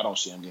 I don't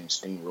see him getting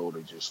steamrolled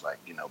or just, like,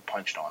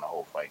 punched on the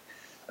whole fight.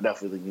 I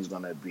definitely think he's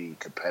going to be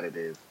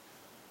competitive,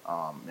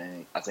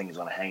 and I think he's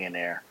going to hang in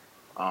there.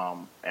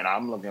 And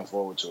I'm looking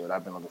forward to it.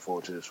 I've been looking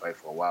forward to this fight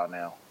for a while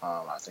now.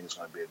 I think it's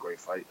going to be a great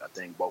fight. I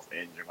think both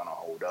ends are going to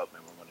hold up,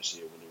 and we're going to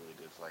see a really, really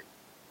good fight.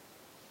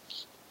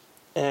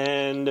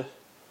 And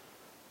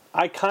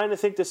I kind of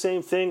think the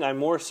same thing. I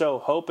more so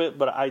hope it,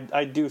 but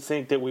I do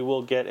think that we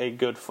will get a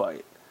good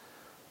fight.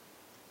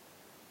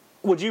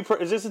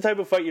 Is this the type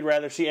of fight you'd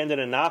rather see end in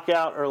a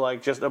knockout, or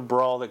like just a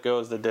brawl that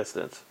goes the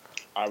distance?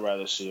 I'd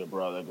rather see a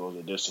brawl that goes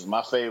the distance.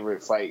 My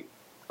favorite fight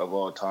of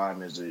all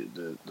time is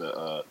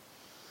the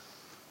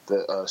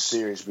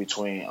series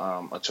between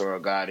Arturo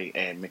Gatti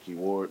and Mickey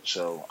Ward.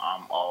 So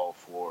I'm all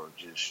for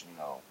just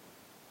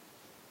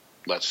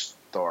let's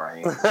throw our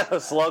hands.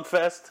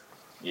 Slugfest.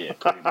 Yeah,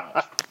 pretty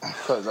much.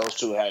 Because those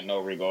two had no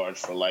regard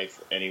for life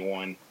or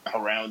anyone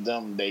around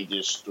them. They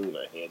just threw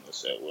their hands and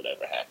said,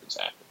 "Whatever happens,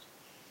 happens."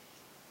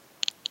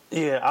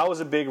 Yeah, I was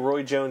a big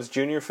Roy Jones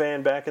Jr.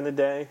 fan back in the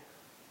day,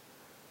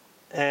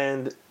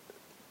 and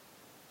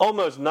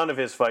almost none of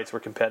his fights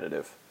were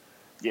competitive.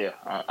 Yeah,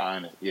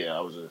 I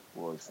was a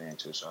Roy fan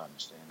too, so I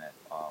understand that.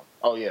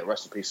 Oh yeah,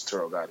 rest in peace,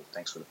 Arturo Gatti.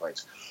 Thanks for the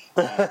fights.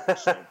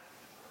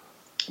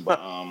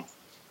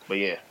 But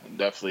yeah,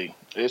 definitely.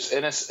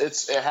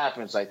 It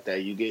happens like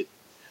that. You get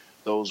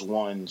those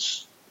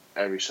ones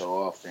every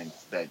so often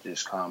that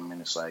just come,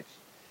 and it's like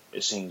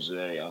it seems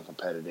very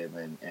uncompetitive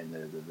in the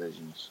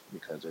divisions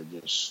because they're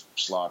just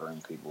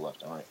slaughtering people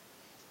left and right.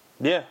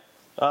 Yeah.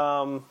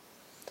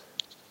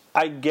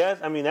 I guess,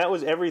 that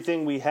was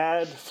everything we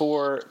had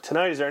for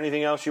tonight. Is there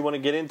anything else you want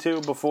to get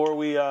into before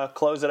we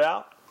close it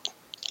out?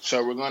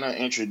 So we're going to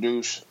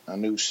introduce a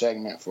new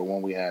segment for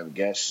when we have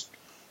guests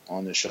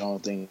on the show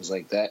and things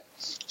like that.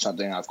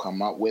 Something I've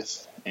come up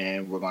with,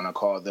 and we're going to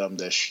call them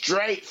the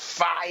Straight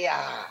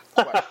Fire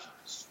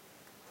Questions.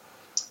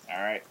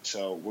 All right,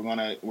 so we're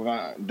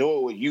gonna do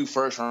it with you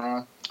first,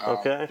 Ron.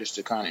 Okay. Just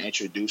to kind of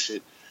introduce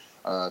it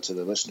to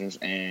the listeners,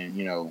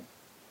 and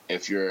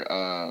if you're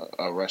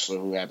a wrestler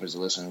who happens to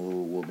listen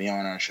who will be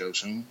on our show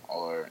soon,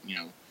 or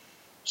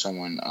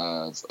someone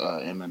of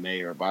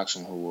MMA or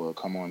boxing who will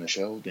come on the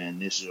show, then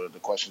these are the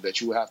questions that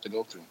you will have to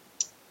go through.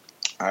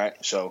 All right,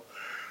 so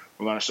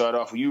we're gonna start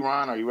off with you,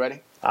 Ron. Are you ready?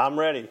 I'm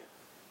ready.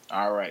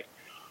 All right,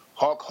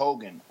 Hulk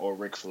Hogan or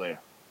Ric Flair?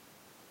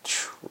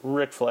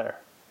 Ric Flair.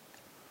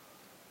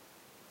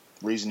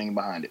 Reasoning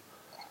behind it?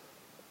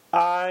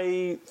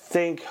 I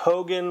think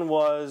Hogan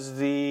was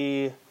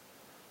the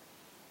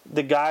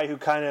guy who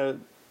kind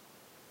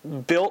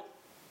of built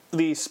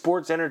the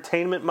sports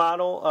entertainment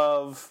model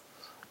of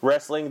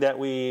wrestling that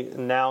we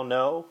now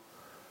know.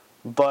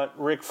 But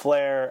Ric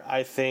Flair,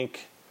 I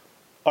think,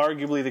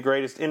 arguably the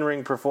greatest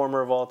in-ring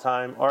performer of all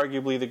time,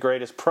 arguably the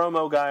greatest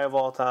promo guy of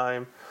all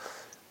time,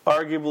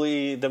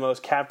 arguably the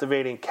most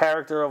captivating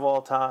character of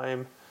all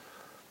time.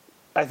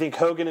 I think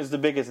Hogan is the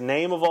biggest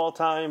name of all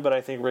time, but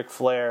I think Ric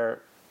Flair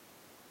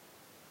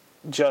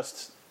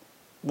just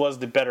was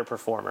the better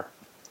performer.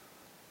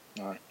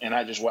 All right. And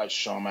I just watched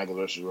Shawn Michaels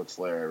versus Ric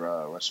Flair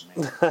at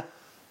WrestleMania.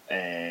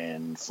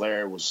 And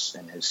Flair was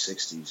in his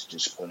 60s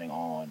just putting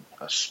on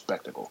a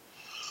spectacle.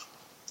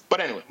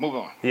 But anyway,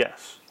 moving on.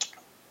 Yes.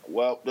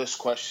 Well, this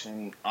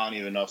question, I don't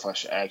even know if I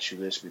should ask you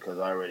this because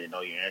I already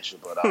know your answer,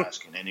 but I'll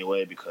ask it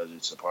anyway because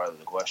it's a part of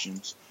the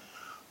questions.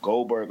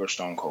 Goldberg or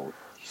Stone Cold?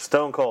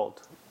 Stone Cold.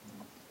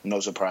 No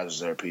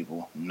surprises there,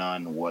 people.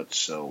 None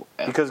whatsoever.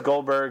 Because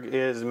Goldberg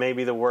is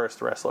maybe the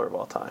worst wrestler of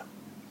all time.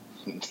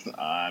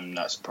 I'm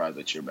not surprised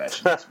that you're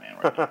bashing this man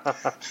right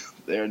now.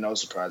 There are no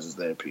surprises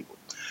there, people.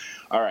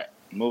 All right,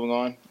 moving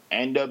on.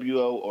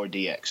 NWO or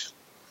DX?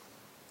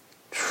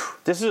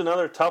 This is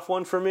another tough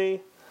one for me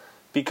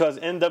because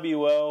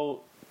NWO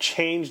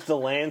changed the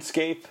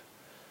landscape.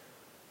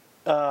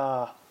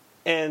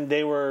 And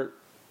they were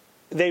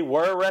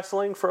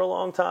wrestling for a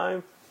long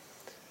time.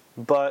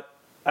 But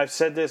I've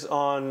said this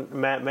on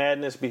Matt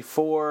Madness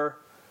before.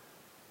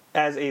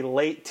 As a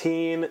late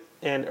teen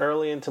and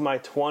early into my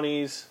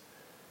 20s,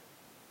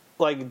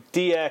 like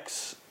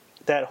DX,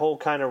 that whole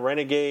kind of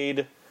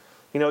renegade,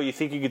 you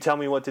think you could tell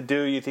me what to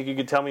do, you think you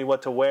could tell me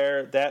what to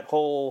wear, that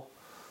whole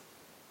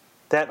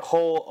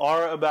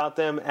aura about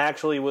them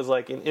actually was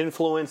like an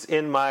influence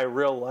in my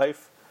real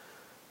life.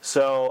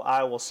 So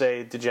I will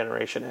say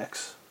Degeneration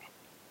X.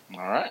 All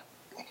right.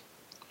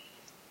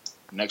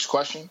 Next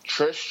question.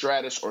 Trish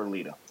Stratus or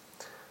Lita?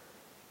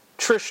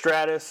 Trish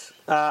Stratus.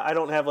 I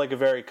don't have like a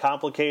very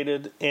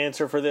complicated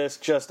answer for this.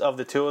 Just of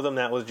the two of them,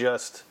 that was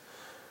just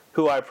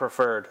who I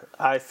preferred.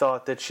 I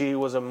thought that she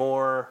was a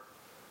more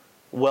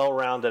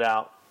well-rounded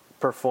out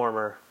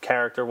performer,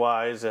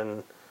 character-wise,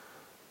 and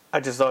I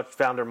just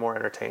found her more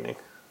entertaining.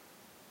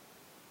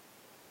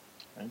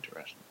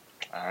 Interesting.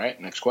 All right,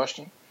 next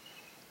question.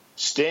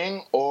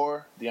 Sting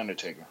or The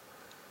Undertaker?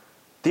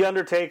 The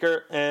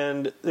Undertaker,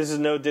 and this is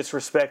no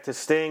disrespect to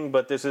Sting,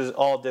 but this is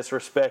all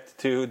disrespect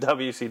to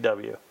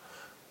WCW.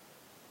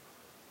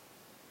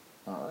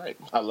 All right.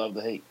 I love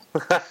the hate.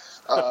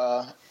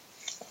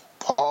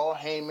 Paul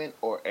Heyman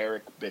or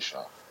Eric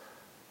Bischoff?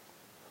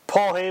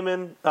 Paul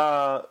Heyman,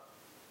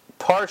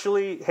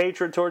 partially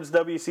hatred towards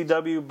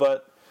WCW,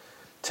 but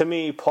to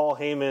me, Paul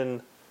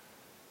Heyman,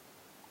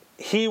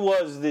 he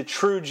was the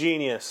true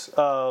genius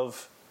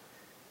of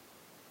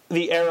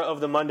the era of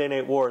the Monday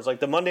Night Wars. Like,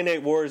 the Monday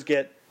Night Wars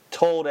get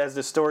told as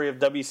the story of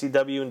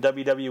WCW and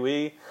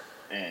WWE,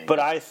 but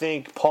I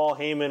think Paul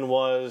Heyman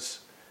was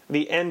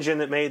the engine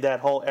that made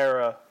that whole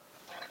era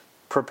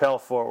propel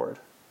forward.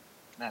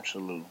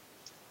 Absolutely.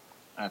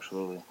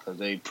 Because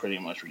they pretty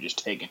much were just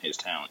taking his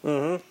talent.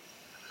 Mm-hmm.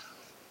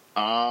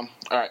 All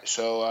right,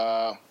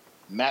 so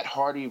Matt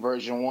Hardy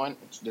version 1.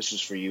 This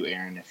is for you,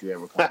 Aaron, if you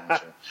ever come on the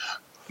show.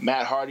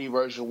 Matt Hardy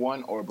version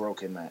 1 or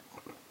Broken Matt?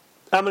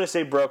 I'm going to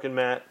say Broken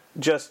Matt.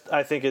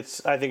 I think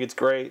it's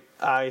great.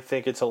 I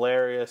think it's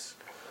hilarious.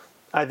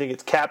 I think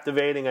it's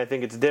captivating. I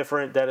think it's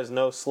different. That is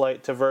no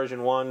slight to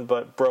version 1,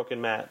 but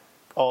Broken Matt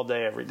all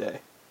day, every day.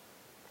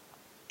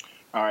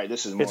 All right,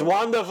 this is more. It's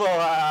wonderful.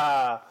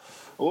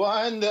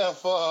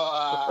 Wonderful.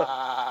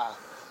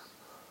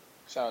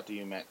 Shout out to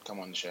you, Matt. Come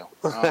on the show.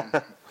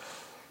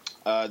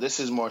 This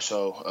is more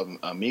so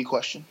a me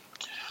question.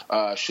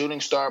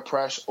 Shooting star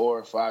press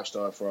or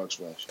 5-star frog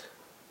splash?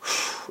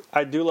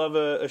 I do love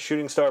a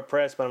shooting star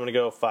press, but I'm going to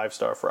go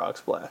 5-star frog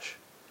splash.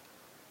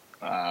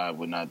 I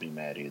would not be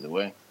mad either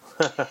way.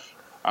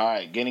 All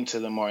right, getting to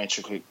the more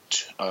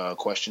intricate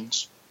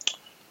questions.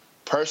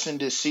 Person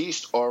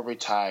deceased or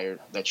retired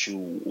that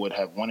you would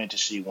have wanted to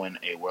see win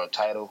a world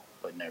title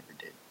but never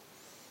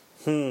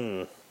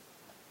did?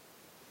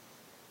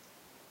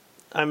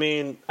 I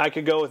mean, I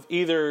could go with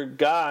either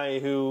guy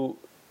who...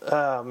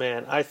 Oh,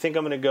 man. I think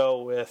I'm going to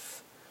go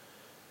with...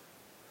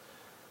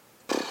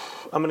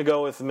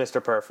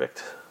 Mr.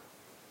 Perfect.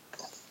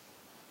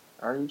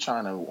 Are you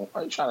trying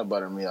to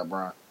butter me up,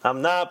 Brian?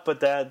 I'm not, but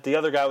the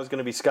other guy was going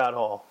to be Scott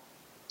Hall.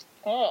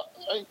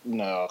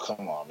 No,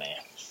 come on, man.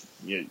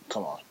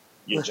 Come on.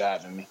 You're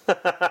jiving me.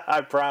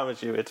 I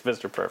promise you, it's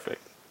Mr.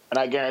 Perfect. And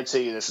I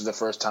guarantee you this is the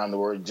first time the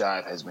word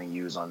jive has been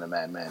used on the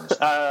Mad Men.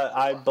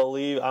 I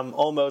believe, I'm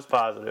almost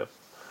positive.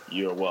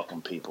 You're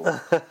welcome, people.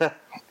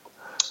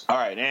 All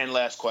right, and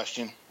last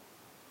question.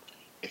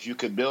 If you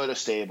could build a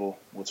stable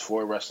with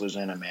 4 wrestlers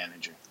and a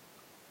manager,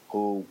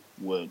 who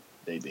would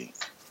they be?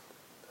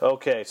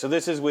 Okay, so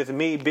this is with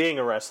me being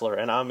a wrestler,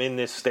 and I'm in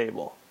this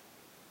stable.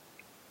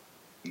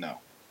 No.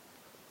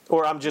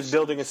 Or I'm just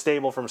building a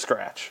stable from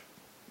scratch.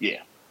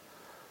 Yeah.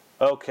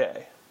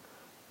 Okay.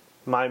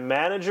 My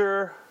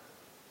manager...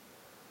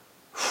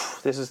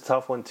 This is a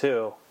tough one,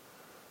 too.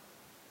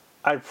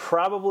 I'd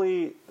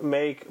probably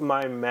make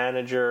my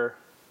manager...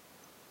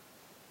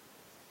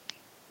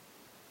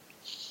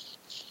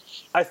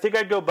 I think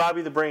I'd go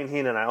Bobby the Brain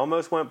Heenan. I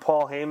almost went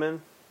Paul Heyman.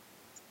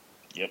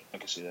 Yep, I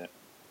can see that.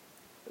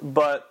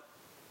 But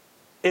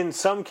in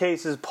some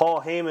cases,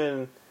 Paul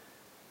Heyman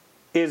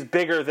is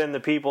bigger than the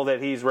people that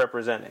he's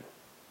representing.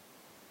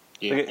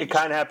 Yeah, it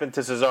kind of happened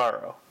to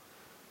Cesaro.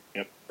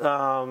 Yep.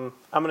 I'm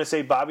going to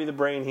say Bobby the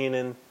Brain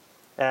Heenan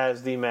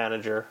as the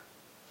manager.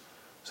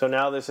 So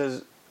now this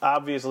has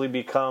obviously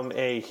become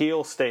a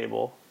heel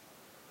stable.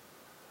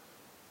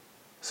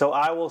 So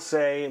I will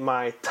say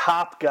my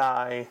top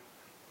guy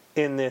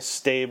in this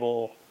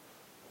stable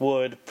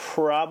would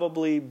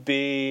probably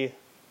be...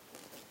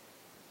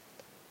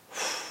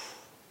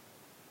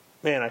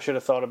 Man, I should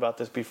have thought about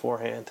this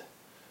beforehand.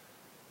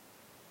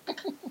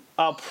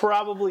 I'll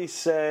probably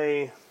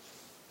say...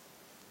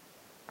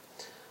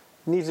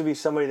 needs to be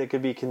somebody that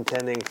could be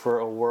contending for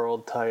a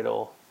world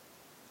title.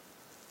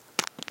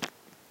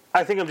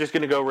 I think I'm just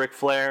going to go Ric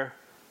Flair.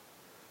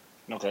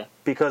 Okay.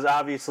 Because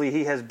obviously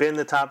he has been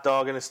the top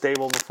dog in a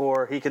stable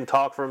before. He can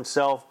talk for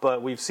himself,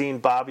 but we've seen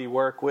Bobby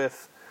work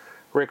with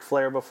Ric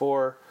Flair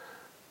before.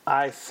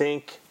 I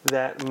think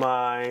that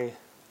my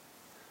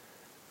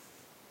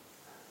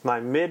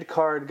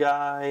mid-card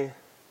guy...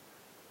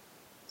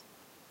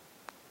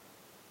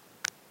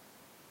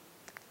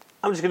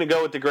 I'm just going to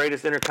go with the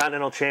greatest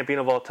Intercontinental Champion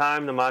of all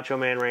time, the Macho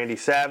Man Randy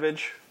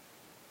Savage.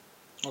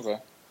 Okay.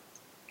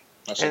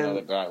 That's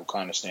another guy who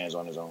kind of stands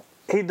on his own.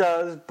 He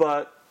does,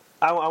 but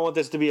I want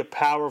this to be a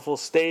powerful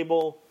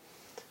stable.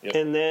 Yep.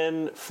 And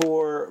then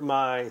for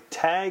my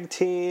tag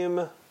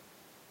team,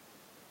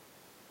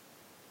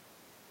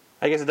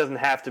 I guess it doesn't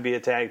have to be a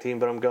tag team,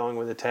 but I'm going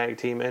with a tag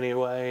team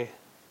anyway.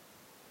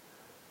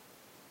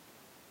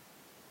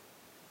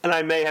 And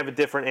I may have a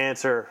different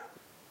answer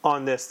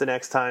on this the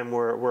next time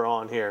we're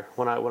on here,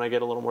 when I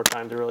get a little more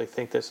time to really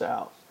think this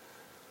out.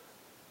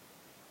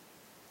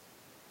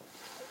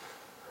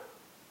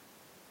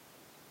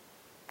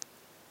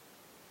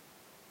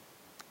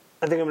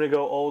 I think I'm going to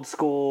go old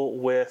school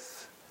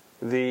with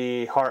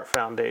the Hart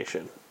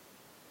Foundation.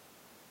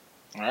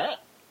 All right,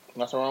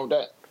 nothing wrong with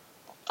that.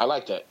 I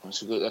like that.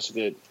 That's a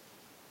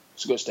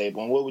good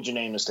stable. And what would you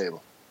name the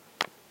stable?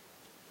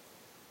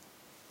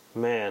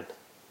 Man,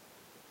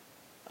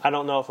 I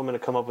don't know if I'm going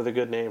to come up with a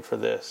good name for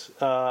this.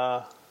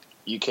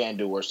 You can't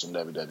do worse than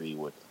WWE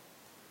would.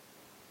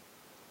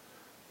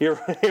 You're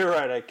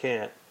right. I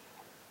can't.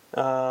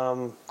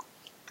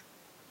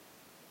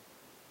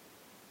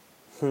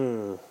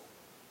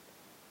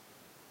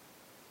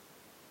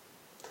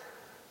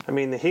 I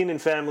mean, the Heenan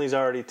family's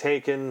already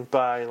taken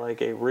by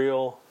like a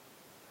real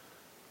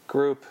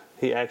group.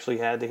 He actually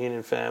had the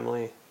Heenan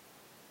family.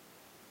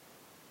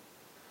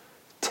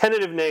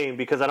 Tentative name,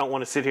 because I don't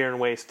want to sit here and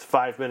waste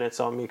 5 minutes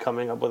on me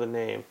coming up with a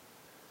name.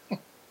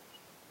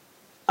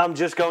 I'm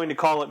just going to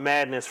call it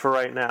Madness for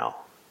right now.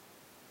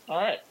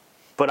 All right.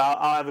 But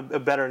I'll have a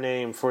better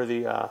name for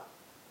the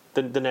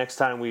next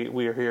time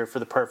we are here for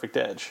the Perfect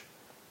Edge.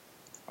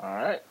 All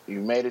right.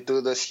 You made it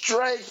through the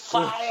straight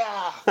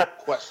fire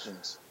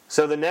questions.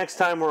 So the next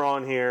time we're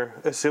on here,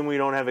 assume we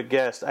don't have a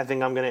guest, I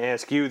think I'm going to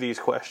ask you these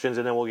questions,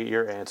 and then we'll get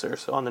your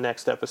answers on the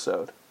next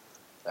episode.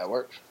 That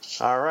works.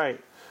 All right.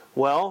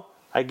 Well,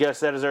 I guess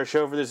that is our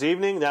show for this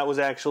evening. That was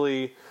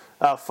actually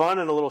fun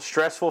and a little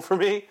stressful for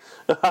me.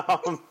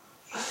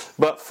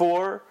 But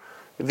for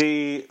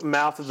the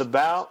Mouth of the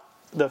Bout,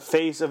 the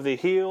Face of the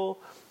Heel,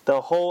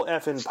 the whole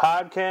effing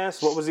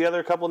podcast, what was the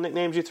other couple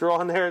nicknames you threw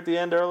on there at the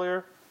end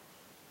earlier?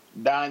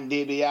 Don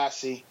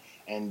DiBiase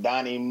and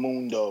Donnie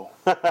Mundo.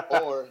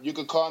 Or you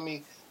could call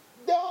me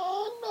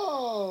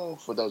Dono,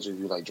 for those of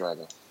you like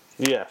Drago.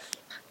 Yes.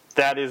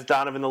 That is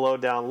Donovan the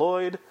Lowdown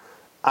Lloyd.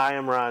 I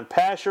am Ron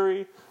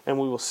Pashery, and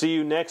we will see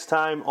you next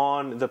time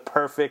on The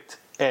Perfect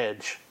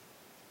Edge.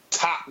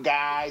 Top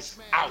guys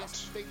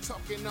out. They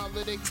talking all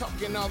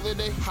of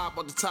they hop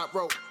on the top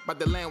rope, about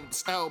to land with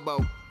his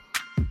elbow.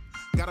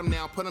 Got him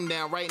now, put him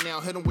down right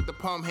now, hit him with the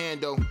palm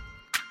handle.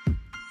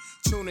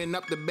 Tuning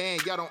up the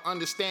band, y'all don't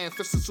understand.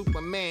 Fist of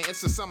Superman,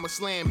 it's a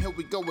SummerSlam. Here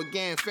we go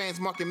again. Fans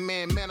marking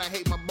man, I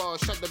hate my balls.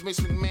 Shut the Vince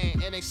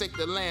McMahon, it ain't safe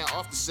to land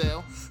off the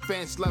cell.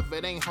 Fans love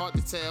it, ain't hard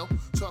to tell.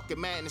 Talking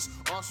madness,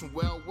 awesome.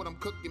 Well, what I'm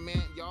cooking,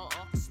 man, y'all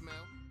off the smell.